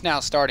just now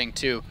starting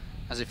too,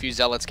 as a few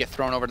zealots get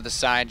thrown over to the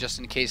side just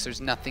in case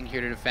there's nothing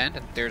here to defend,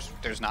 and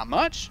there's not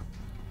much.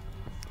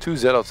 2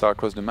 zealots are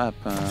across the map.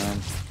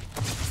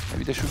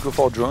 Maybe they should go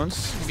for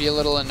drones. Be a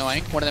little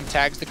annoying. One of them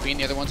tags the queen,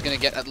 the other one's going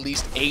to get at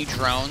least a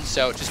drone,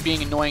 so just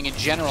being annoying in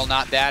general,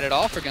 not bad at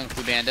all for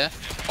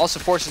GunGFuBanDa. Also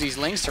forces these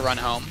lings to run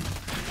home.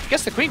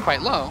 Gets the queen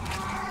quite low.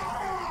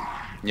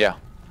 Yeah.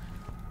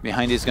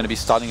 Behind is going to be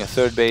starting a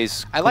third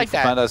base. I like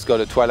that. GunGFuBanDa's got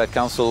a Twilight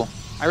Council.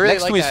 I really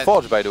next like to his that.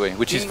 forge, by the way,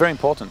 which is very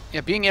important.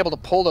 Yeah, being able to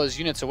pull those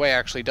units away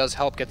actually does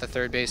help get the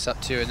third base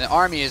up too. And the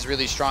army is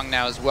really strong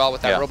now as well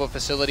with that robo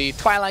facility.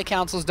 Twilight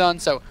Council's done,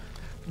 so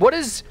what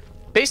is...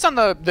 Based on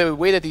the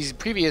way that these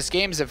previous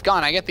games have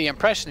gone, I get the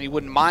impression that he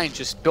wouldn't mind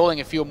just building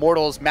a few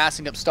Immortals,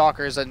 massing up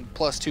Stalkers, and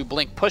 +2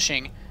 blink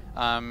pushing.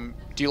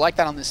 Do you like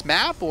that on this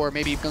map, or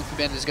maybe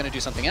GunGFuBanDa is going to do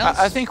something else?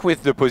 I think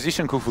with the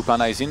position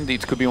GunGFuBanDa is in,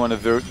 it could be one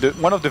of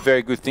the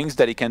very good things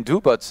that he can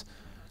do, but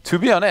to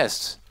be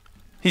honest,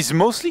 he's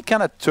mostly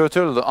kind of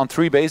turtled on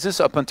 3 bases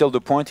up until the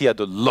point he had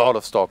a lot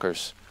of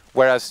Stalkers.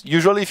 Whereas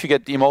usually if you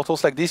get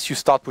Immortals like this, you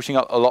start pushing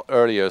out a lot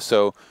earlier.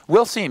 So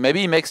we'll see.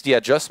 Maybe he makes the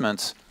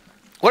adjustments.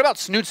 What about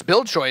Snute's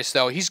build choice,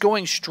 though? He's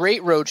going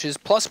straight roaches,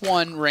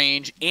 +1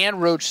 range,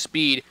 and roach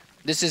speed.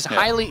 This is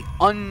highly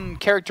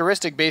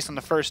uncharacteristic based on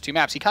the first 2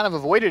 maps. He kind of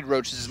avoided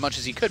roaches as much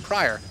as he could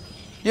prior.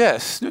 Yeah,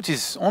 Snute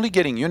is only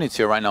getting units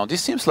here right now.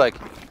 This seems like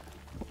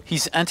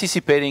he's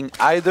anticipating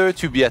either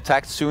to be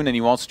attacked soon and he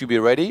wants to be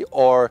ready,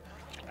 or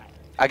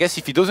I guess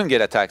if he doesn't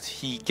get attacked,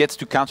 he gets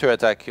to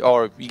counter-attack,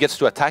 or he gets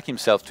to attack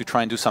himself to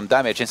try and do some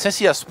damage. And since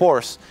he has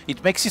spores,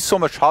 it makes it so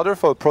much harder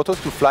for a Protoss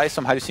to fly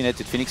some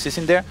hallucinated phoenixes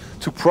in there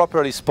to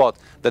properly spot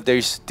that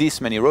there's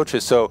this many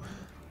roaches. So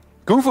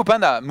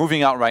GunGFuBanDa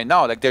moving out right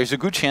now, like there's a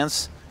good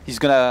chance he's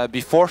gonna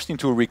be forced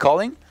into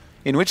recalling,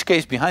 in which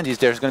case behind this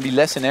there's gonna be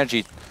less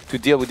energy to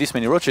deal with this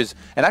many roaches.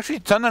 And actually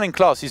tunneling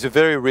claws is a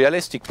very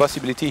realistic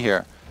possibility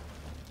here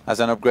as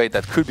an upgrade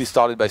that could be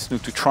started by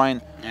Snute to try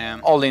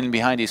and all in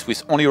behind this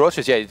with only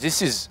roaches. Yeah,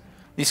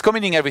 he's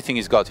committing everything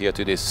he's got here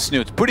to this.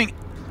 Snute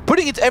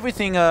putting it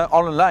everything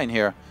all in line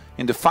here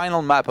in the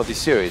final map of this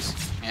series.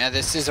 Yeah,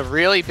 this is a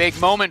really big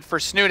moment for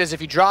Snute, as if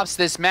he drops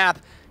this map,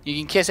 you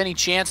can kiss any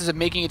chances of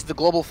making it to the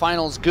global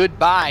finals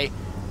goodbye.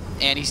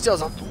 And he still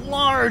has a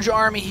large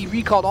army he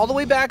recalled all the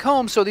way back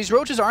home, so these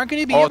roaches aren't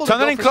going to be able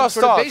to go for some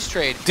sort of base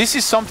trade. This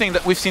is something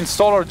that we've seen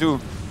Stoller do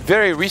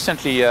very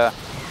recently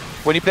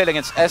when he played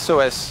against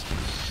SOS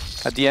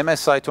at the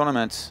MSI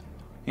tournament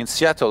in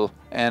Seattle,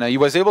 and he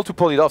was able to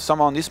pull it off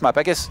somehow on this map.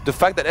 I guess the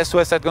fact that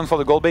SOS had gone for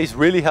the gold base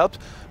really helped,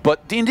 but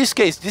in this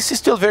case, this is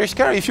still very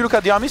scary. If you look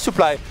at the army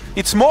supply,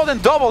 it's more than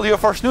double here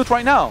for Snute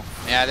right now.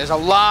 Yeah, there's a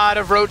lot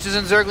of roaches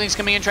and Zerglings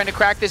coming in, trying to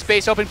crack this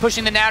base open,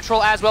 pushing the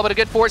natural as well, but a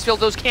good force field.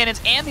 Those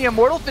cannons and the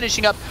Immortal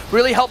finishing up,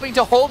 really helping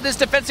to hold this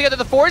defense together.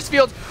 The force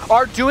fields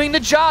are doing the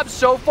job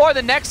so far.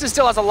 The Nexus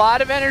still has a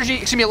lot of energy,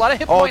 excuse me, a lot of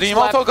hit points left. The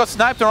Immortal got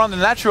sniped around the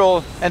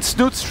natural, and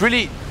Snute's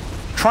really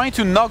trying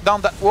to knock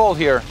down that wall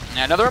here.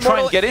 Yeah, another to try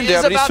and get in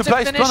there, but his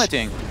supply is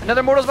plummeting.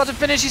 Another Immortal's about to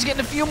finish. He's getting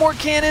a few more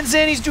cannons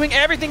in. He's doing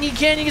everything he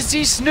can. You can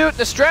see Snute,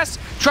 the stress,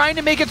 trying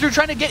to make it through,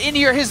 trying to get in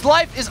here. His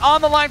life is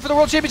on the line for the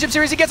World Championship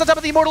Series. He gets on top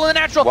of the Immortal and the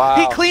natural. Wow.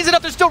 He cleans it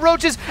up. There's still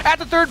roaches at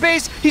the third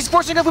base. He's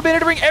forcing GunGFuBanDa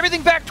to bring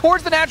everything back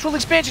towards the natural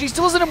expansion. He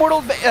still has an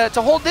Immortal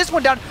to hold this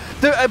one down.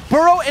 The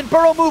burrow and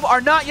burrow move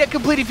are not yet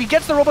complete. If he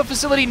gets the robot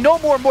facility, no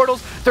more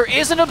Immortals. There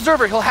is an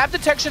observer. He'll have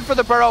detection for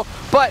the burrow,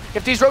 but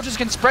if these roaches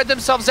can spread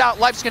themselves out,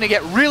 life's going to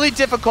get really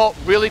difficult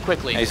really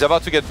quickly. He's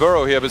about to get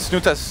burrow here, but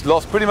Snute has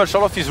lost pretty much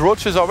all of his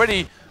roaches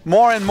already.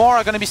 More and more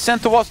are going to be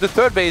sent towards the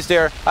third base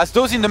there, as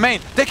those in the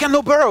main, they can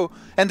no burrow.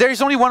 And there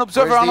is only one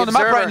observer on the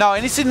map right now,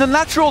 and it's in the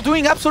natural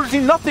doing absolutely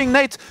nothing,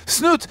 Nate.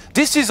 Snute,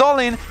 this is all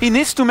in. He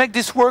needs to make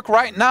this work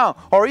right now,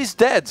 or he's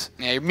dead.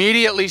 Yeah, he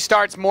immediately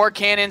starts more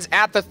cannons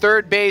at the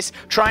third base,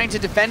 trying to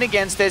defend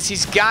against this.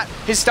 He's got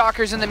his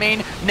Stalkers in the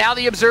main. Now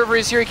the observer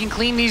is here. He can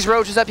clean these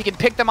roaches up. He can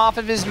pick them off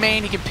of his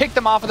main. He can pick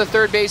them off of the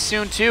third base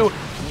soon, too.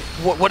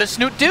 What does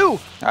Snute do?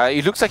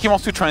 It looks like he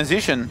wants to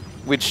transition,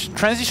 which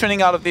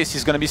transitioning out of this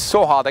is going to be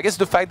so hard. I guess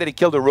the fact that he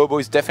killed a robo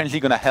is definitely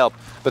going to help,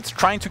 but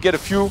trying to get a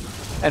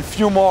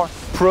few more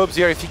probes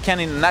here if he can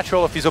in the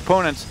natural of his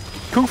opponent.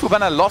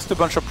 GunGFuBanDa lost a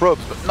bunch of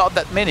probes, but not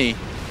that many.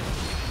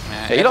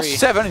 Yeah, he lost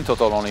 7 in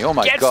total only. Oh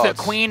my god. Gets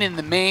the queen in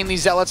the main.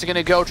 These zealots are going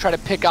to go try to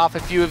pick off a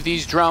few of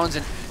these drones,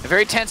 and A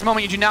very tense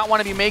moment. You do not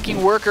want to be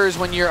making workers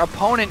when your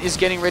opponent is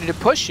getting ready to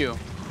push you.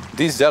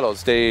 These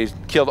Zealots, they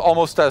killed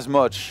almost as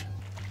much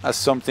as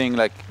something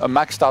like a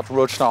maxed out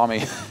Roach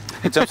army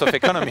in terms of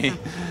economy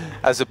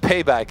as a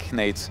payback,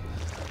 Nate.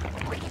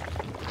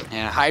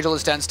 And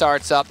Hydralisk then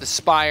starts up, the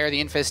Spire, the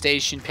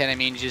Infestation Pit, I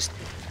mean, just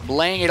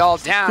laying it all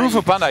down.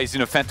 GunGFuBanDa is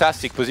in a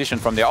fantastic position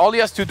from there. All he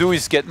has to do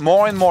is get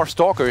more and more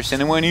Stalkers,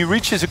 and when he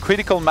reaches a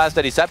critical mass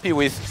that he's happy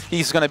with,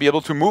 he's going to be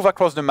able to move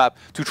across the map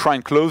to try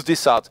and close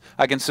this out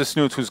against the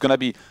Snute, who's going to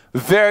be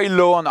very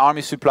low on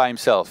army supply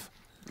himself.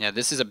 Yeah,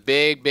 this is a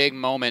big, big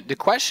moment. The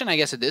question, I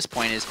guess, at this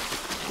point is,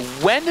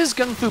 when does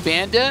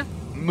GunGFuBanDa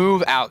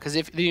move out? Because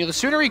if the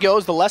sooner he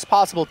goes, the less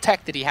possible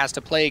tech that he has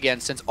to play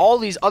against, since all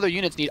these other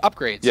units need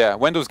upgrades. Yeah,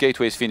 when those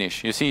gateways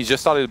finish. You see, he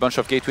just started a bunch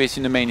of gateways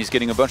in the main. He's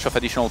getting a bunch of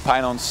additional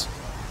pylons.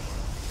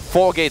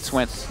 4 gates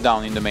went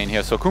down in the main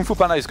here. So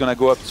GunGFuBanDa is going to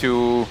go up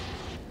to,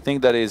 I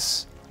think that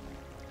is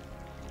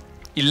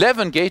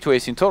 11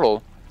 gateways in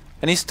total.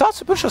 And he starts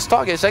a bunch of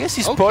Stargates. I guess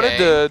he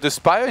spotted the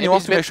Spire and he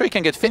wants to make sure he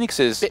can get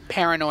Phoenixes. Bit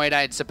paranoid,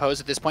 I'd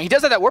suppose, at this point. He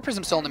does have that War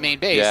Prism still in the main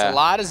base. Yeah. A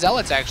lot of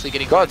Zealots actually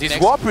getting God, these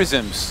War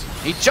Prisms.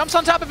 He jumps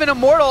on top of an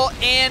Immortal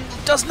and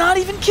does not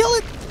even kill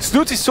it.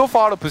 Snute is so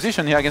far out of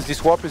position here against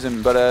this War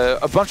Prism, but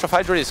a bunch of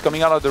Hydralisks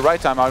coming out at the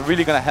right time are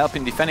really going to help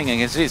in defending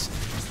against this.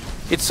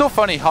 It's so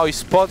funny how he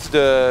spots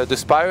the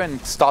Spire and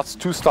starts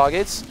 2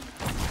 Stargates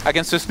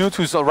against the Snute,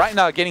 who's right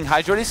now getting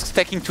Hydralisks,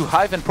 taking 2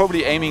 Hive and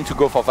probably aiming to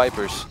go for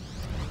Vipers.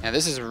 Yeah,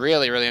 this is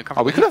really, really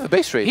uncomfortable. Oh, we could have a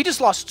base raid. He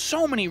just lost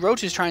so many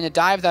Roaches trying to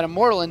dive that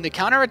Immortal, and the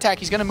counterattack,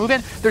 he's going to move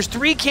in. There's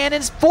 3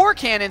 cannons, 4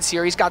 cannons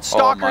here. He's got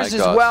Stalkers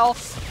as well.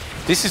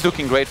 This is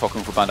looking great for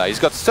GunGFuBanDa. He's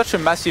got such a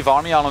massive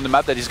army out on the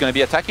map that he's going to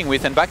be attacking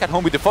with, and back at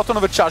home with the Photon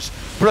Overcharge,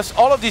 plus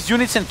all of these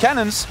units and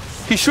cannons,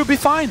 he should be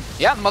fine.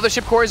 Yeah,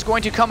 Mothership Core is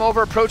going to come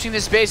over, approaching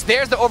this base.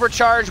 There's the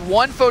Overcharge.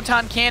 1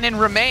 Photon Cannon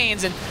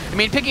remains, and I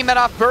mean, picking that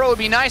off Burrow would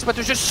be nice, but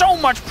there's just so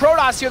much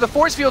Protoss here. The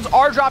Force Fields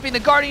are dropping, the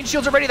Guardian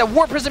Shields are ready, the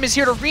War Prism is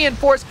here to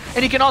reinforce,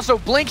 and he can also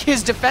blink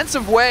his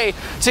defensive way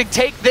to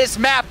take this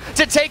map,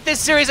 to take this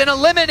series, and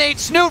eliminate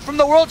Snute from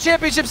the World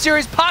Championship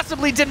Series,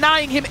 possibly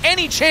denying him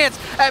any chance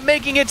at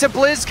making it to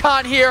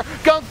BlizzCon here.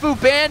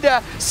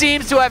 GunGFuBanDa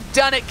seems to have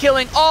done it,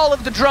 killing all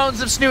of the drones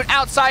of Snute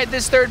outside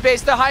this 3rd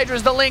base. The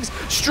Hydras, the Lings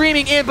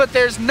streaming in, but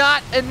there's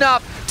not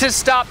enough to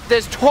stop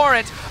this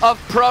torrent of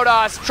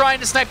Protoss trying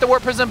to snipe the War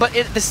Prism, but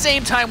at the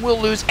same time will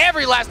lose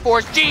every last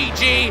force.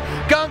 GG!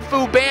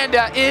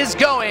 GunGFuBanDa is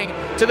going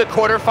to the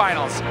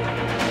quarterfinals.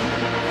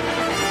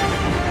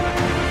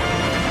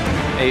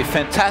 A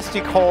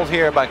fantastic hold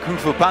here by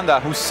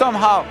GunGFuBanDa, who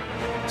somehow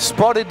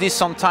spotted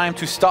this on time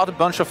to start a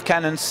bunch of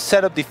cannons,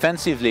 set up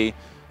defensively,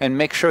 and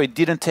make sure it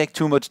didn't take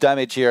too much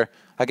damage here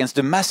against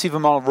the massive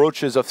amount of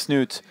Roaches of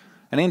Snute.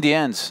 And in the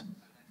end,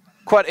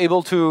 quite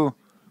able to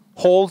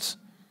hold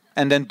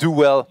and then do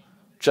well,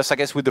 just I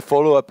guess with the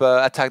follow-up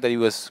attack that he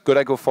was going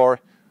to go for.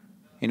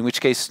 In which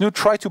case, Snute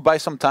tried to buy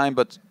some time,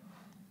 but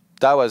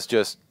that was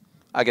just,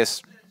 I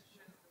guess,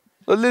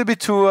 a little bit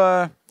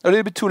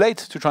too late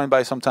to try and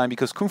buy some time,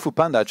 because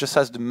GunGFuBanDa just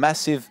has the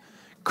massive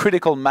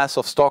critical mass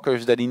of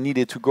Stalkers that he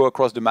needed to go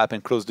across the map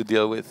and close the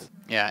deal with.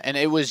 Yeah, and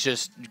it was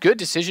just good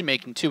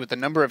decision-making, too, with the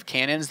number of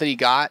cannons that he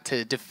got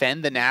to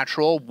defend the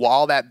natural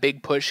while that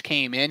big push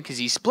came in, because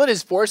he split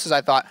his forces,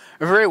 I thought,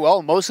 very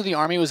well. Most of the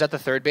army was at the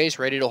 3rd base,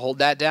 ready to hold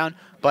that down,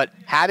 but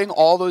having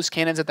all those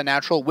cannons at the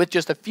natural with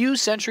just a few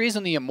sentries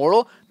on the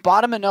Immortal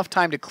bought him enough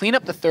time to clean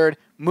up the 3rd,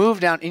 move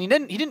down, and he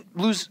didn't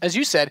lose, as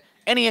you said,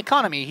 any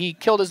economy. He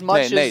killed as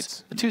much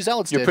as the 2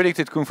 Zealots did. You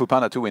predicted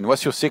GunGFuBanDa to win.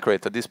 What's your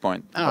secret at this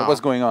point? Oh. What's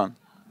going on?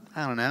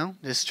 I don't know,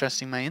 just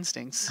trusting my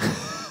instincts.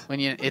 When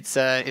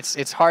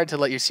it's hard to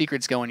let your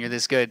secrets go when you're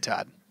this good,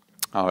 Todd.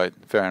 All right,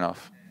 fair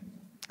enough.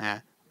 Yeah,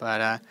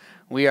 but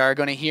we are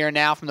going to hear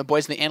now from the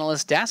boys in the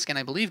analyst desk, and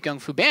I believe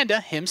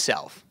GunGFuBanDa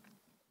himself.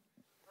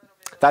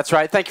 That's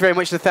right. Thank you very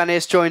much,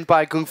 Nathanius, joined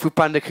by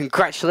GunGFuBanDa.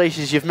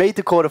 Congratulations, you've made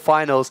the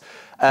quarterfinals.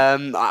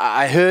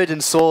 I heard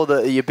and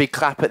saw your big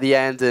clap at the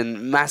end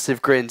and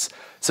massive grins.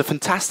 It's a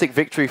fantastic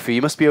victory for you.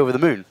 You must be over the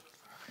moon.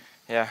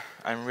 Yeah,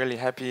 I'm really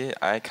happy.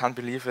 I can't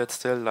believe it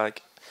still.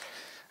 Like,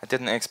 I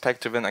didn't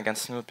expect to win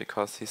against Snute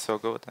because he's so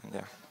good. And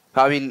yeah.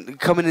 I mean,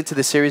 coming into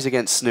the series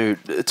against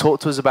Snute,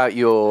 talk to us about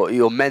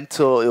your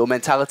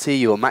mentality,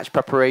 your match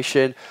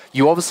preparation.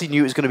 You obviously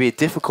knew it was going to be a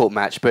difficult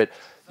match, but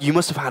you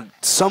must have had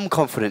some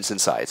confidence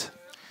inside.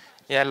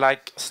 Yeah,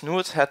 like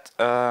Snute had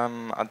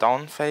a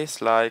down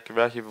phase, like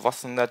where he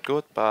wasn't that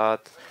good,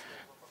 but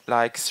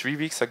like 3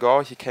 weeks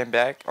ago he came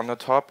back on the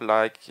top.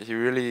 Like he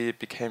really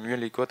became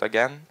really good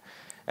again.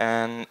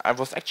 And I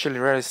was actually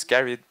really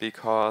scared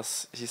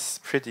because he's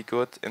pretty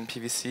good in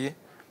PvC,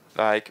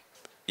 like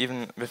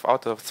even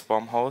without a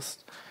swarm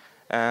host.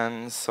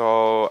 And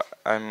so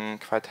I'm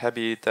quite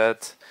happy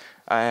that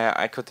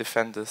I could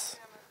defend this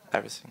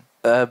everything.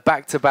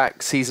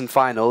 Back-to-back season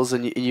finals,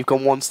 and you've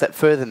gone one step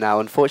further now.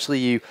 Unfortunately,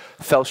 you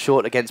fell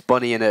short against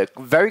Bunny in a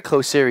very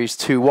close series,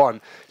 2-1.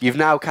 You've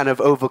now kind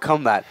of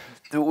overcome that.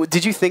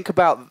 did you think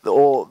about,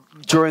 or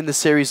during the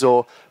series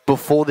or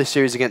before the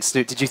series against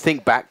Snute, did you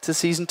think back to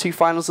Season 2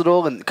 finals at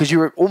all? And because you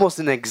were almost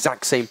in the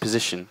exact same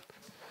position.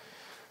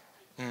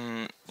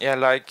 Yeah,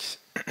 like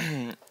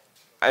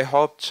I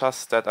hope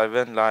just that I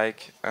win.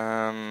 Like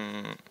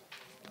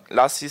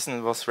last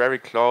season was very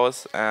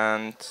close,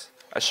 and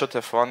I should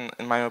have won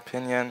in my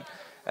opinion.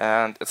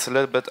 And it's a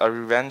little bit a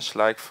revenge,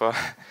 like for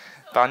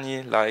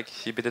Bunny. Like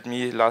he beat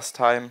me last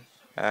time,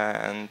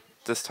 and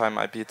this time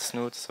I beat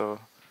Snute. So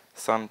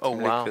some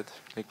Team Liquid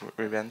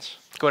revenge.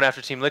 Going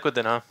after Team Liquid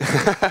then, huh?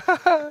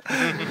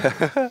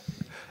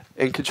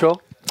 In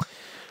control?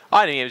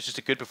 I think it was just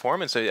a good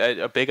performance,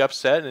 a big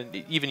upset, and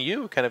even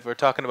you kind of were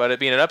talking about it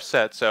being an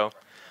upset, so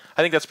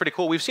I think that's pretty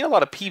cool. We've seen a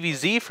lot of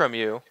PVZ from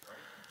you.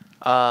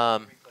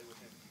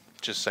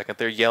 Just a second,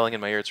 they're yelling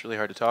in my ear. It's really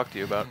hard to talk to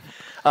you about.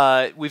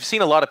 We've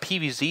seen a lot of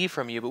PVZ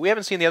from you, but we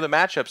haven't seen the other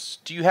matchups.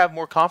 Do you have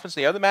more confidence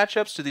in the other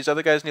matchups? Do these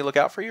other guys need to look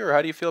out for you, or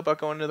how do you feel about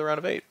going into the round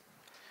of 8?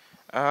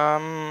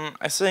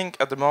 I think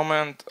at the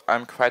moment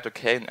I'm quite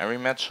okay in every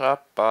matchup,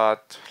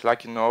 but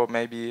like you know,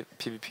 maybe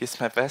PvP is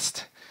my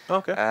best.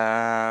 Okay.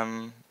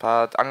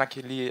 But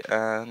unluckily,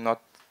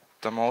 not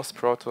the most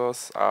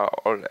Protoss are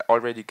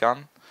already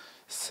gone.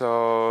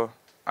 So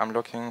I'm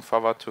looking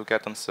forward to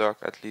get on Zerg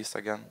at least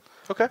again.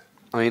 Okay.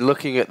 I mean,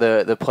 looking at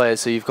the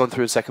players, so you've gone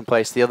through in second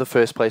place. The other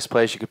first place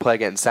players you could play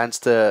against,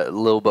 Zanster,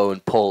 Lilbo,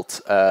 and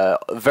Pult.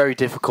 Very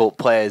difficult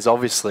players,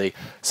 obviously.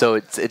 So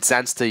it's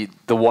Zanster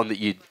the one that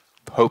you'd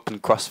hope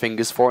and cross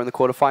fingers for in the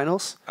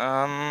quarterfinals?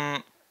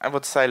 I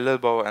would say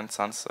Lilbo and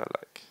Zanster.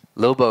 Like.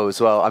 Lilbo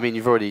as well. I mean,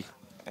 you've already...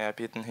 Yeah,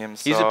 beaten him.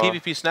 He's a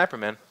PvP sniper,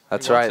 man.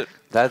 That's right.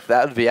 That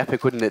would be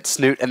epic, wouldn't it?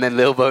 Snute and then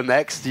Lilbo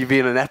next. You'd be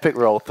in an epic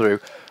roll through.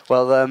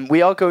 Well,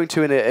 we are going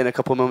to, in a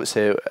couple of moments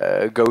here,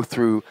 go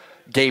through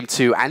Game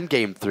 2 and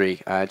Game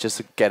 3, just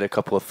to get a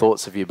couple of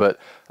thoughts of you. But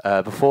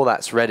before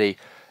that's ready,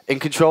 in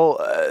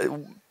control,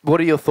 what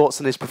are your thoughts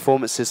on his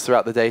performances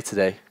throughout the day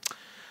today?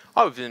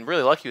 Oh, we've been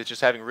really lucky with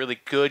just having really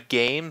good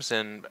games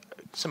and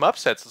some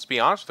upsets, let's be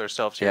honest with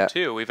ourselves here,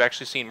 too. We've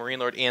actually seen Marine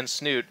Lord and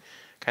Snute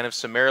kind of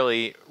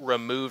summarily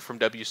removed from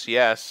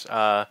WCS.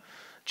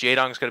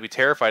 Jaedong's going to be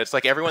terrified. It's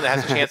like everyone that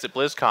has a chance at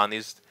BlizzCon,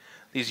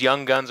 these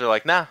young guns are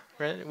like, nah,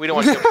 we don't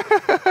want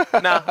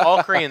to. Nah,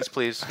 all Koreans,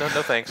 please. No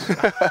thanks.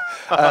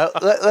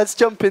 Let's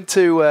jump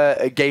into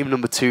game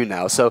number 2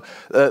 now. So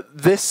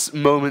this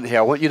moment here,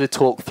 I want you to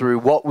talk through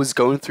what was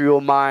going through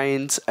your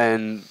mind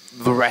and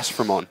the rest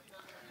from on.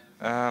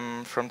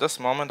 From this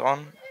moment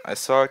on, I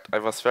thought I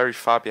was very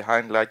far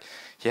behind. Like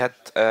he had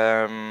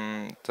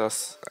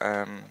this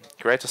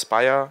Great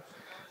Aspire,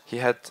 he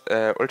had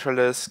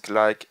Ultralisk,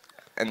 like,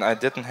 and I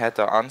didn't have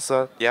the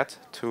answer yet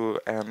to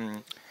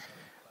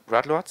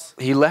Bloodlords.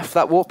 He left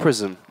that Warp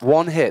Prism.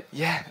 One hit.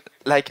 Yeah,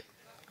 like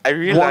I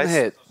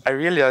realized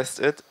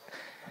it,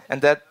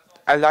 and that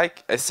I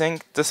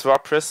think this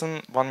Warp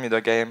Prism won me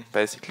the game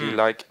basically.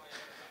 Like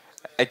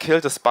I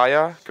killed the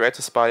Spire, Great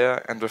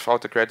Aspire, and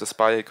without the Great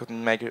Aspire, he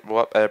couldn't make it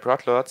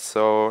Bloodlords.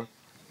 So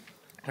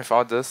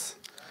without this,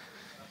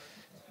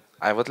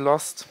 I would have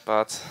lost,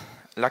 but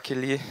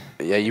luckily...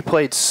 Yeah, you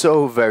played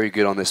so very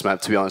good on this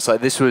map, to be honest. Like,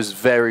 this was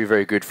very,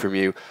 very good from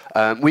you.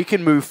 We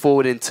can move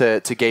forward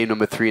into game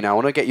number 3 now. I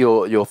want to get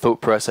your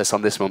thought process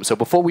on this moment. So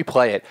before we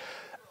play it,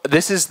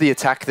 this is the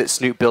attack that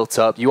Snute built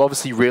up. You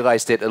obviously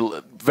realized it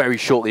very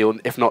shortly,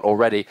 if not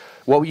already.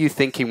 What were you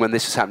thinking when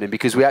this was happening?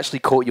 Because we actually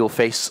caught your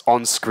face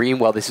on screen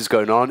while this is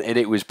going on, and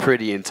it was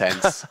pretty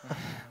intense.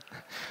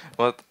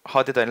 Well,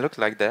 how did I look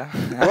like there?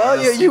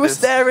 Well, you were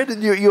staring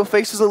and your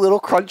face was a little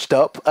crunched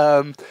up.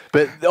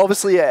 But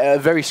obviously a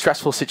very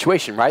stressful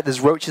situation, right? There's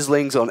roaches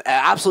lings on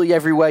absolutely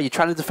everywhere. You're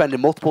trying to defend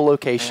in multiple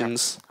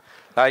locations.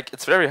 Yeah. Like,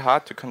 it's very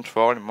hard to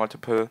control in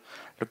multiple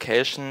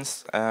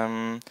locations.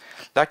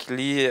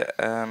 Luckily,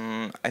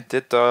 I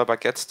did the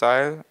baguette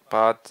style,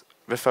 but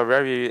with a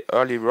very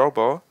early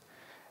robo.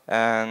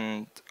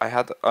 And I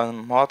had a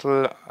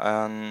mortal,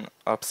 an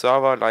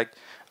observer. Like,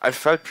 I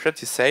felt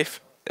pretty safe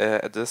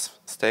at this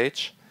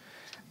stage.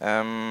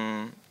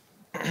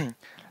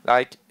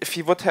 Like if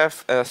he would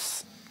have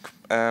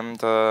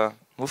the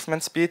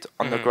movement speed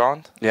on the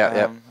ground.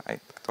 I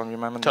don't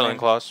remember the name.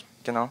 Claws.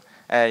 Genau.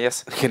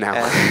 Yes. Genau.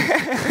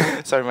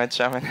 Sorry, my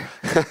German.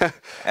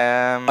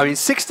 I mean,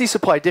 60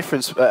 supply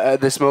difference at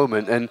this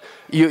moment, and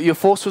your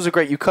force was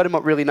great. You cut him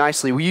up really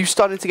nicely. Were you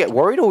starting to get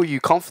worried, or were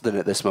you confident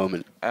at this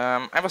moment?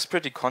 I was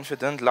pretty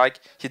confident. Like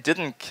he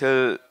didn't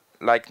kill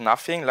like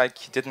nothing, like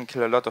he didn't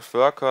kill a lot of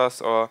workers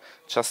or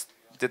just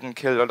didn't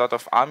kill a lot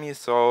of armies.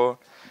 So,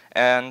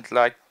 and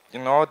like, you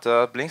know,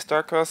 the blink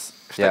stalkers,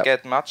 if they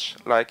get much,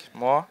 like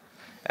more,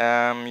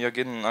 you're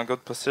getting a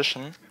good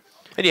position.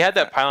 And you had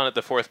that pylon at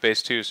the 4th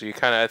base too, so you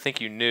kind of, I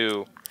think you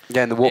knew.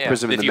 Yeah, and the Warp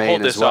Prism in the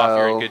main as well. If you hold this off,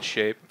 you're in good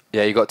shape.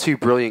 Yeah, you got 2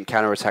 brilliant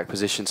counter-attack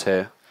positions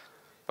here.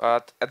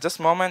 But at this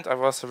moment, I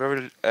was a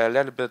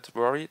little bit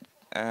worried,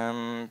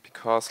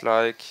 because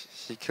like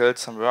he killed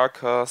some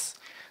workers.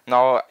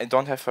 Now I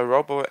don't have a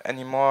robo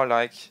anymore,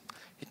 like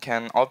he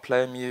can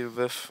outplay me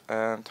with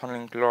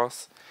tunneling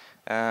claws,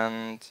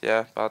 and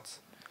yeah, but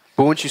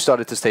But once you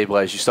started to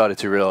stabilize, you started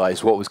to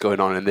realize what was going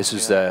on, and this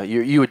was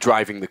you were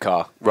driving the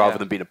car rather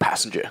than being a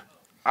passenger.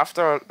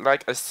 After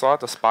like I saw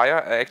the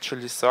Spire, I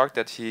actually thought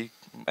that he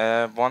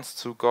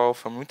wants to go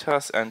for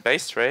Mutas and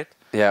base trade.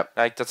 Yeah.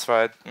 Like that's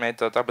why I made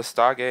the double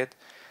Stargate,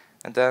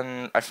 and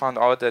then I found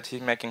out that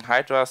he's making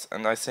Hydras,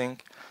 and I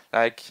think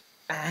like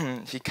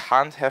he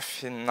can't have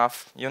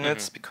enough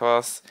units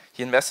because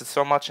he invested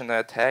so much in the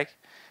attack,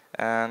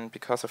 and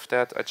because of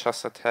that I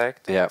just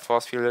attacked,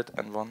 force fielded,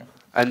 and won.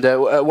 And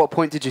at what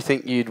point did you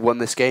think you'd won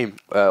this game,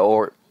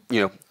 or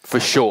for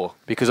sure?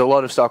 Because a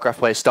lot of StarCraft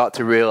players start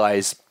to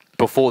realize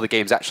before the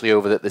game's actually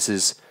over that this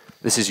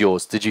is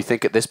yours. Did you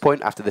think at this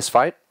point after this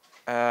fight?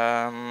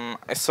 I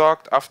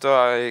thought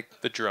after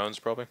the drones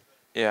probably.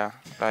 Yeah,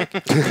 like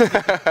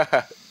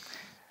that's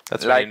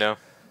what you know.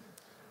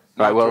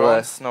 Right, well,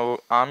 drones, no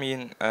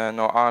army,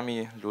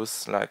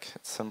 lose, like,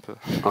 it's simple.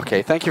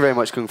 Okay, thank you very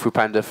much,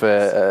 GunGFuBanDa,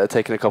 for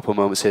taking a couple of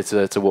moments here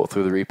to walk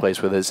through the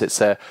replays with us.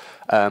 It's a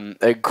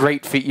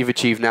great feat you've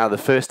achieved now, the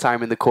first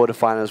time in the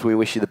quarterfinals. We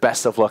wish you the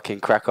best of luck in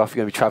Krakow. You're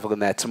going to be traveling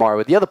there tomorrow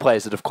with the other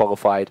players that have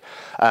qualified.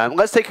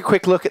 Let's take a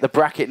quick look at the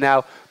bracket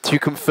now to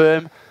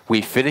confirm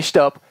we finished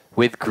up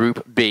with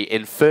Group B.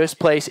 In first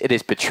place, it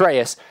is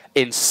Betrayus.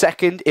 In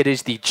second, it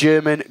is the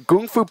German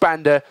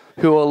GunGFuBanDa,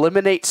 who will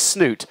eliminate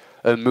Snute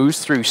and moves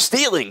through,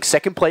 stealing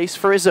second place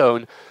for his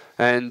own.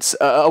 And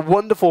a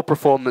wonderful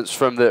performance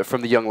from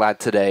the young lad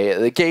today.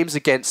 The games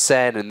against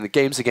Sen and the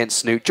games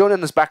against Snute.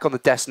 Joining us back on the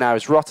desk now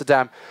is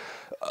Rotterdam.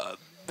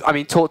 I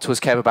mean, talk to us,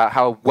 Kev, about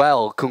how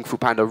well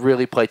GunGFuBanDa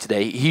really played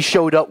today. He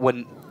showed up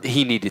when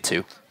he needed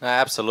to.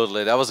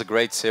 Absolutely, that was a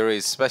great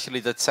series, especially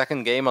that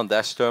second game on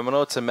Dash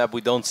Terminal. It's a map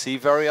we don't see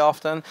very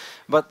often,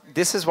 but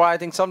this is why I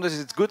think sometimes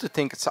it's good to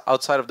think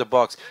outside of the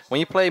box. When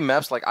you play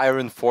maps like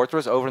Iron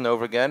Fortress over and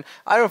over again,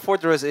 Iron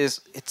Fortress it's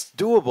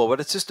doable,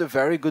 but it's just a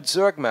very good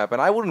Zerg map,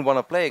 and I wouldn't want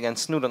to play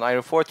against Snute on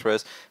Iron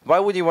Fortress. Why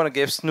would you want to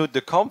give Snute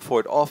the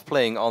comfort of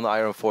playing on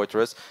Iron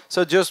Fortress?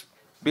 So just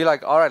be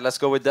like, all right, let's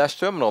go with Dash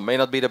Terminal. May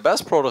not be the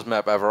best Protoss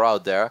map ever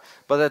out there,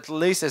 but at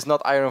least it's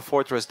not Iron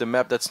Fortress, the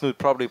map that Snute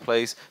probably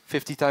plays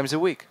 50 times a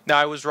week. Now,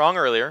 I was wrong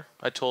earlier.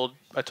 I told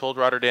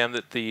Rotterdam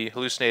that the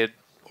hallucinated,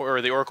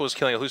 or the Oracle was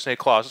killing hallucinated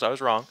clauses. I was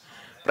wrong.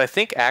 But I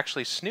think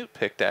actually Snute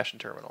picked Dash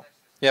and Terminal.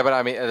 Yeah, but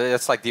I mean,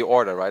 that's like the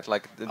order, right?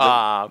 Like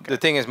the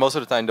thing is, most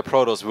of the time the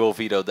Protoss will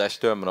veto Dash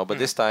Terminal, but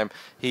this time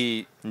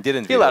he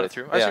didn't. He allowed it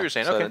through. I see what you're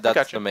saying. So okay,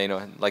 that's the main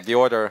one. Like the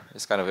order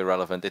is kind of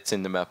irrelevant. It's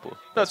in the map pool.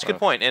 No, that's a good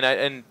point.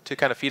 And to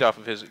kind of feed off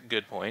of his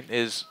good point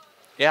is,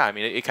 yeah, I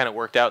mean, it kind of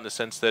worked out in the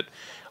sense that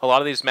a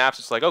lot of these maps,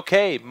 it's like,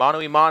 okay,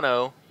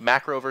 mono-y-mono,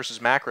 macro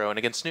versus macro, and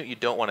against Snute, you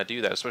don't want to do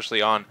that,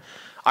 especially on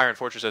Iron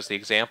Fortress as the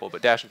example.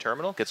 But Dash and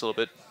Terminal gets a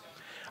little bit.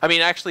 I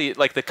mean, actually,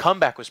 like, the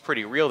comeback was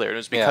pretty real there. And it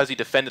was because he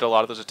defended a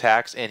lot of those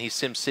attacks, and he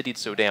sim-city'd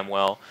so damn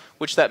well,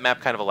 which that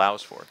map kind of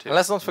allows for, too. And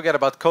let's not forget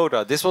about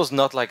Coda. This was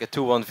not like a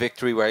 2-1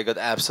 victory where he got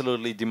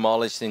absolutely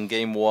demolished in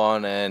Game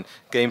 1, and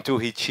Game 2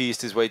 he cheesed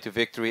his way to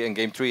victory, and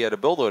Game 3 he had a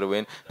build order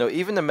win. No,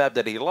 even the map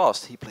that he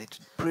lost, he played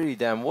pretty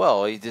damn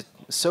well. He did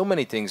so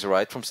many things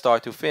right from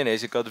start to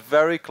finish. It got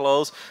very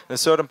close. At a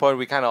certain point,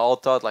 we kind of all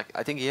thought, like,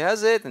 I think he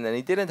has it, and then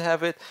he didn't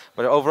have it.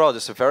 But overall,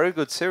 just a very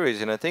good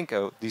series, and I think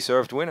a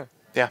deserved winner.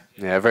 Yeah,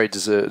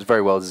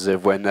 very well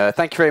deserved win.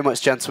 Thank you very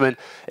much, gentlemen.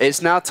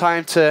 It's now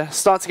time to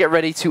start to get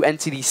ready to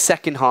enter the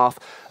second half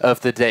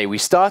of the day. We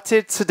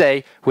started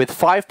today with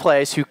 5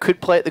 players who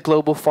could play at the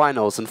global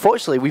finals.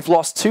 Unfortunately, we've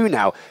lost 2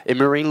 now in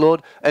Marine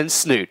Lord and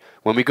Snute.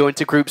 When we go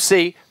into Group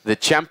C,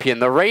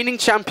 the reigning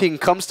champion,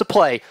 comes to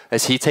play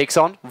as he takes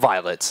on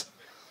Violet.